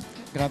ulit.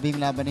 Grabe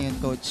yung laban na yun,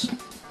 Coach.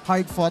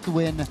 Hard-fought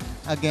win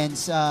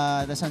against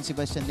the San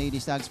Sebastian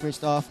Lady Stags.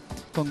 First off,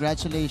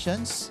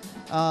 congratulations.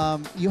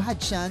 You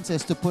had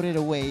chances to put it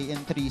away in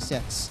 3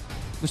 sets.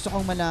 Gusto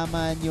kong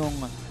malaman yung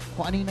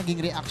kung ano yung naging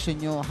reaction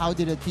nyo. How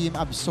did the team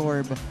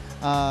absorb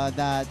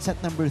that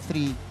set number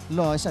 3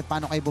 loss at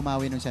paano kayo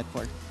bumawi ng set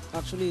 4?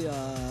 Actually,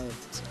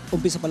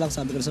 umpisa pa lang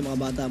sabi ko sa mga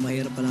bata,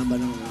 mahirap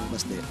palaban ng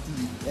baste.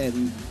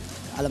 And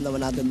alam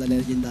naman natin na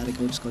legendary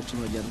coach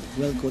mo dyan.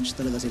 Well coached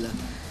talaga sila.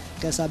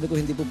 Kaya sabi ko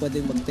hindi po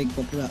pwedeng mag-take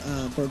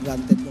for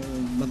granted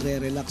nung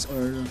magre-relax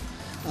or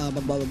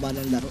magbababa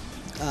ng laro.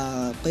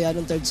 Kaya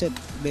nung third set,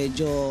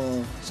 medyo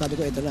sabi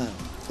ko ito na,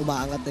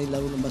 umaangat na yung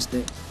laro ng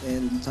baste.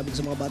 And sabi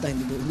ko sa mga bata,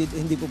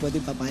 hindi po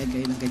pwedeng papayag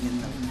kayo ng ganyan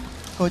lang.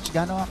 Coach,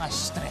 gano'n ka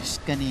stressed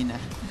kanina?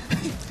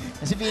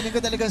 Kasi feeling ko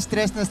talaga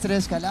stress na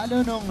stress ka.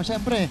 Lalo nung,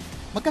 syempre,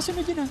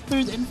 magkasunod yun ang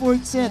third and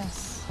fourth set.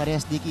 Yes.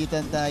 Parehas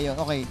dikitan tayo.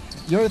 Okay,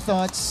 your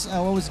thoughts,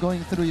 what was going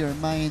through your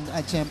mind?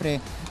 At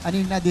syempre, ano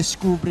yung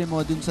na-discover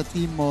mo dun sa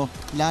team mo,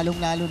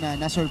 lalong-lalo na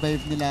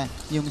na-survive nila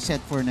yung set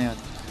 4 na yun?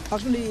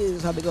 Actually,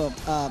 sabi ko,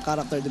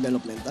 character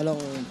development.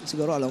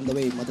 Siguro along the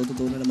way,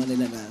 matututunan naman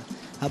nila na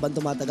habang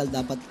tumatagal,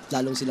 dapat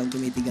lalong silang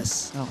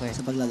tumitigas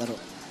sa paglalaro.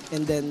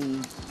 And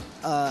then,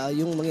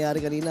 yung mangyayari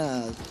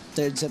kanina,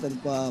 third set and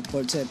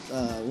fourth set,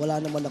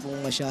 wala naman akong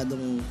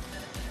masyadong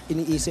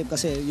iniisip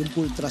kasi yung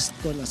full trust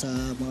ko nasa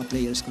mga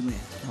players ko na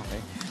eh.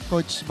 Okay.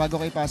 Coach, bago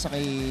kayo pasa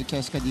kay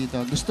Cheska dito,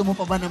 gusto mo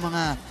pa ba ng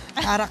mga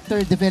character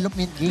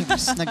development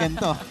games na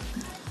ganito?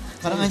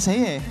 Parang ang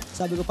saya eh.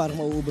 Sabi ko parang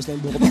mauubos na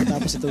yung buko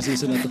pagkatapos itong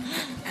season na to.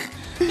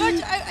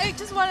 Coach, I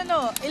just wanna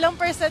know, ilang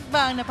percent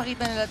ba ang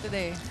napakita nila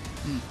today?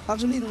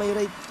 Actually, in my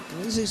rate,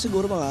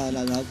 siguro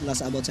mga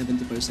nasa about 70%.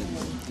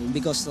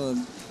 Because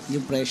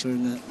yung pressure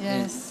na.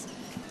 Yes.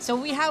 So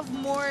we have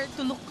more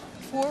to look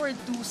forward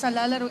to sa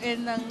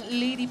lalaruin ng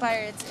Lady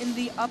Pirates in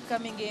the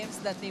upcoming games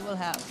that they will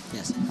have?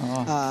 Yes.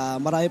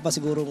 Marami pa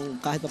sigurong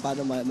kahit pa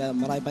paano,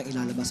 marami pang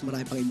ilalabas,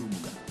 marami pang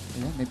ibubuga.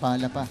 Ayan, may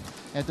pala pa.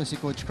 Ito si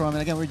Coach Crom.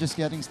 And again, we're just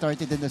getting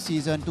started in the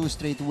season. 2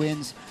 straight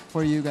wins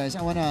for you guys.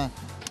 I wanna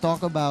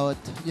talk about,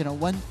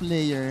 one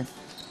player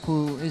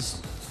who is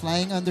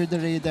flying under the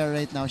radar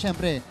right now.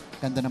 Siyempre,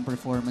 ganda ng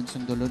performance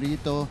ng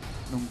Dolorito,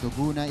 nung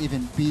Duguna,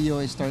 even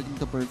Pio is starting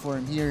to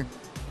perform here.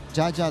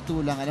 Jaja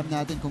Tulang, alam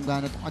natin kung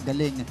gaano ito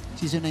kagaling.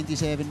 Season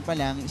 97 pa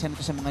lang, isa na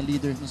ito sa mga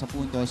leaders mo sa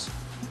puntos.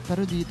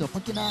 Pero dito,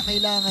 pag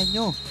kinakailangan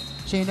nyo,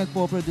 siya yung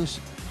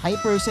nagpo-produce high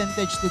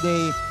percentage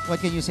today. What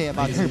can you say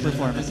about her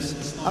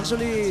performance?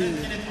 Actually,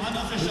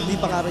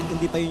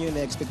 hindi pa yun yung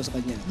na-expect ko sa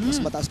kanya.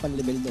 Mas mataas pa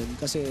level doon.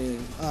 Kasi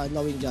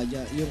knowing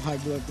Jaja, yung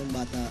hard work ng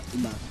bata,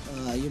 iba.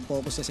 Yung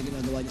focus niya sa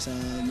ginagawa niya sa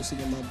gusto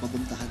niya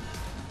mapapuntahan.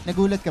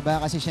 Nagulat ka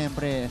ba? Kasi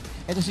syempre,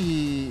 ito si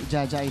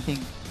Jaja, I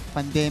think,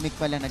 pandemic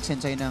pa lang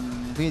nag-send sa'yo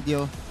ng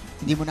video.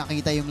 Hindi mo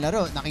nakita yung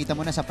laro. Nakita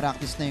mo na sa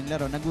practice na yung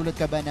laro. Nagulat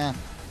ka ba na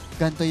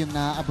ganito yung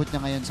naaabot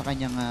niya ngayon sa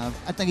kanyang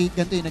at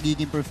ganito yung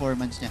nagiging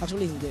performance niya?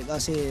 Actually hindi,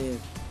 kasi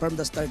from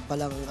the start pa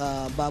lang,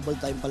 bubble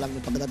time pa lang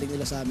yung pagdating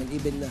nila sa amin,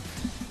 even na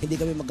hindi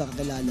kami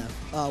magkakakilala,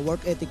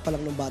 work ethic pa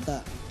lang ng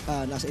bata,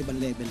 nasa ibang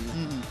level na.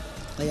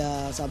 Kaya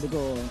sabi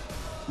ko,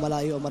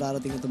 malayo o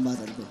mararating itong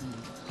bata ko.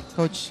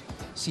 Coach,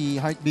 si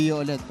Heart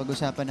Bio ulit,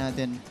 pag-usapan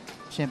natin.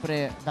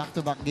 Siyempre,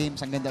 back-to-back games,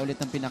 ang ganda ulit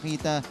ng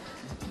pinakita.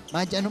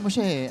 Ano mo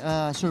siya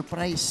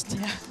surprised.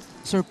 Yeah.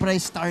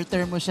 Surprise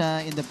starter mo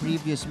siya in the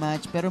previous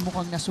match, pero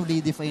mukhang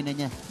na-solidify na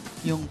niya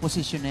yung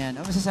position na yan.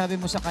 Ang masasabi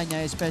mo sa kanya,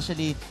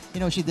 especially,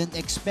 she didn't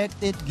expect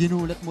it,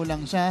 ginulat mo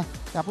lang siya,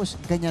 tapos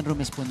ganyan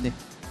rumesponde.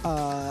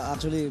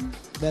 Actually,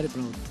 very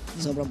proud.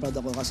 Sobrang proud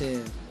ako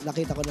kasi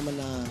nakita ko naman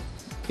na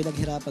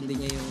pinaghirapan din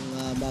niya yung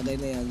bagay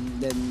na yan.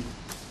 Then,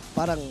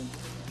 parang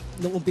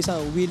nung umpisa,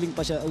 willing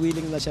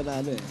na siya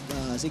na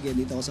sige,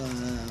 dito ako sa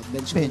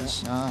bench.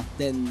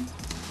 Then,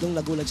 nung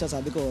nagulat siya,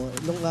 sabi ko,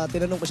 nung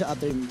tinanong ko siya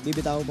after,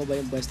 bibitawan pa ba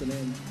yung pwesto na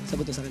yun?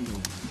 Sagot niya sa akin, no.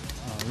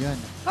 Yan.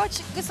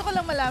 Coach, gusto ko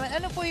lang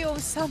malaman, ano po yung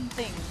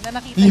something na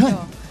nakita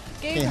nyo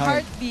kay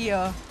Heart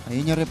Bio?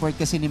 Ayun yung report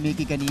kasi ni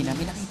Mickey kanina.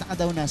 May nakita ka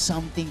daw na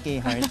something kay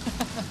Heart.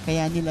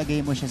 Kaya nilagay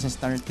mo siya sa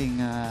starting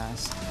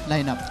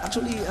lineup.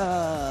 Actually,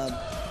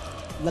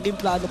 naging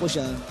plano ko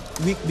siya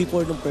week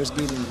before nung first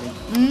game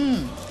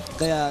namin.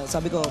 Kaya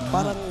sabi ko,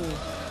 parang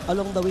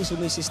along the way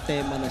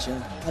sumisistema na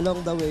siya. Along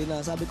the way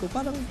na sabi ko,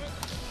 parang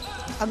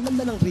ang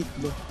ganda ng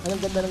ritmo. Ang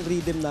ganda ng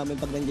rhythm namin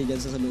pag nandiyan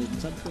sa loob.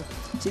 Sabi ko,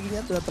 sige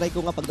nga, try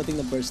ko nga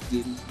pagdating ng first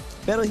game.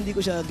 Pero hindi ko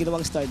siya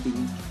ginawang starting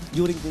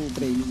during yung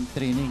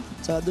training.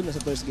 So doon na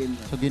sa first game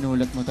na. So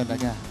ginulat mo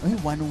talaga. 1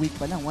 week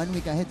pa lang. 1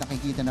 week ahead,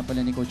 nakikita na pala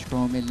ni Coach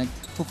Cromwell.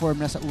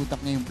 Nag-perform na sa utak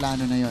niya yung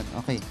plano na yon.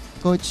 Okay.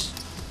 Coach,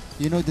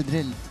 you know the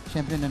drill.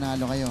 Siyempre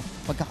nanalo kayo.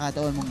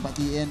 Pagkakataon mong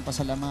batiin,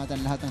 pasalamatan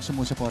lahat ng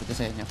sumusuporta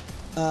sa inyo.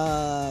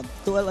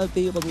 To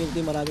LPU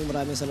community,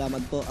 maraming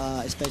salamat po.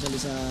 Especially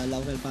sa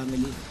Laurel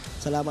family.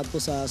 Salamat po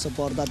sa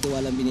suporta at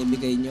tiwalang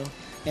binibigay nyo.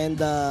 And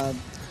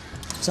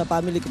sa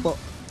family ko po,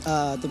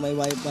 to my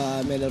wife,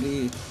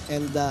 Mallory.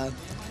 And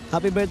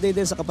happy birthday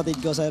din sa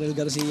kapatid ko, Cyril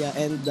Garcia.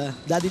 And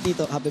Daddy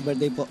Tito, happy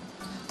birthday po.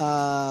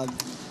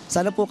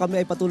 Sana po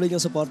kami ay patuloy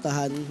niyong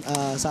suportahan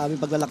sa aming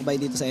paglalakbay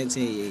dito sa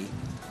NCAA.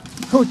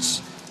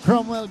 Coach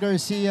Cromwell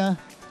Garcia,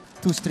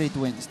 2 straight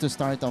wins to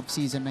start off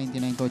season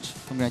 99. Coach,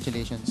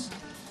 congratulations.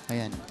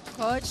 Ayan.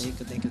 Coach.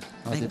 Thank you.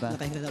 Diba?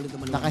 Nakahinga na ulit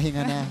naman.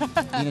 Nakahinga na.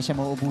 Hindi na siya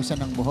mauubusan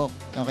ng buhok.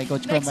 Okay,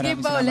 Coach Crom, Next game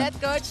ba ulit,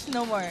 Coach?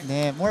 No more.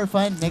 More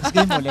fun. Next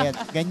game ulit.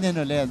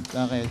 Ganyan ulit.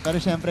 Okay. Pero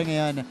syempre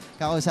ngayon,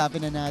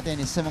 kakausapin na natin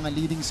is sa mga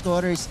leading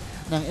scorers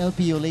ng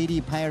LPU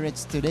Lady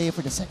Pirates today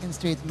for the second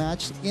straight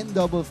match in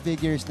double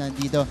figures.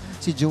 Nandito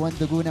si Joan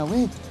Duguna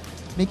with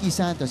Mickey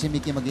Santos. Si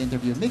Mickey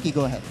mag-interview. Mickey,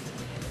 go ahead.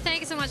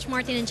 Thank you so much,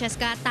 Martin and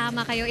Cheska.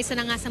 Tama kayo. Isa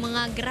na nga sa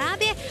mga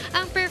grabe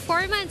ang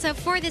performance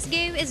for this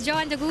game is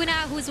Joan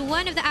Duguna, who's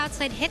one of the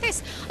outside hitters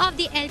of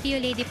the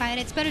LPU Lady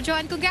Pirates. Pero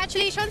Joan,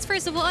 congratulations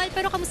first of all.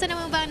 Pero kamusta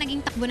naman ba ang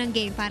naging takbo ng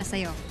game para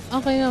sa'yo?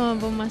 Okay naman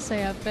po,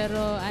 masaya.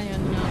 Pero ayun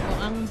nga po,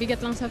 ang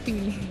bigat lang sa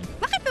feeling.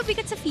 Bakit ba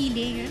bigat sa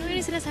feeling? Ano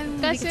yung sinasabi mo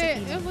bigat sa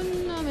feeling?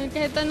 Kasi, namin,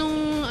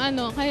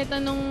 kahit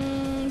anong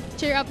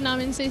cheer up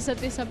namin sa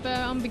isa't isa,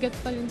 pero ang bigat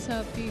pa rin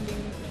sa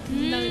feeling.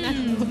 Hindi namin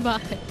alam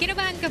bakit.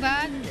 Kinabahan ka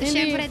ba?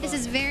 Siyempre, this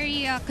is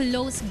very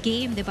close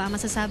game, di ba?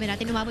 Masasabi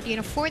natin, umabot kayo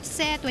ng 4th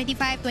set,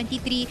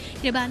 25-23.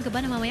 Kinabahan ka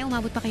ba na mamaya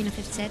umabot pa kayo ng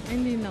 5th set?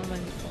 Hindi naman.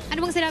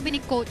 Ano bang sinabi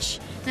ni Coach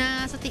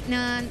na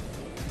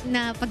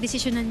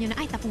pagdesisyonan nyo na,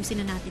 ay,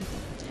 tapusin na natin to?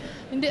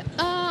 Hindi,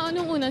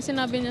 anong una,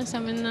 sinabi niya sa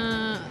amin na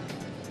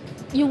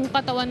yung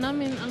katawan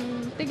namin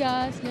ang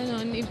tigas,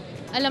 gano'n.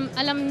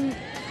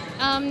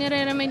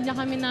 Nire-remind niya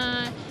kami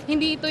na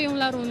hindi ito yung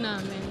laro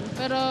namin.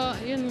 Pero,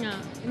 yun nga,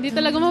 hindi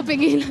talaga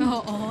mapigilan.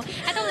 Oo.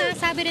 At nga,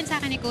 sabi rin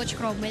sa akin ni Coach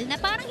Cromwell na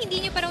parang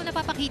hindi niyo pa raw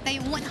napapakita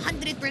yung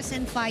 100%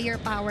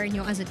 firepower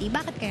niyo as a team.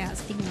 Bakit kaya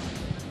sa tingin mo?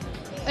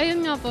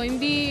 Ayun nga po,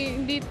 hindi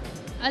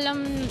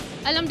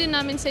alam din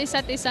namin sa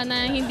isa't isa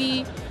na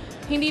hindi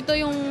to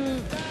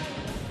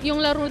yung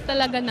laro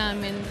talaga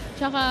namin.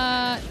 Tsaka,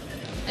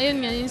 ayun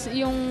nga,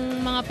 yung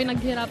mga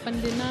pinaghirapan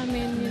din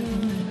namin, yung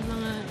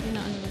mga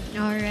inaano.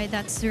 Alright,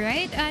 that's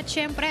right. At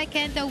syempre, I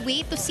can't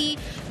wait to see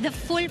the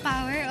full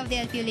power of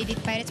the LPU Lady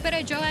Pirates. Pero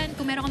Joanne,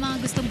 kung meron ka mga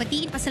gustong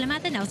batiin,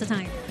 pasalamatan, now's the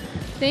time.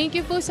 Thank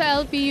you po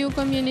sa LPU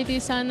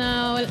community.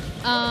 Sana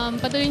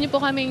patuloy niyo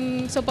po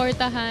kaming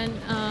suportahan.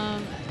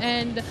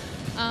 And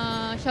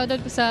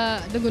shoutout po sa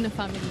Daguna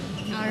family.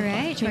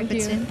 Alright, short but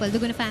simple.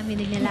 Daguna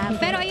family nila.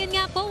 Pero ayun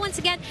nga po, once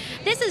again,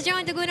 this is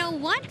John Daguna,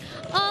 one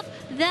of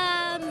the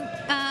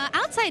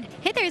outside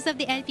hitters of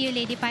the LPU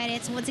Lady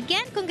Pirates. Once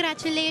again,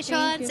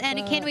 congratulations,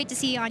 and I can't wait to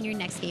see you on your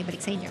next game.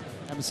 Balik sa inyo.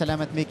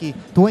 Salamat, Mickey.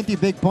 20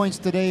 big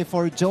points today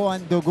for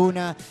Joan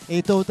Daguna.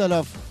 A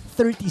total of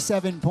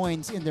 37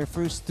 points in their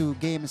first 2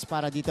 games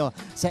para dito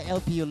sa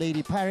LPU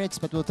Lady Pirates.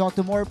 But we'll talk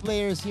to more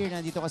players here.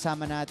 Nandito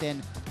kasama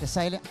natin the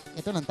silent,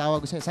 ito lang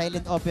tawag ko sa'yo,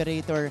 silent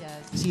operator,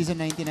 season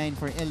 99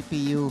 for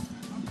LPU,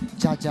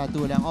 Ja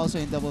Tulang.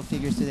 Also in double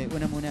figures today.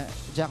 Una muna,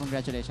 Ja,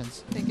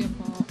 congratulations. Thank you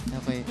po.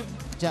 Okay.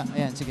 Ja,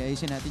 ayan, sige,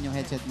 ayusin natin yung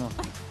headset mo.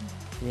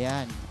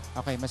 Ayan.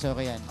 Okay, mas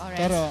okay yan. Alright.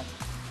 Pero,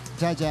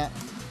 Ja,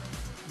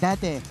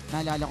 dati,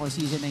 naalala ko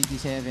season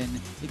 97,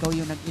 ikaw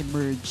yung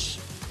nag-emerge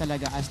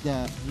talaga as the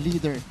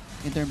leader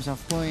in terms of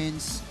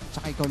points,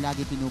 tsaka ikaw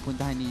lagi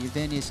pinupuntahan ni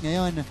Venice.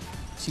 Ngayon,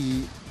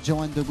 si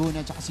Joan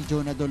Daguna tsaka si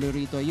Jonah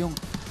Dolorito, yung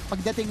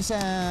pagdating sa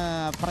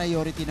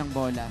priority ng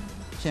bola,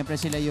 syempre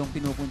sila yung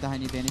pinupuntahan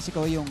ni Venice.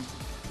 Ikaw yung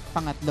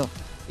pangatlo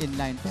in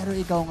line. Pero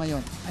ikaw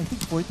ngayon, I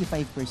think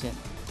 45%.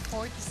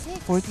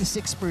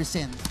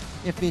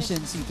 46%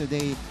 efficiency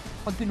today.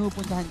 Pag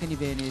pinupuntahan ka ni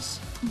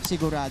Venice,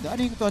 sigurado.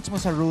 Ano yung thoughts mo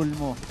sa role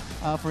mo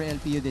for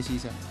LPU this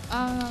season?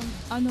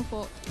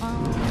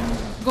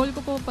 Goal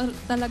ko po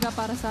talaga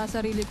para sa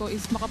sarili ko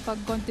is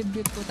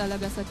makapag-contribute po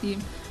talaga sa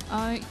team.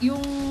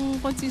 Yung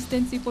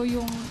consistency po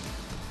yung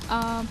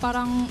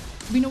parang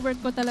binuwork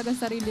ko talaga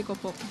sarili ko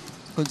po.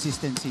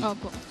 Consistency.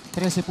 Opo.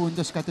 13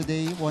 puntos ka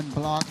today, 1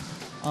 block,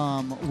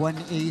 1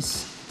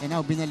 ace. And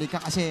now, binalik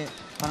ka kasi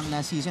parang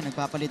last season,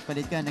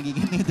 nagpapalit-palit ka,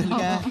 nagiging middle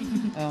ka.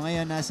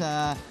 Ngayon,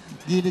 nasa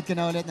gilid ka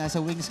na ulit,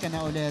 nasa wings ka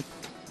na ulit.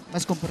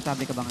 Mas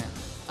komportable ka ba ngayon?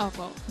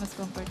 Opo, mas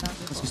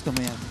komportable po. Mas gusto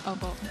mo yan?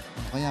 Opo.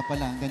 Kaya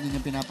pala, ganyan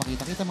yung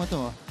pinapakita. Kita mo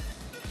to.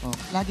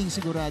 Laging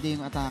sigurado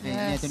yung atake.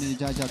 Yes. Ito ni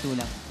Ja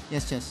Tulang.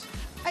 Yes, Chess.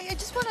 I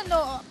just wanna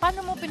know,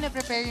 paano mo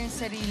pinaprepare yung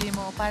sarili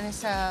mo para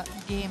sa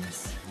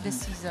games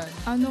this season?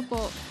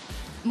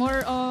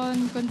 More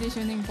on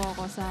conditioning po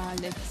ako sa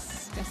legs.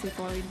 Kasi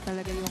po, yun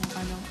talaga yung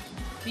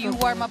Do you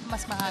warm up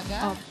mas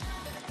maaga?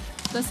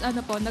 Tapos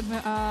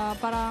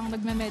parang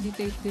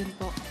nagme-meditate din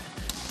po.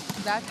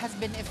 That has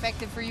been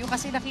effective for you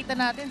kasi nakita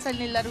natin sa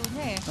nilaro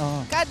niya eh.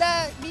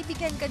 Kada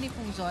bibigyan ka ni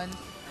Puzon,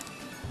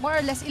 more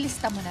or less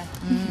ilista mo na.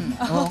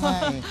 Oo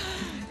nga eh.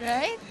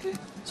 Right?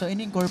 So,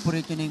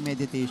 in-incorporate yun yung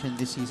meditation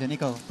this season.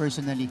 Ikaw,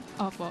 personally?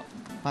 Opo.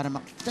 Para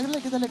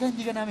talaga,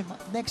 hindi ka namin.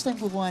 Next time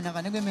kukuha na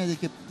ka,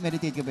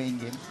 nag-meditate ka ba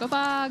in-game?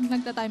 Kapag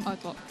nagta-time out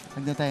po.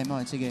 Nagta-time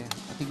out, sige.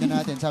 Tignan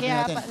natin, sabi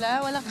natin. Kaya pala,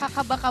 walang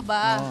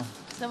kakaba-kaba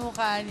sa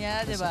mukha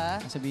niya, di ba?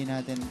 Sabihin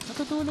natin,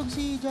 natutulog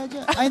si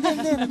Jaja. Ay,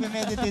 hindi,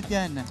 nag-meditate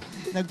yan.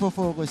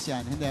 Nagpo-focus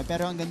yan. Hindi,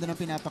 pero ang ganda ng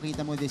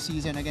pinapakita mo this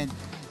season. Again,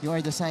 you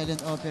are the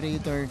silent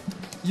operator.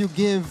 You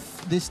give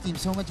this team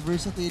so much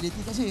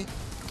versatility kasi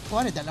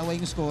dalawa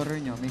yung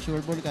scorer nyo. May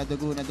sure ball ka,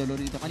 Daguna,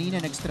 Dolorito.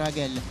 Kanina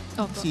nag-struggle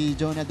si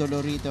Jonah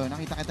Dolorito.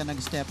 Nakita kita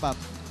nag-step up.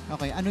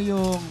 Okay, ano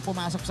yung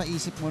pumasok sa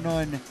isip mo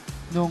noon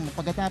nung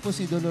pagkatapos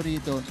si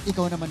Dolorito,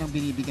 ikaw naman ang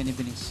binibigyan ni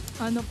Venice?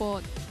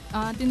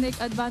 Tinake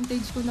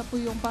advantage ko na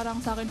po yung parang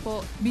sa akin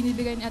po,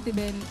 binibigay ni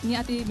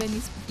Ate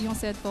Venice yung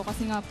set po.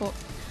 Kasi nga po,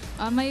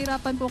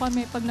 mahirapan po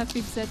kami pag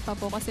nag-fifth set pa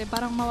po kasi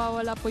parang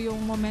mawawala po yung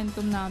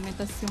momentum namin.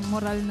 Tapos yung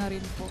moral na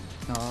rin po.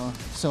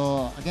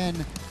 So, again,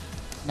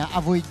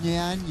 na-avoid nyo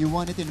yan. You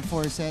won it in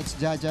 4 sets.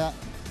 Jaja,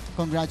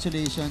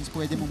 congratulations.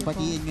 Pwede mong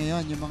batiin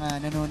ngayon yung mga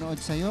nanonood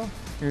sa'yo,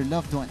 your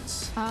loved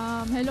ones.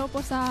 Hello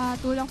po sa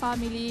Tulang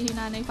family,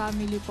 Hinanay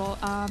family po.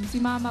 Si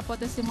Mama po,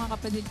 tapos yung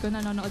mga kapatid ko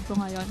nanonood po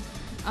ngayon.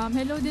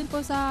 Hello din po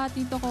sa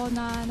tito ko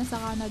na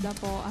nasa Canada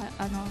po.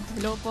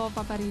 Hello po,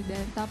 Papa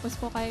Riden. Tapos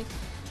po kay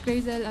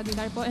Crazel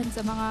Aguilar po and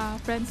sa mga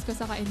friends ko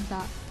sa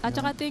Kainta. At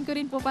saka thank you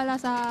rin po pala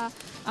sa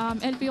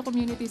LPU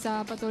community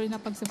sa patuloy na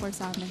pag-support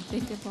sa amin.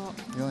 Thank you po.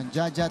 Yun,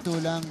 Ja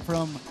Tulang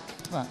from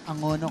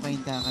Angono,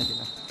 Kainta ka, di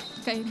ba?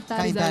 Kainta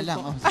Rizal lang.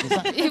 po.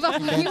 Iba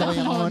po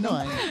yung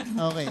Angono.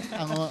 Okay,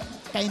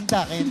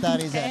 Kainta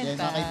Rizal. Yan,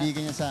 mga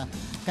kaibigan niya sa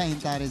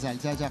Kainta Rizal.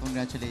 Ja,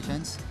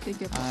 congratulations.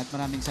 Thank you po. At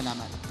maraming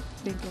salamat.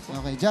 Thank you po.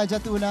 Okay, Ja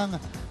Tulang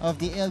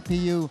of the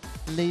LPU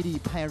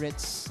Lady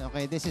Pirates.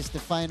 Okay, this is the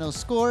final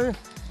score.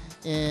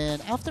 And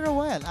after a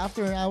while,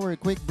 after our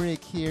quick break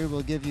here,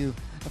 we'll give you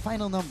the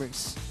final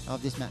numbers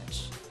of this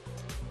match.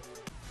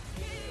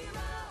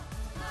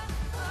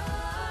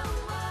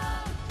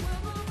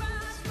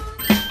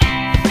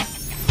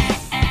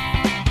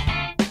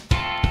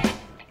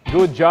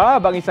 Good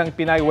job ang isang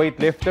Pinay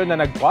weightlifter na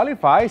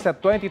nag-qualify sa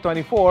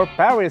 2024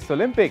 Paris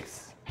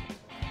Olympics.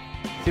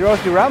 Si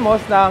Rosie Ramos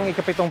na ang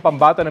ikapitong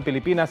pambato ng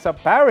Pilipinas sa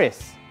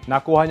Paris.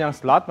 Nakuha niyang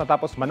slot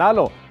matapos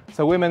manalo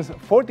sa women's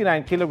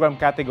 49 kg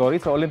category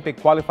sa Olympic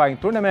qualifying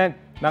tournament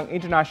ng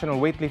International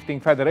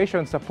Weightlifting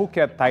Federation sa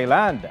Phuket,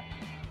 Thailand.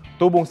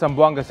 Tubong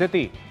Zamboanga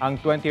City ang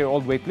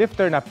 20-year-old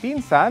weightlifter na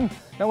pinsan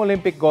ng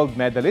Olympic gold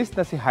medalist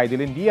na si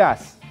Heidelin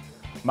Diaz.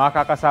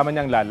 Makakasama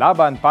niyang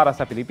lalaban para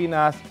sa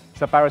Pilipinas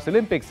sa Paris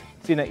Olympics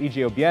sina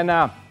E.J.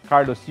 Obiena,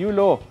 Carlos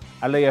Yulo,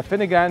 Alea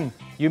Finnegan,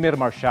 Yumir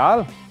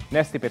Marshall,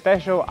 Nesty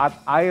Petesio at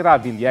Ira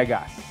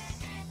Villegas.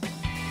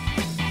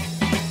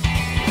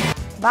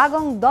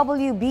 Bagong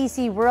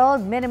WBC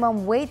World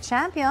Minimum Weight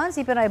Champion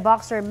si Pinoy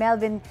boxer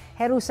Melvin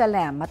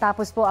Jerusalem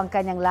matapos po ang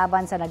kanyang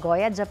laban sa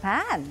Nagoya,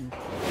 Japan.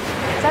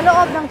 Sa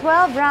loob ng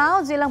 12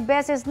 rounds, ilang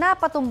beses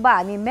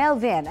napatumba ni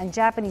Melvin ang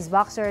Japanese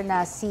boxer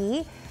na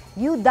si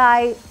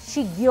Yudai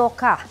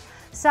Shigioka.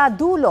 Sa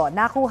dulo,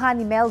 nakuha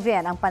ni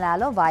Melvin ang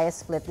panalo via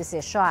split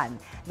decision.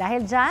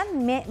 Dahil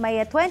dyan, may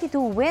 22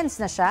 wins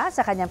na siya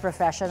sa kanyang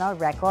professional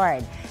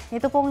record.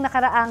 Nito pong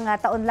nakaraang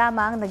taon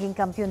lamang naging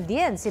kampiyon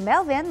din si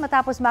Melvin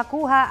matapos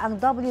makuha ang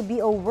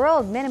WBO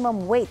World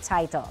Minimum Weight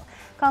title.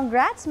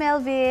 Congrats,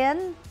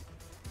 Melvin!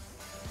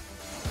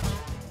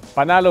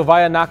 Panalo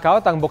via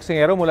knockout ang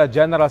boksingero mula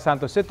General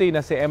Santos City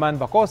na si Eman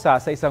Bacosa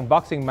sa isang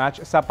boxing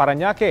match sa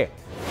Parañaque.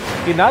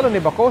 Tinalo ni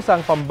Bacosa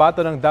ang pambato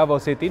ng Davao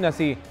City na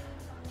si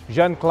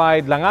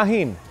Jean-Clyde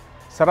Langahin.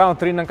 Sa round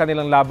 3 ng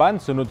kanilang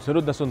laban,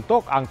 sunod-sunod na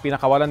suntok ang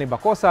pinakawalan ni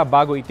Bacosa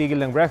bago itigil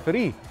ng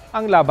referee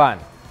ang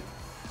laban.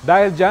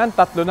 Dahil dyan,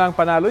 3 na ang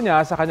panalo niya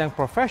sa kanyang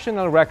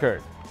professional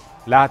record.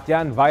 Lahat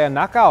yan via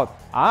knockout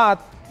at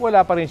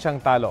wala pa rin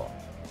siyang talo.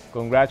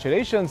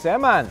 Congratulations,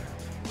 Eman!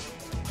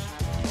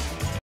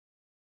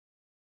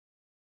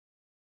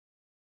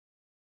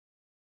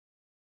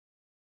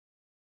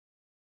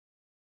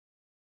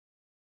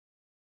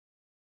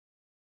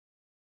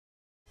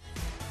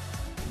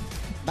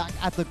 Back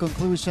at the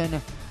conclusion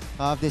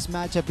of this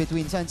matchup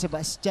between San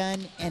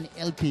Sebastian and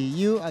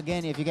LPU.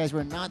 Again, if you guys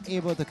were not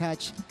able to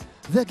catch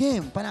the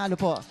game, panalo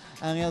po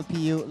ang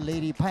LPU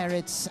Lady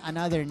Pirates.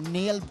 Another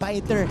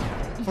nail-biter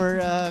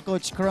for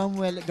Coach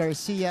Cromwell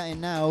Garcia.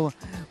 And now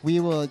we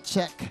will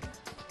check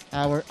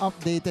our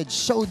updated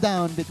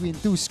showdown between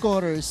two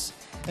scorers.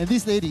 And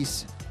these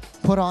ladies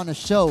put on a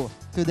show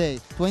today.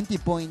 20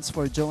 points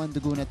for Joanne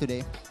Duguna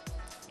today.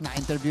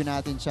 Na-interview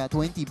natin siya.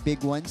 20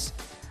 big ones.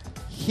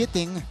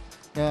 Hitting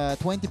the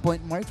 20-point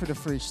mark for the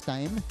first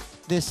time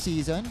this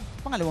season.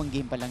 Pangalawang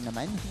game pa lang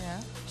naman. Yeah.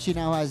 She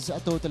now has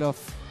a total of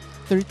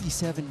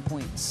 37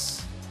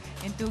 points.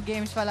 In 2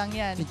 games pa lang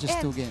yan. In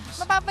just 2 games.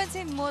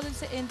 Mapapansin mo dun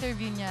sa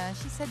interview niya,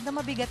 she said na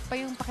mabigat pa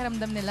yung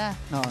pakiramdam nila.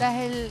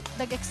 Dahil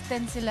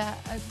nag-extend sila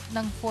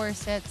ng 4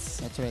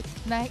 sets. That's right.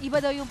 Na iba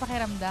daw yung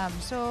pakiramdam.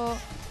 So,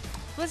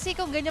 we'll see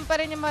kung ganyan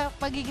pa rin yung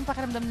pagiging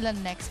pakiramdam nila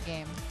next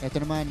game.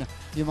 Ito naman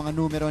yung mga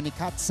numero ni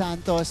Kat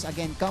Santos.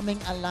 Again,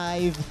 coming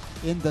alive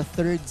in the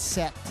 3rd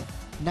set.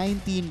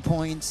 19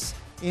 points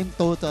in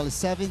total.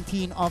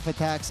 17 off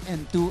attacks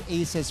and 2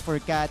 aces for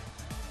Kat.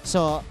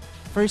 So,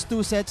 first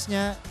 2 sets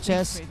niya,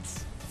 chess,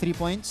 3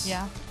 points.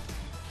 Yeah.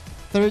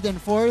 3rd and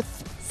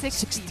 4th,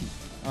 60.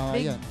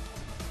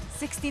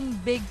 16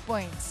 big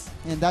points.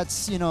 And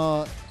that's, you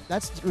know,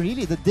 that's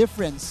really the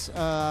difference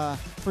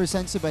for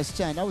San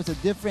Sebastian. That was the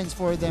difference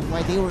for them,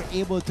 why they were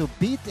able to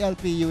beat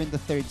LPU in the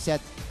 3rd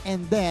set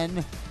and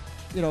then,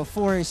 you know,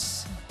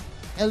 force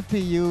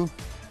LPU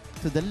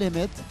to the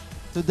limit,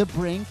 to the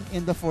brink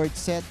in the 4th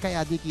set.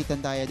 Kaya di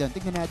kitang tayo doon.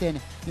 Tignan natin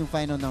yung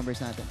final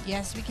numbers natin.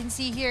 Yes, we can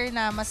see here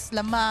na mas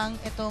lamang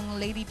itong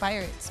Lady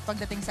Pirates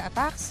pagdating sa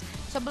attacks.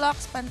 Sa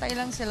blocks, pantay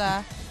lang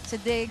sila. Sa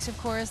digs, of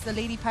course, the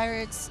Lady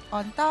Pirates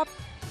on top.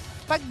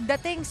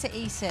 Pagdating sa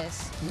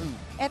aces,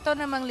 eto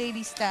namang Lady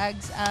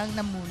Stags ang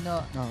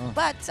namuno.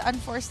 But sa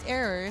unforced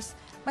errors,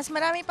 mas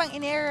marami pang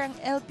in-error ang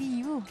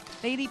LPU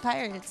Lady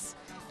Pirates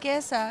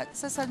kesa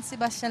sa San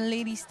Sebastian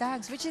Lady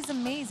Stags, which is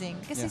amazing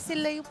kasi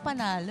sila yung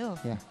panalo.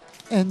 Yeah.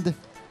 And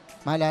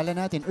maalala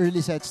natin,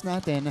 early sets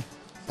natin,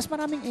 mas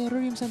maraming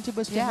error yung San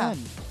Sebastian.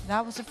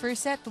 That was the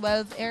first set.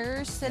 12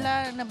 errors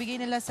sila nabigay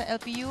nila sa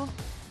LPU,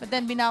 but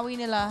then binawi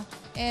nila.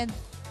 And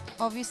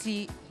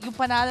obviously, yung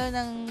panalo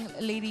ng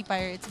Lady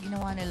Pirates,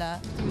 ginawa nila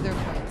through their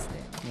points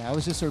din. Yeah, I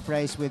was just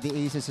surprised with the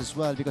aces as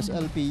well because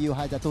LPU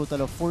had a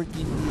total of 14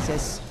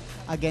 aces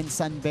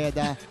against San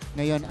Beda.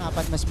 Ngayon,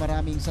 4 mas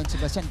maraming San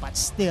Sebastian, but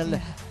still,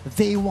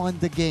 they won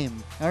the game.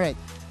 Alright,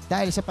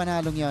 dahil sa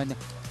panalong yon,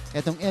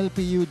 itong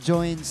LPU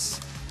joins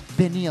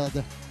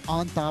Benilde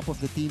on top of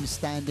the team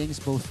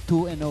standings, both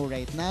 2-0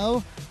 right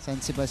now.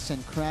 San Sebastian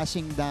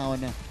crashing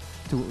down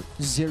to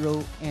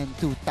 0-2,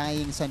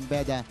 tying San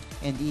Beda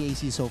and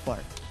EAC so far.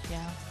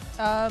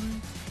 Yeah.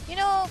 You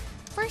know,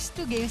 first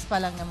 2 games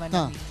pa lang naman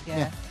na week.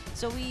 Yeah.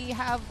 So we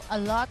have a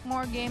lot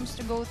more games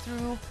to go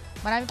through.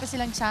 Marami pa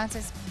silang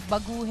chances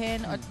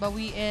baguhin or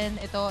bawiin.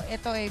 Ito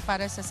ay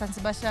para sa San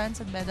Sebastian,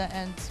 San Beda,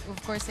 and of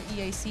course the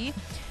EIC.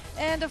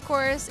 And of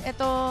course,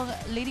 itong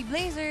Lady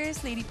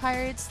Blazers, Lady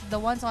Pirates, the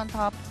ones on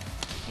top,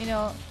 you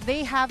know,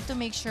 they have to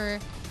make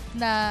sure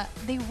na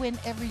they win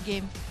every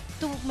game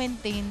to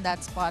maintain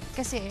that spot.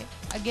 Kasi,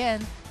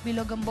 again,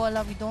 bilog ang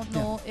bola. We don't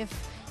know if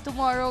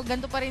tomorrow,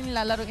 ganito pa rin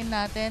lalaruin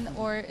natin,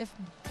 or if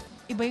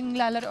iba yung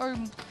lalaro, or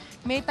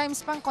may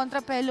times pang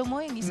kontrapelo mo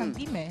yung isang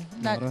team eh.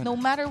 That no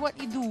matter what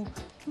you do,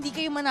 hindi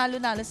kayo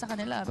manalo-nalo sa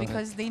kanila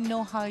because they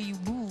know how you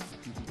move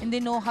and they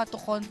know how to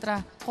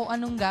kontra kung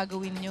anong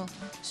gagawin nyo.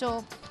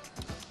 So,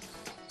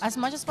 as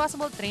much as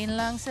possible, train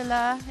lang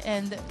sila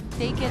and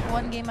take it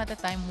one game at a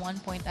time,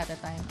 1 point at a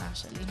time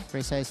actually.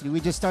 Precisely.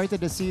 We just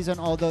started the season,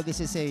 although this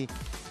is a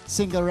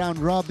single round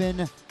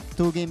robin.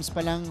 2 games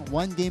pa lang,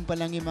 1 game pa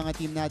lang yung mga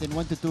team natin,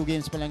 1 to 2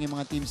 games pa lang yung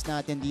mga teams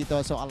natin dito.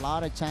 So a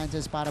lot of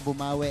chances para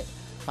bumawi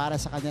para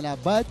sa kanila.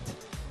 But,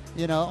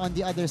 you know, on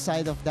the other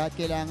side of that,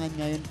 kailangan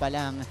ngayon pa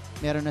lang,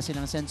 meron na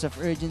silang sense of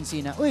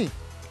urgency na, uy,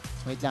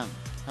 wait lang.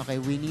 Okay,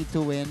 we need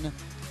to win.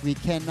 We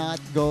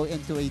cannot go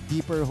into a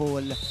deeper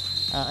hole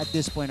at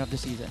this point of the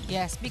season.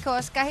 Yes,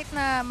 because kahit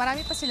na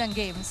marami pa silang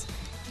games,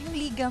 yung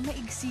liga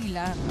maigsi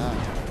lang.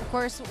 Of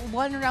course,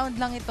 1 round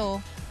lang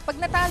ito. Pag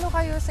natalo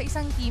kayo sa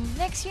isang team,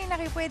 next year na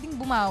kayo pwedeng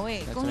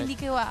bumawi kung hindi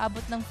kayo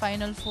aabot ng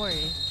Final Four.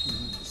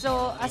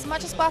 So, as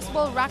much as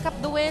possible, rack up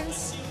the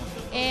wins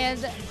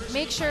and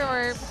make sure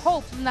or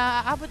hope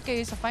na aabot kayo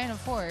sa Final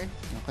Four.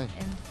 Okay.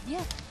 And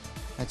yeah.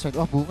 That's right.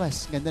 Oh,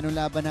 bukas. Ganda ng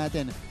laban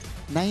natin.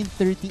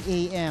 9:30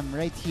 a.m.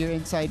 right here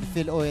inside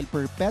Phil Oil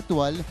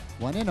Perpetual.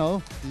 1-0.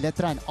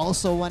 Letran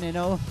also 1-0.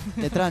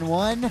 Letran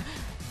 1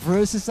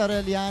 versus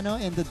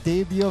Arellano, and the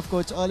debut of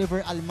Coach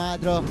Oliver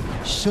Almadro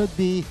should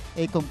be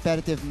a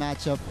competitive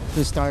matchup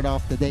to start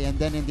off the day. And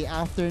then in the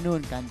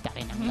afternoon, kanta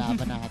rin ang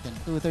laban natin.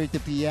 2:30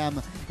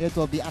 p.m. It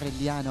will be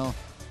Arellano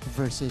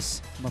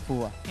versus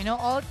Mapua. You know,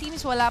 all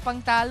teams wala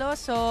pang talo,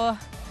 so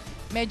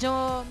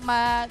medyo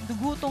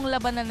madugutong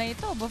labanan na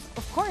ito. But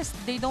of course,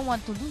 they don't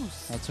want to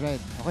lose. That's right.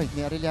 Okay,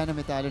 may Arellano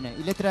may talo na.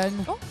 Letran,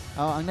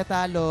 ang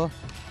natalo,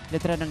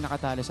 Letran ang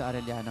nakatalo sa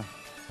Arellano.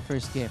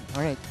 First game.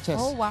 Alright,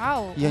 Chess. Oh,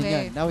 wow. Yan,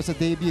 Okay. yan. That was the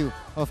debut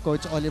of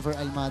Coach Oliver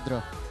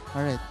Almadro.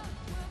 Alright.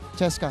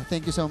 Cheska,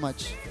 thank you so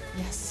much.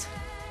 Yes.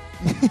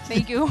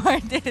 Thank you,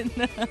 Martin.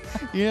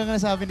 Yun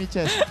ang nasabi ni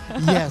Chess.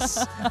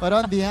 Yes. But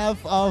on behalf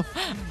of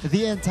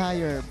the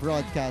entire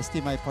broadcast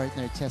team, my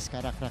partner, Chess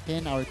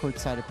Karakraken, our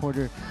courtside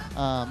reporter,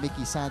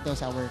 Mickey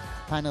Santos, our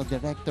panel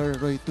director,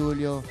 Roy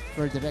Tulio,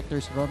 floor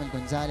directors, Romel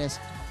Gonzalez,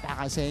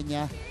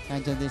 Pakasenya,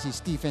 nandyan din si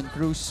Stephen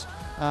Cruz.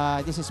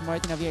 This is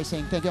Martin Javier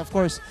saying thank you. Of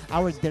course,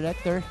 our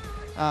director,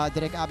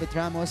 Direk Abet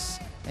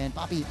Ramos, and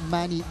Papi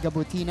Manny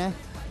Gabutina,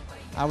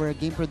 our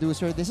game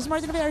producer. This is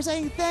Martin Javier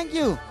saying thank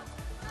you.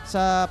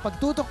 Sa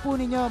pagtutok po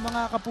ninyo,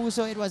 mga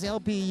kapuso, it was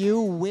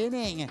LPU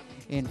winning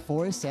in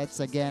 4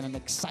 sets. Again, an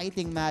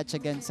exciting match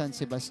against San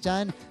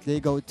Sebastian. They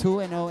go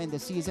 2-0 in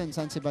the season.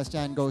 San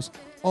Sebastian goes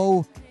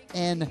 0-2.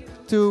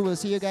 We'll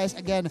see you guys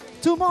again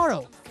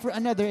tomorrow for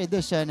another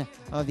edition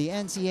of the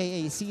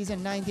NCAA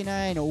Season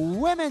 99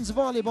 Women's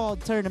Volleyball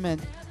Tournament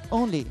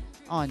only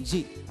on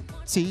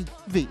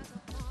GTV.